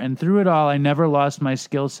designer, and through it all, I never lost my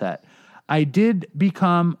skill set. I did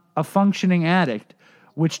become a functioning addict,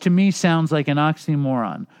 which to me sounds like an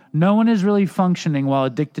oxymoron. No one is really functioning while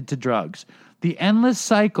addicted to drugs. The endless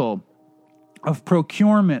cycle of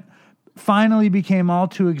procurement finally became all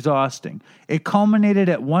too exhausting. It culminated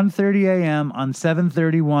at 1:30 a.m. on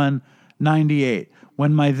 7/31/98.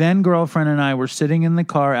 When my then-girlfriend and I were sitting in the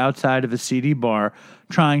car outside of a seedy bar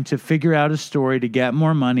trying to figure out a story to get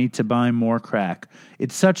more money to buy more crack.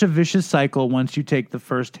 It's such a vicious cycle once you take the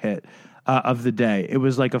first hit of the day. It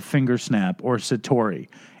was like a finger snap or Satori.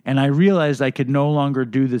 And I realized I could no longer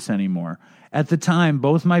do this anymore. At the time,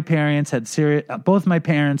 both my parents had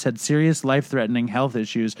serious life-threatening health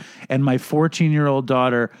issues, and my 14-year-old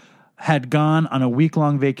daughter had gone on a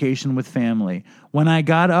week-long vacation with family. When I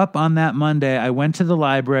got up on that Monday, I went to the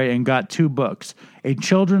library and got 2 books, a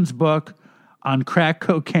children's book on crack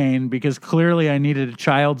cocaine because clearly I needed a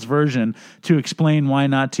child's version to explain why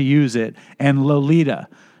not to use it, and Lolita.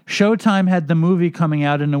 Showtime had the movie coming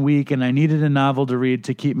out in a week, and I needed a novel to read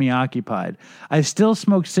to keep me occupied. I still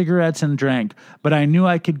smoked cigarettes and drank, but I knew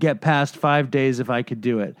I could get past 5 days if I could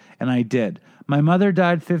do it, and I did. My mother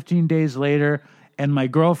died 15 days later, and my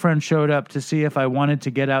girlfriend showed up to see if I wanted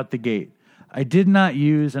to get out the gate. I did not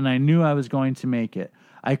use, and I knew I was going to make it.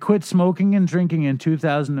 I quit smoking and drinking in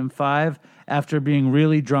 2005 after being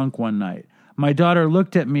really drunk one night. My daughter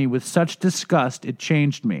looked at me with such disgust it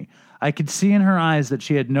changed me. I could see in her eyes that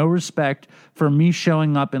she had no respect for me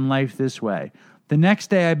showing up in life this way. The next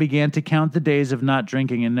day I began to count the days of not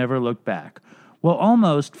drinking and never looked back. Well,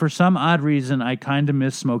 almost, for some odd reason, I kind of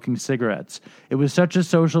miss smoking cigarettes. It was such a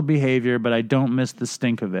social behavior, but I don't miss the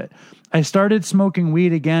stink of it. I started smoking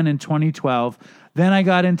weed again in 2012. Then I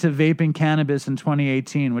got into vaping cannabis in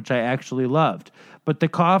 2018, which I actually loved. But the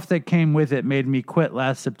cough that came with it made me quit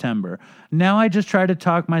last September. Now I just try to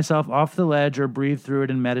talk myself off the ledge or breathe through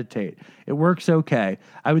it and meditate. It works okay.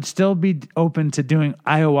 I would still be open to doing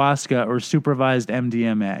ayahuasca or supervised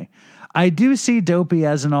MDMA. I do see Dopey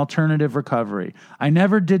as an alternative recovery. I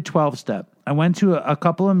never did 12-step. I went to a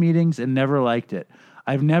couple of meetings and never liked it.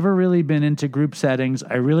 I've never really been into group settings.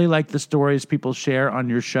 I really like the stories people share on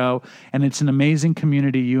your show, and it's an amazing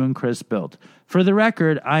community you and Chris built. For the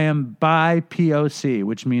record, I am BIPOC,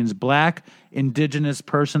 which means Black, Indigenous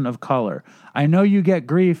Person of Color. I know you get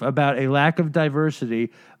grief about a lack of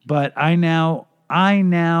diversity, but I now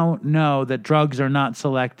know that drugs are not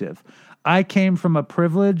selective. I came from a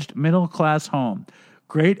privileged middle-class home,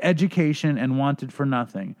 great education, and wanted for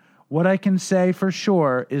nothing. What I can say for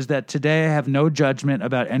sure is that today I have no judgment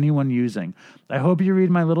about anyone using. I hope you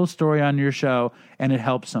read my little story on your show and it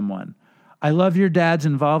helps someone. I love your dad's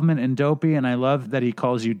involvement in Dopey, and I love that he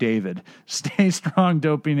calls you David. Stay strong,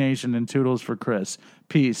 Dopey Nation, and toodles for Chris.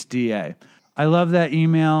 Peace, D.A. I love that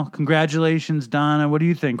email. Congratulations, Donna. What do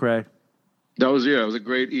you think, Ray? It was a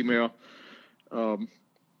great email.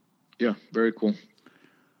 Yeah, very cool.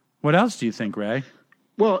 What else do you think, Ray?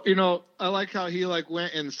 Well, I like how he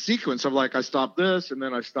went in sequence of I stopped this and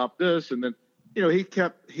then I stopped this and then, he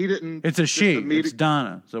didn't. It's a she. It's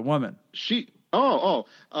Donna. It's a woman. She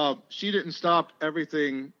didn't stop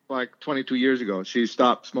everything 22 years ago. She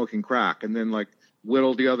stopped smoking crack and then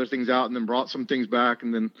whittled the other things out and then brought some things back.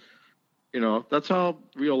 And then, that's how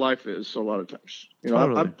real life is. A lot of times,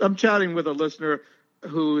 Totally. I'm chatting with a listener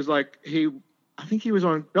who's I think he was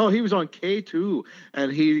on K2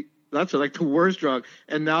 and that's the worst drug.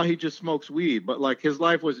 And now he just smokes weed, but his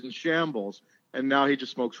life was in shambles and now he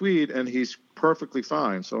just smokes weed and he's perfectly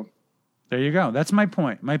fine. So there you go. That's my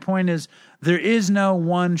point. My point is there is no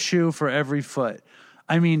one shoe for every foot.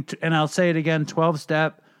 I mean, and I'll say it again,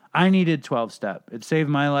 12-step. I needed 12-step. It saved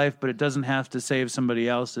my life, but it doesn't have to save somebody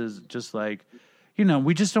else's. Just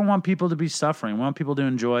we just don't want people to be suffering. We want people to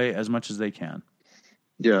enjoy as much as they can.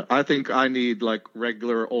 Yeah, I think I need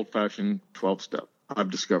regular old-fashioned 12-step.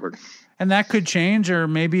 I've discovered. And that could change, or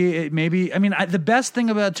maybe the best thing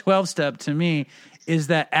about 12-step to me is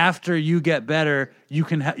that after you get better, you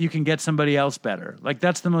can get somebody else better.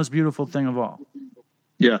 That's the most beautiful thing of all.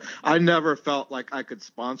 Yeah, I never felt like I could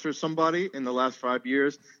sponsor somebody in the last 5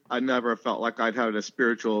 years. I never felt like I'd had a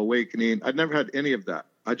spiritual awakening. I'd never had any of that.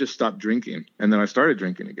 I just stopped drinking, and then I started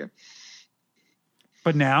drinking again.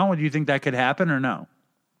 But now, do you think that could happen or no?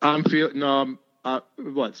 I'm feeling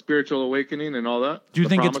spiritual awakening and all that? Do you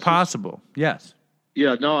think it's possible? Yes.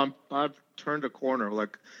 Yeah, no, I've turned a corner.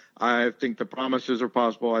 I think the promises are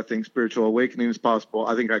possible. I think spiritual awakening is possible.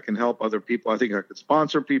 I think I can help other people. I think I could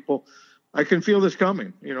sponsor people. I can feel this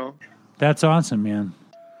coming, That's awesome, man.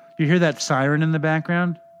 You hear that siren in the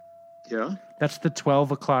background? Yeah. That's the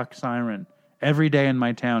 12 o'clock siren. Every day in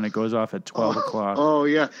my town, it goes off at 12 o'clock. Oh,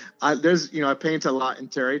 yeah. I paint a lot in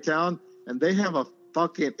Terrytown, and they have a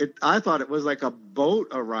I thought it was like a boat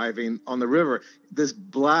arriving on the river. This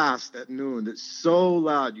blast at noon. It's so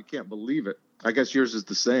loud. You can't believe it. I guess yours is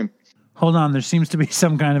the same. Hold on. There seems to be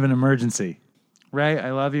some kind of an emergency. Ray,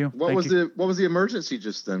 I love you. What was the emergency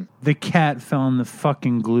just then? The cat fell in the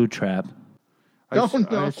fucking glue trap. No.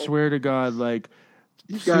 I swear to God,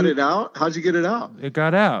 you got it out? How'd you get it out? It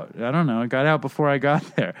got out. I don't know. It got out before I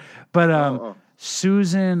got there. But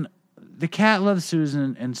Susan, the cat loves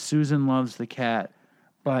Susan, and Susan loves the cat.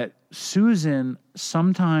 But Susan,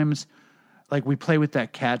 sometimes, we play with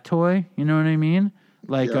that cat toy, you know what I mean?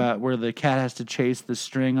 Where the cat has to chase the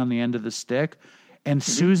string on the end of the stick. and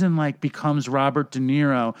Susan like becomes Robert De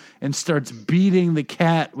Niro and starts beating the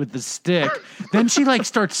cat with the stick. Then she like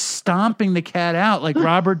starts stomping the cat out like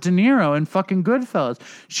Robert De Niro in fucking Goodfellas.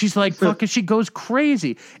 She's like fucking, she goes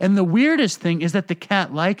crazy. And the weirdest thing is that the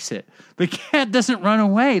cat likes it. The cat doesn't run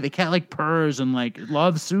away. The cat like purrs and like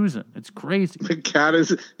loves Susan. It's crazy. The cat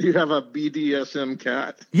is, you have a BDSM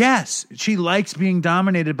cat. Yes, she likes being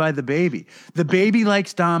dominated by the baby. The baby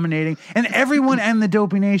likes dominating, and everyone and the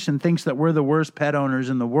Dopey Nation thinks that we're the worst pet owners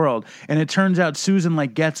in the world. And it turns out Susan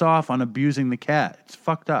like gets off on abusing the cat. It's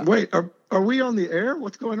fucked up. Wait, are we on the air?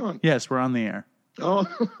 What's going on? Yes, we're on the air. Oh,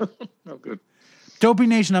 oh, good. Dopey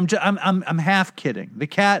Nation, I'm half kidding. The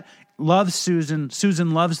cat loves Susan.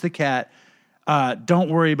 Susan loves the cat. Don't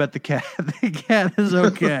worry about the cat. The cat is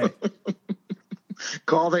okay.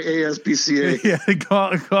 Call the ASPCA. Yeah,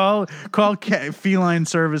 call Feline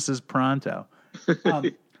Services pronto.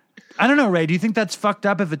 I don't know, Ray. Do you think that's fucked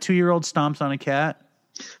up if a 2-year-old stomps on a cat?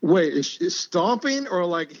 Wait, is stomping or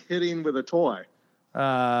like hitting with a toy?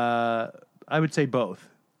 I would say both.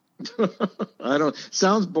 I don't.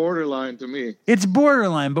 Sounds borderline to me. It's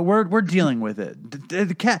borderline, but we're dealing with it.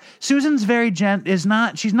 The cat Susan's very she's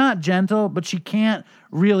not gentle, but she can't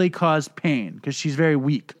really cause pain because she's very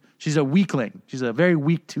weak. She's a weakling. She's a very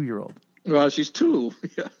weak 2-year-old. Well, she's 2.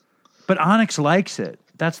 Yeah. But Onyx likes it.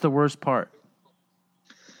 That's the worst part.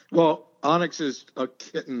 Well, Onyx is a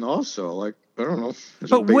kitten also. Like, I don't know.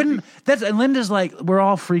 But Linda's like, we're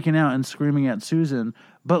all freaking out and screaming at Susan,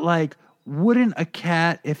 but like, wouldn't a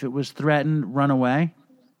cat, if it was threatened, run away?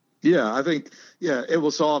 Yeah, I think, it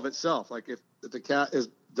will solve itself. Like if the cat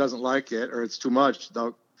doesn't like it or it's too much,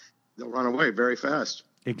 they'll run away very fast.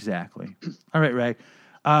 Exactly. All right, Ray.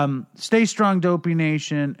 Stay strong, Dopey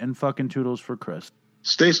Nation, and fucking toodles for Chris.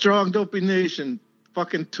 Stay strong, Dopey Nation.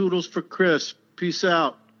 Fucking toodles for Chris. Peace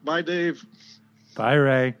out. Bye, Dave. Bye,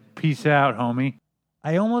 Ray. Peace out, homie.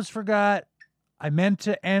 I almost forgot. I meant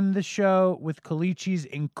to end the show with Colicchie's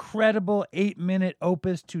incredible 8-minute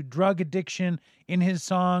opus to drug addiction in his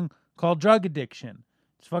song called Drug Addiction.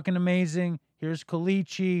 It's fucking amazing. Here's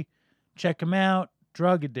Colicchie. Check him out.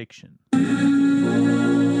 Drug Addiction.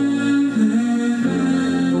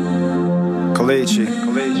 Colicchie.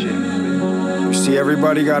 You see,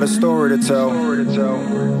 everybody got a story to tell.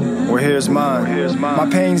 Well, here's mine. My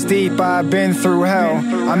pain's deep, I've been through hell.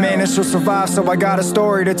 I managed to survive, so I got a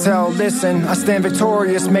story to tell. Listen, I stand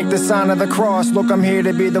victorious, make the sign of the cross. Look, I'm here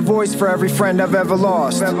to be the voice for every friend I've ever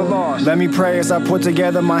lost. Let me pray as I put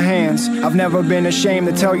together my hands. I've never been ashamed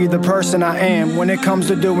to tell you the person I am. When it comes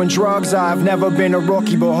to doing drugs, I've never been a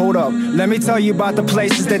rookie. But hold up, let me tell you about the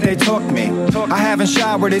places that they took me. I haven't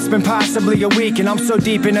showered, it's been possibly a week, and I'm so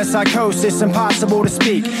deep in a psychosis, impossible to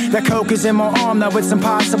speak. That coke is in my arm, now it's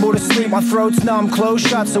impossible to sleep. My throat's numb, closed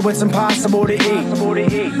shut, so it's impossible to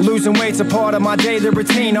eat. Losing weight's a part of my daily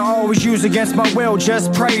routine. I always use against my will,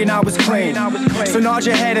 just praying I was clean. So nod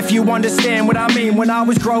your head if you understand what I mean. When I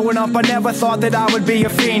was growing up, I never thought that I would be a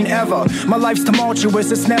fiend ever. My life's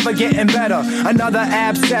tumultuous, it's never getting better. Another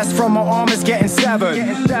abscess from my arm is getting severed.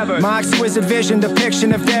 My exquisite vision,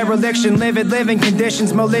 depiction of dereliction, livid living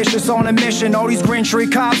conditions, malicious on a mission. All these Green Tree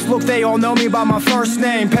cops, look, they all know me by my first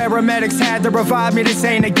name. Paramedics had to revive me, this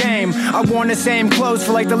ain't a game. I worn the same clothes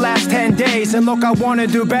for like the last 10 days. And look, I wanna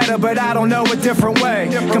do better, but I don't know a different way.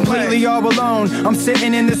 Completely all alone, I'm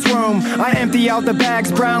sitting in this room. I empty out the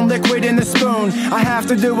bags, brown liquid in the spoon. I have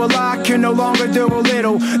to do a lot, can no longer do a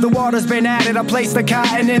little. The water's been added, I place the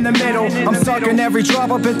cotton in the middle. I'm sucking every drop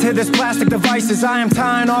up into this plastic devices. I am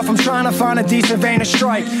tying off, I'm trying to find a decent vein to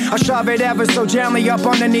strike. I shove it ever so gently up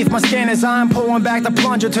underneath my skin as I'm pulling back the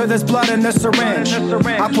plunger to this blood in the syringe.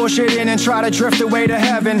 I push it in and try to drift away to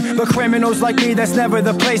heaven. But criminals like me, that's never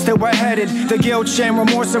the place that we're headed. The guilt, shame,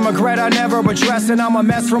 remorse, and regret I never address. And I'm a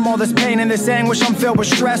mess from all this pain and this anguish. I'm filled with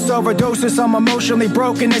stress, overdoses, I'm emotionally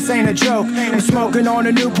broken. This ain't a joke. I'm smoking on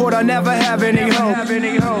a Newport, I never have any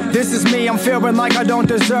hope. This is me, I'm feeling like I don't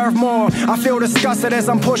deserve more. I feel disgusted as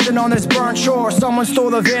I'm pushing on this burnt shore. Someone stole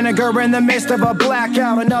the vinegar in the midst of a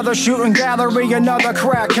blackout. Another shooting gallery, another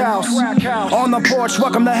crack house. On the porch,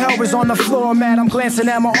 welcome to hell is on the floor mat. I'm glancing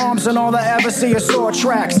at my arms and all I ever see are sore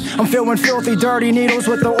tracks. I'm feeling filthy, dirty needles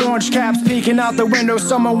with the orange caps peeking out the window.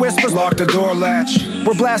 Someone whispers, lock the door latch.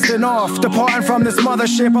 We're blasting off, departing from this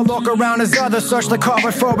mothership. I look around as others search the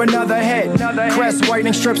carpet for another hit. Crest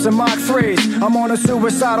whitening strips and Mach 3s. I'm on a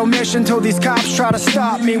suicidal mission till these cops try to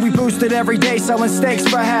stop me. We boosted every day, selling steaks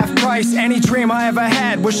for half price. Any dream I ever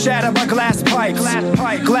had was shattered by glass pipes.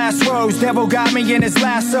 Glass rose, devil got me in his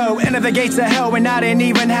lasso. Enter the gates of hell and I didn't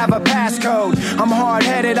even have a passcode. I'm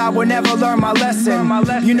hard-headed, I would never learn my lesson.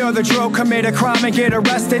 You know the drill, commit a crime and get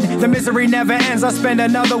arrested. The misery never ends, I spend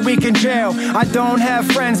another week in jail. I don't have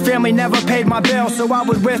friends, family never paid my bill, so I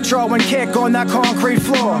would withdraw and kick on that concrete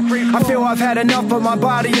floor. I feel I've had enough, but my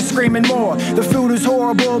body is screaming more. The food is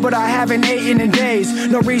horrible, but I haven't eaten in days.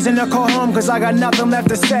 No reason to call home, cause I got nothing left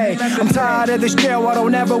to say. I'm tired of this jail, I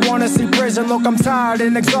don't ever wanna see prison. Look, I'm tired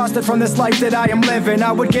and exhausted from this life that I am living.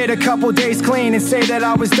 I would get a couple days clean and say that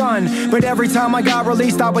I was done, but every time I got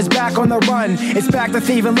released I was back on the run. It's back to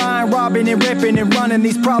thieving, lying, robbing and ripping and running.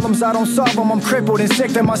 These problems I don't solve them, I'm crippled and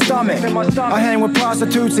sick to my stomach. I hang with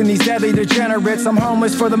prostitutes and these deadly degenerates. I'm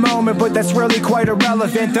homeless for the moment, but that's really quite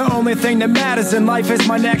irrelevant. The only thing that matters in life is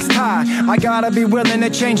my next high. I gotta be willing to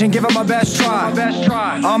change and give it my best try.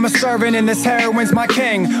 I'm a servant and this heroin's my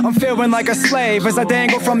king. I'm feeling like a slave as I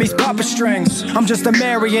dangle from these puppet strings. I'm just a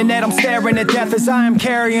marionette, I'm staring at death as I am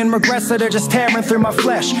carrying regrets that are just tearing through my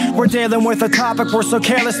flesh. We're dealing with a topic we're so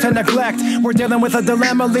careless to neglect. We're dealing with a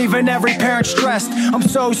dilemma leaving every parent stressed. I'm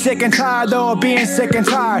so sick and tired though of being sick and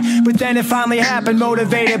tired, but then it finally happened,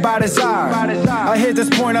 motivated by desire. I hit this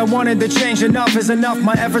point, I wanted to change. Enough is enough,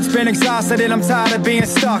 my efforts been exhausted and I'm tired of being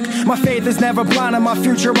stuck. My faith is never blind and my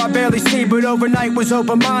future I barely see, but overnight was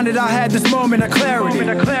open-minded, I had this moment of clarity.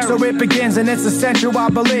 So it begins and it's essential I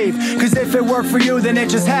believe, cause if it worked for you then it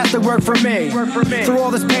just has to work for me. Through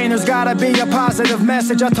all this pain there's gotta be a positive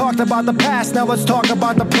message. I talked about the past, now let's talk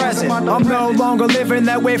about the present. I'm no longer living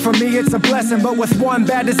that way, for me it's a blessing, but with one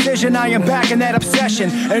bad decision I am back in that obsession.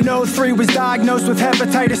 In 03 was diagnosed with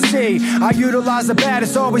hepatitis C. I utilize the bad,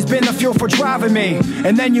 it's always been the fuel for driving me.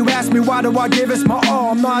 And then you ask me why do I give this my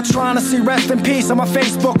all? I'm not trying to see rest in peace on my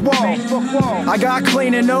Facebook wall. I got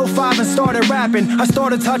clean in 05 and started rapping. I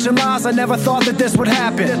started touching lies, I never thought that this would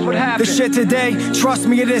happen. The shit today, trust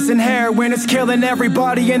me, it isn't heroin. It's killing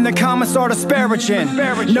everybody in the comments are disparaging.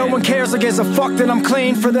 No one cares or gives a fuck that I'm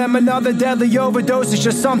clean. For them another deadly overdose is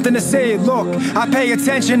just something to see. Look, I pay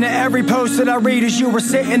attention to every post that I read as you were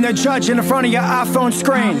sitting there judging in front of your iPhone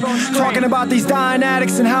screen, talking about these dying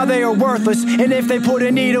addicts and how they are worthless, and if they put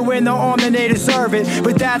a needle in their arm then they deserve it.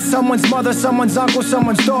 But that's someone's mother, someone's uncle,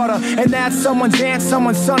 someone's daughter, and that's someone's aunt,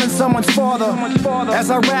 someone's son, and someone's father. As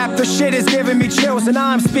I rap, the shit is giving me chills, and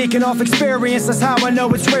I'm speaking off experience, that's how I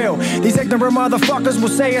know it's real. These ignorant motherfuckers will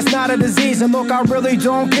say it's not a disease, and look, I really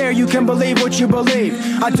don't care, you can believe what you believe.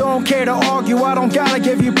 I don't care to argue, I don't gotta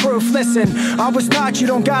give you proof. Listen, I was taught you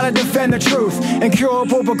don't gotta defend the truth.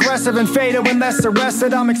 Incurable, progressive, and fatal unless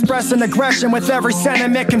arrested. I'm expressing aggression with every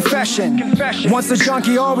sentiment confession. Once a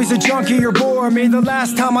junkie, always a junkie, you're boring me. The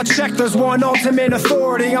last time I checked, there's one ultimate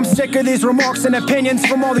authority. I'm sick of these remarks and opinions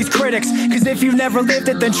from all these critics, cause if you've never lived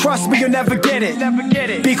it, then trust me, you'll never get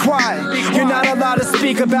it. Be quiet, you're not allowed to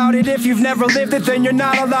speak about it. If you've never lived it, then you're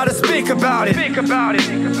not allowed to speak about it.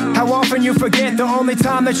 How often you forget the only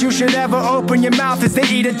time that you should ever open your mouth is to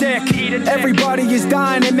eat a dick. Everybody is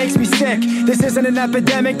dying, it makes me sick. This isn't an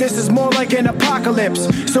epidemic, this is more like an apocalypse.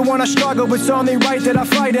 So when I struggle, it's only right that I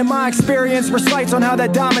fight, and my experience recites on how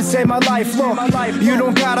that diamond saved my life. Look, you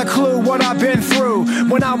don't got a clue what I've been through.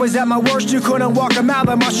 When I was at my worst, you couldn't walk a mile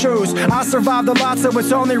in my shoes. I survived a lot, so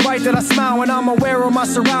it's only right that I smile. When I'm aware of my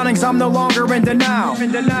surroundings, I'm no longer in denial.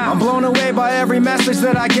 I'm blown away by every message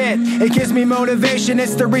that I get. It gives me motivation,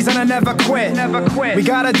 it's the reason I never quit. We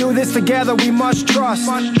gotta do this together, we must trust.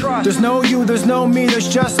 There's no you, there's no me, there's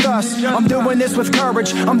just us. I'm doing this with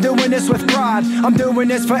courage, I'm doing this with pride. I'm doing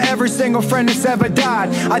this for every single friend that's ever died.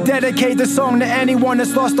 I dedicate this song to anyone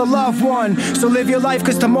that's lost a loved one. So live your life,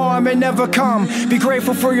 cause tomorrow may never come. Be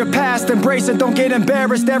grateful for your past, embrace it, don't get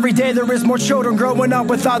embarrassed. Every day there is more children growing up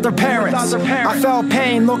without their parents. I felt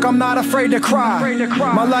pain, look, I'm not afraid to cry.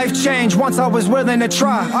 My life changed once I was willing to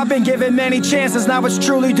try. I've been given many chances, now it's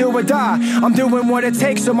truly do or die. I'm doing what it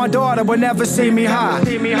takes so my daughter will never see me high.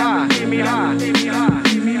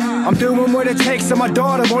 I'm doing what it takes so my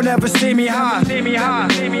daughter won't ever see me high.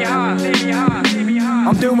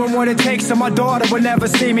 I'm doing what it takes so my daughter will never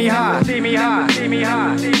see me high.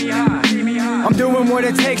 I'm doing what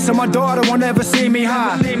it takes so my daughter will never see me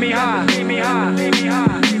high.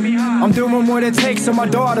 I'm doing what it takes so my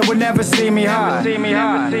daughter will never see me high.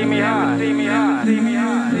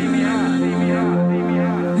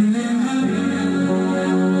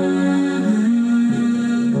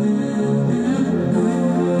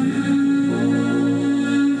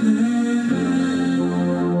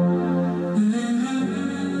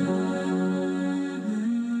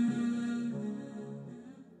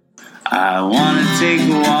 I wanna take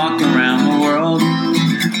a walk around the world.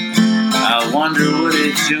 I wonder would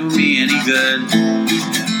it do me any good?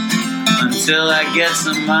 Until I get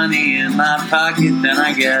some money in my pocket, then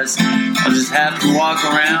I guess I'll just have to walk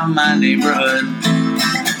around my neighborhood.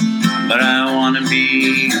 but I wanna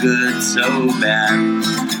be good so bad.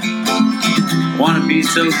 Wanna be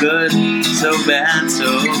so good, so bad,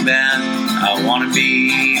 so bad. I wanna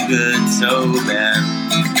be good so bad.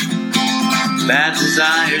 Bad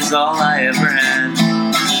desire's all I ever had,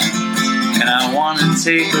 and I wanna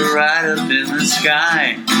take a ride up in the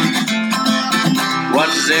sky.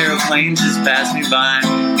 Watch this aeroplane just pass me by,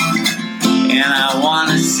 and I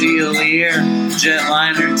wanna see a Lear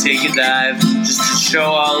jetliner take a dive, just to show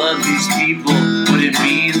all of these people what it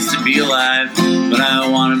means to be alive. But I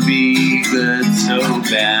wanna be good so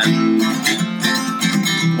bad.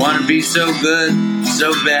 Wanna be so good,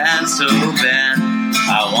 so bad, so bad.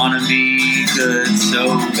 I wanna be good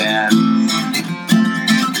so bad.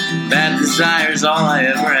 Bad desire's all I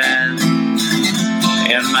ever had,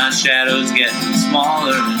 and my shadow's getting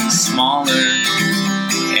smaller and smaller,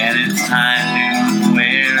 and it's high noon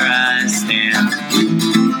where I stand.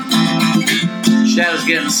 Shadow's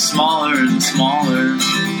getting smaller and smaller,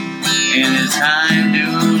 and it's high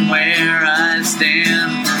noon where I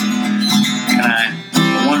stand. And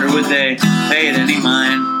I wonder would they pay it any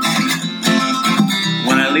mind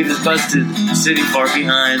when I leave this busted city far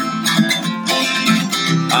behind.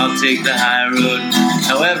 I'll take the high road,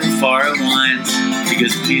 however far it winds,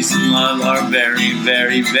 because peace and love are very,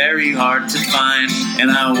 very, very hard to find.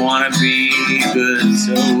 And I wanna be good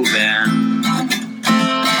so bad.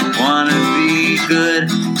 Wanna be good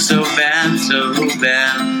so bad, so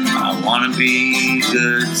bad. I wanna be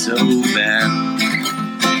good so bad.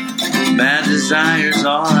 Bad desire's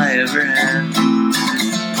all I ever had.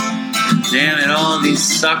 Damn it, all these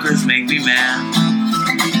suckers make me mad.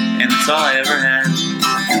 And it's all I ever had.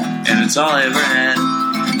 And it's all I ever had.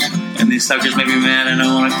 And these suckers make me mad, and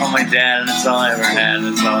I wanna call my dad. And it's all I ever had. And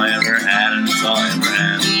it's all I ever had. And it's all I ever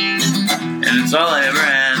had. And it's all I ever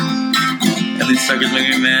had. And these suckers make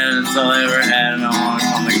me mad, and it's all I ever had. And I wanna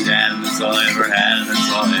call my dad. And it's all I ever had. And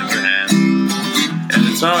it's all I ever had. And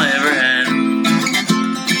it's all I ever had.